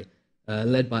IPI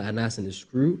led by Anas and his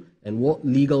crew, and what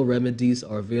legal remedies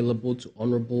are available to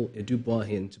Honorable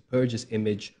Eduboahin to purge his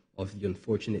image of the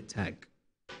unfortunate tag?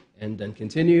 And then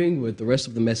continuing with the rest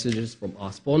of the messages from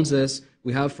our sponsors,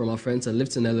 we have from our friends at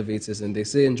Lifton Elevators, and they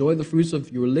say, enjoy the fruits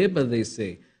of your labor, they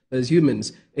say. As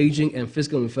humans, aging and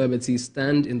physical infirmities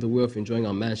stand in the way of enjoying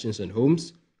our mansions and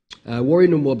homes. Worry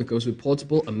no more, because with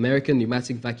portable American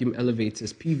pneumatic vacuum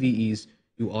elevators, PVEs,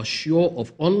 you are sure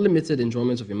of unlimited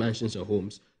enjoyment of your mansions and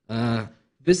homes.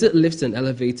 Visit Lifts and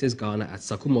Elevators Ghana at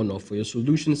Sakumono for your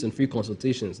solutions and free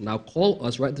consultations. Now call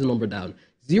us, write the number down,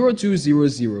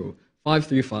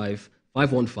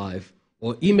 0200-535-515,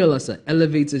 or email us at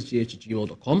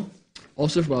elevatorsgh@gmail.com.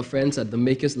 Also from our friends at the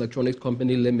Makers Electronics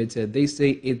Company Limited, they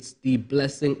say it's the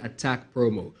Blessing Attack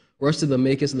promo. Rush to the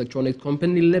Makers Electronics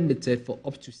Company Limited for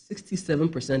up to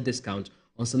 67% discount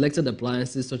on selected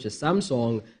appliances such as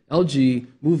Samsung, LG,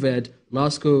 Moved,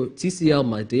 Nasco, TCL,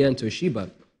 Midea, and Toshiba.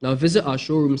 Now visit our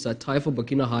showrooms at Taifa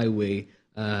Burkina Highway,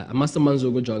 Amasaman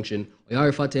Zogo Junction,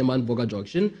 Oyarifa Teman Boga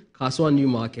Junction, Kaswa New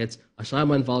Market,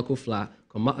 Ashaiman Valco Flat,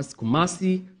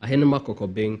 Kumasi, Ahenema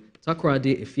Kokobing,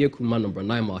 Takoradi, Efie Kuma number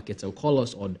 9 Market, and call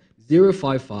us on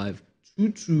 055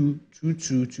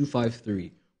 2222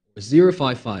 253 or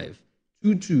 055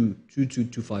 2222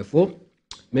 254.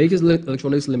 Makers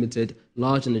Electronics Limited,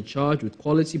 large and in charge with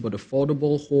quality but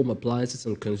affordable home appliances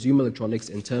and consumer electronics,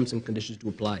 and terms and conditions to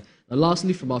apply. And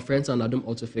lastly, from our friends at Adam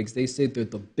Autofix, they say they're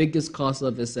the biggest car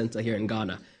service center here in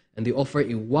Ghana, and they offer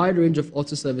a wide range of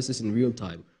auto services in real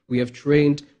time. We have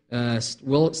trained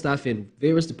staff in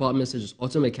various departments such as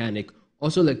auto mechanic,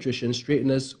 auto electrician,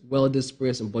 straighteners, welders,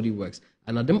 sprayers, and bodyworks.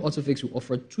 And Adam Autofix will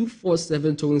offer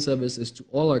 24/7 towing services to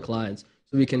all our clients,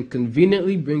 so we can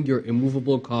conveniently bring your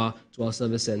immovable car to our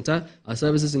service center. Our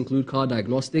services include car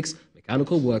diagnostics,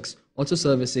 mechanical works, auto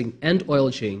servicing and oil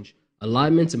change,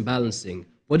 alignment and balancing,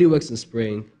 bodyworks and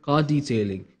spraying, car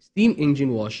detailing, steam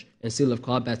engine wash, and sale of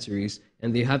car batteries.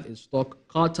 And they have in stock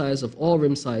car tires of all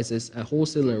rim sizes at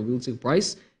wholesale and retail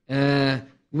price.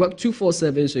 We work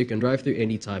 24/7, so you can drive through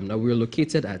anytime. Now, we're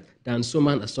located at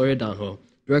Dansoman Astoria Downhill,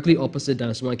 directly opposite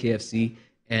Dansoman KFC,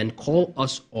 and call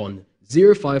us on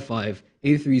 055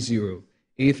 830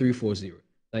 8340.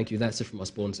 Thank you. That's it from our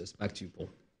sponsors. Back to you, Paul.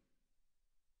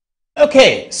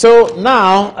 Okay, so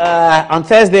now on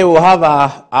Thursday we'll have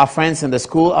our friends in the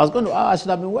school. I should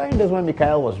have been wearing this when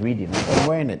Mikhail was reading. I'm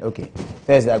wearing it. Okay,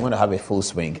 Thursday I'm going to have a full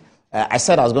swing. I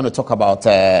said I was going to talk about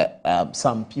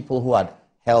some people who had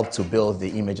helped to build the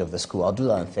image of the school. I'll do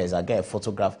that on Thursday. I'll get a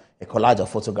collage of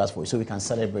photographs for you so we can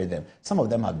celebrate them. Some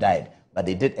of them have died, but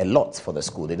they did a lot for the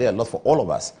school. They did a lot for all of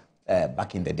us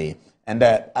back in the day. And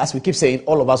as we keep saying,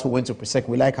 all of us who went to Presec,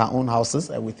 we like our own houses,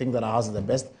 and we think that our house is the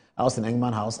best house in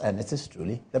Engman House, and it is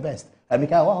truly the best.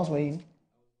 Mikhail, what house were you in?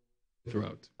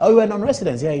 Throughout. Oh, you were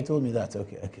non-residents. Yeah, you told me that.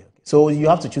 Okay. So you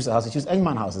have to choose a house. You choose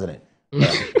Engman House, isn't it?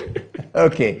 Yeah.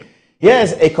 Okay.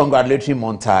 Here's a congratulatory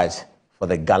montage for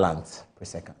the gallant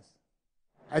Presecans.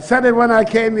 I said it when I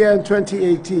came here in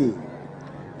 2018,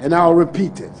 and I'll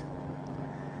repeat it.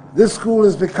 This school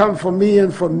has become, for me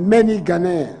and for many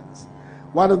Ghanaians,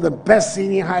 one of the best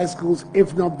senior high schools,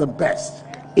 if not the best,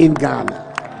 in Ghana.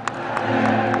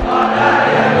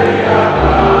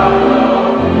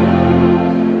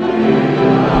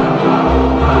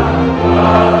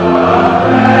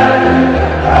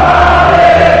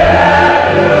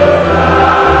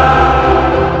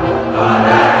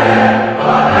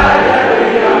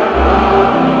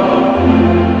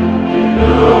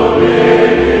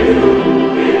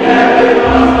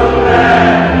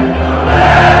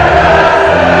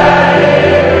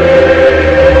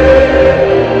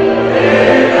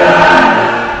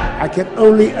 I can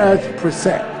only urge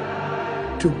Presec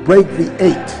to break the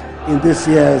 8 in this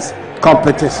year's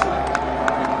competition.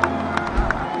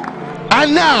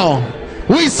 And now,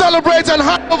 we celebrate and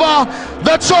hand over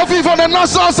the trophy for the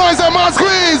National Science and Maths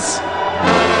Quiz.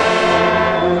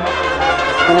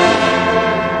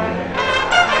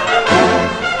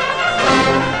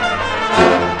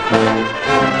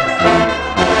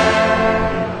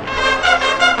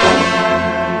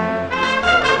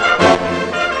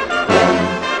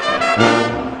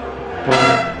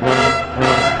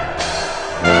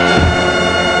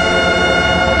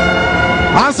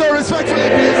 Answer respectfully,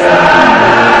 please.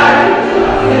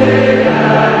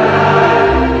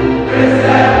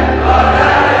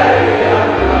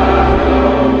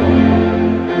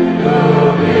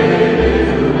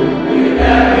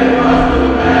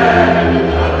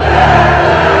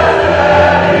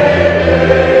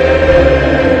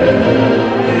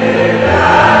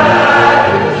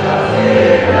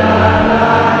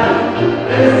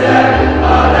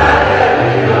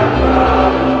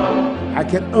 I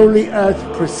can only urge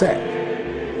Presec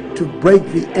to break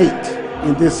the 8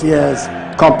 in this year's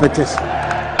competition.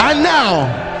 And now,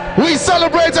 we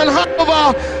celebrate and hand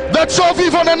over the trophy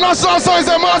for the National Science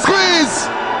and Maths Quiz.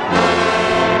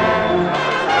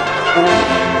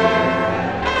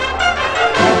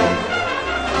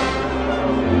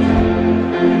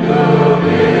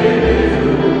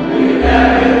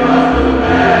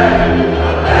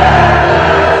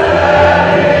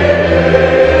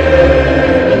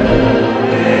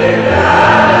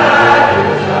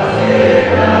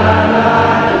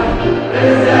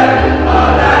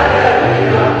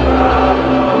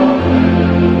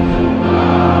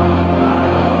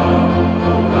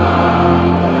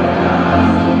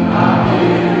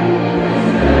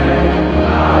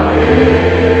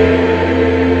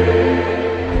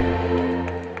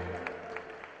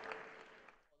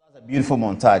 Beautiful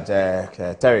montage,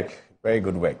 Tarek. Very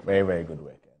good work. Very, very good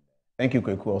work. Thank you,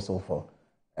 Kweku, also for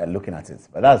looking at it.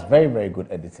 But that's very, very good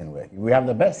editing work. We have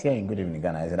the best here in Good Evening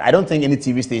Ghana. I don't think any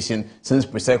TV station since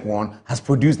Presec 1 has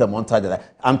produced a montage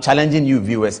that I'm challenging you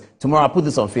viewers. Tomorrow I'll put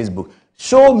this on Facebook.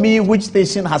 Show me which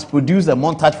station has produced a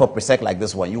montage for Presec like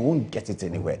this one. You won't get it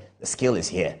anywhere. The skill is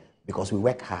here because we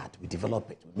work hard. We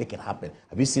develop it. We make it happen.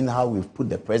 Have you seen how we've put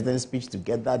the president's speech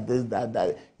together? This,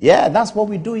 that. Yeah, that's what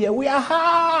we do here. We are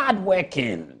hard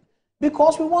working.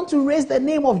 Because we want to raise the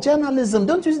name of journalism.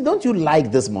 Don't you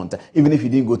like this montage? Even if you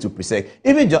didn't go to Presec.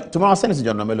 Even tomorrow I'll send it to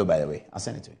John Domelo, by the way. I'll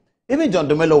send it to him. Even John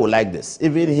Domelo will like this.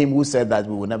 Even him who said that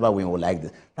we will never win will like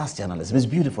this. That's journalism. It's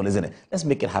beautiful, isn't it? Let's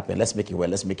make it happen. Let's make it well.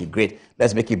 Let's make it great.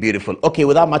 Let's make it beautiful. Okay,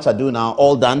 without much ado now,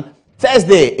 all done.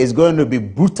 Thursday is going to be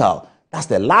brutal. That's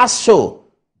the last show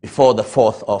before the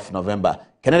 4th of November.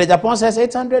 Canada Japan says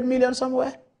 800 million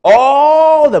somewhere.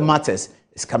 All the matters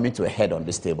is coming to a head on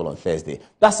this table on Thursday.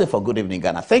 That's it for Good Evening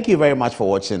Ghana. Thank you very much for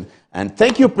watching. And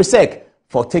thank you, Presec,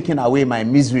 for taking away my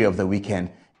misery of the weekend.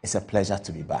 It's a pleasure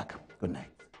to be back. Good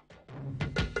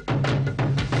night.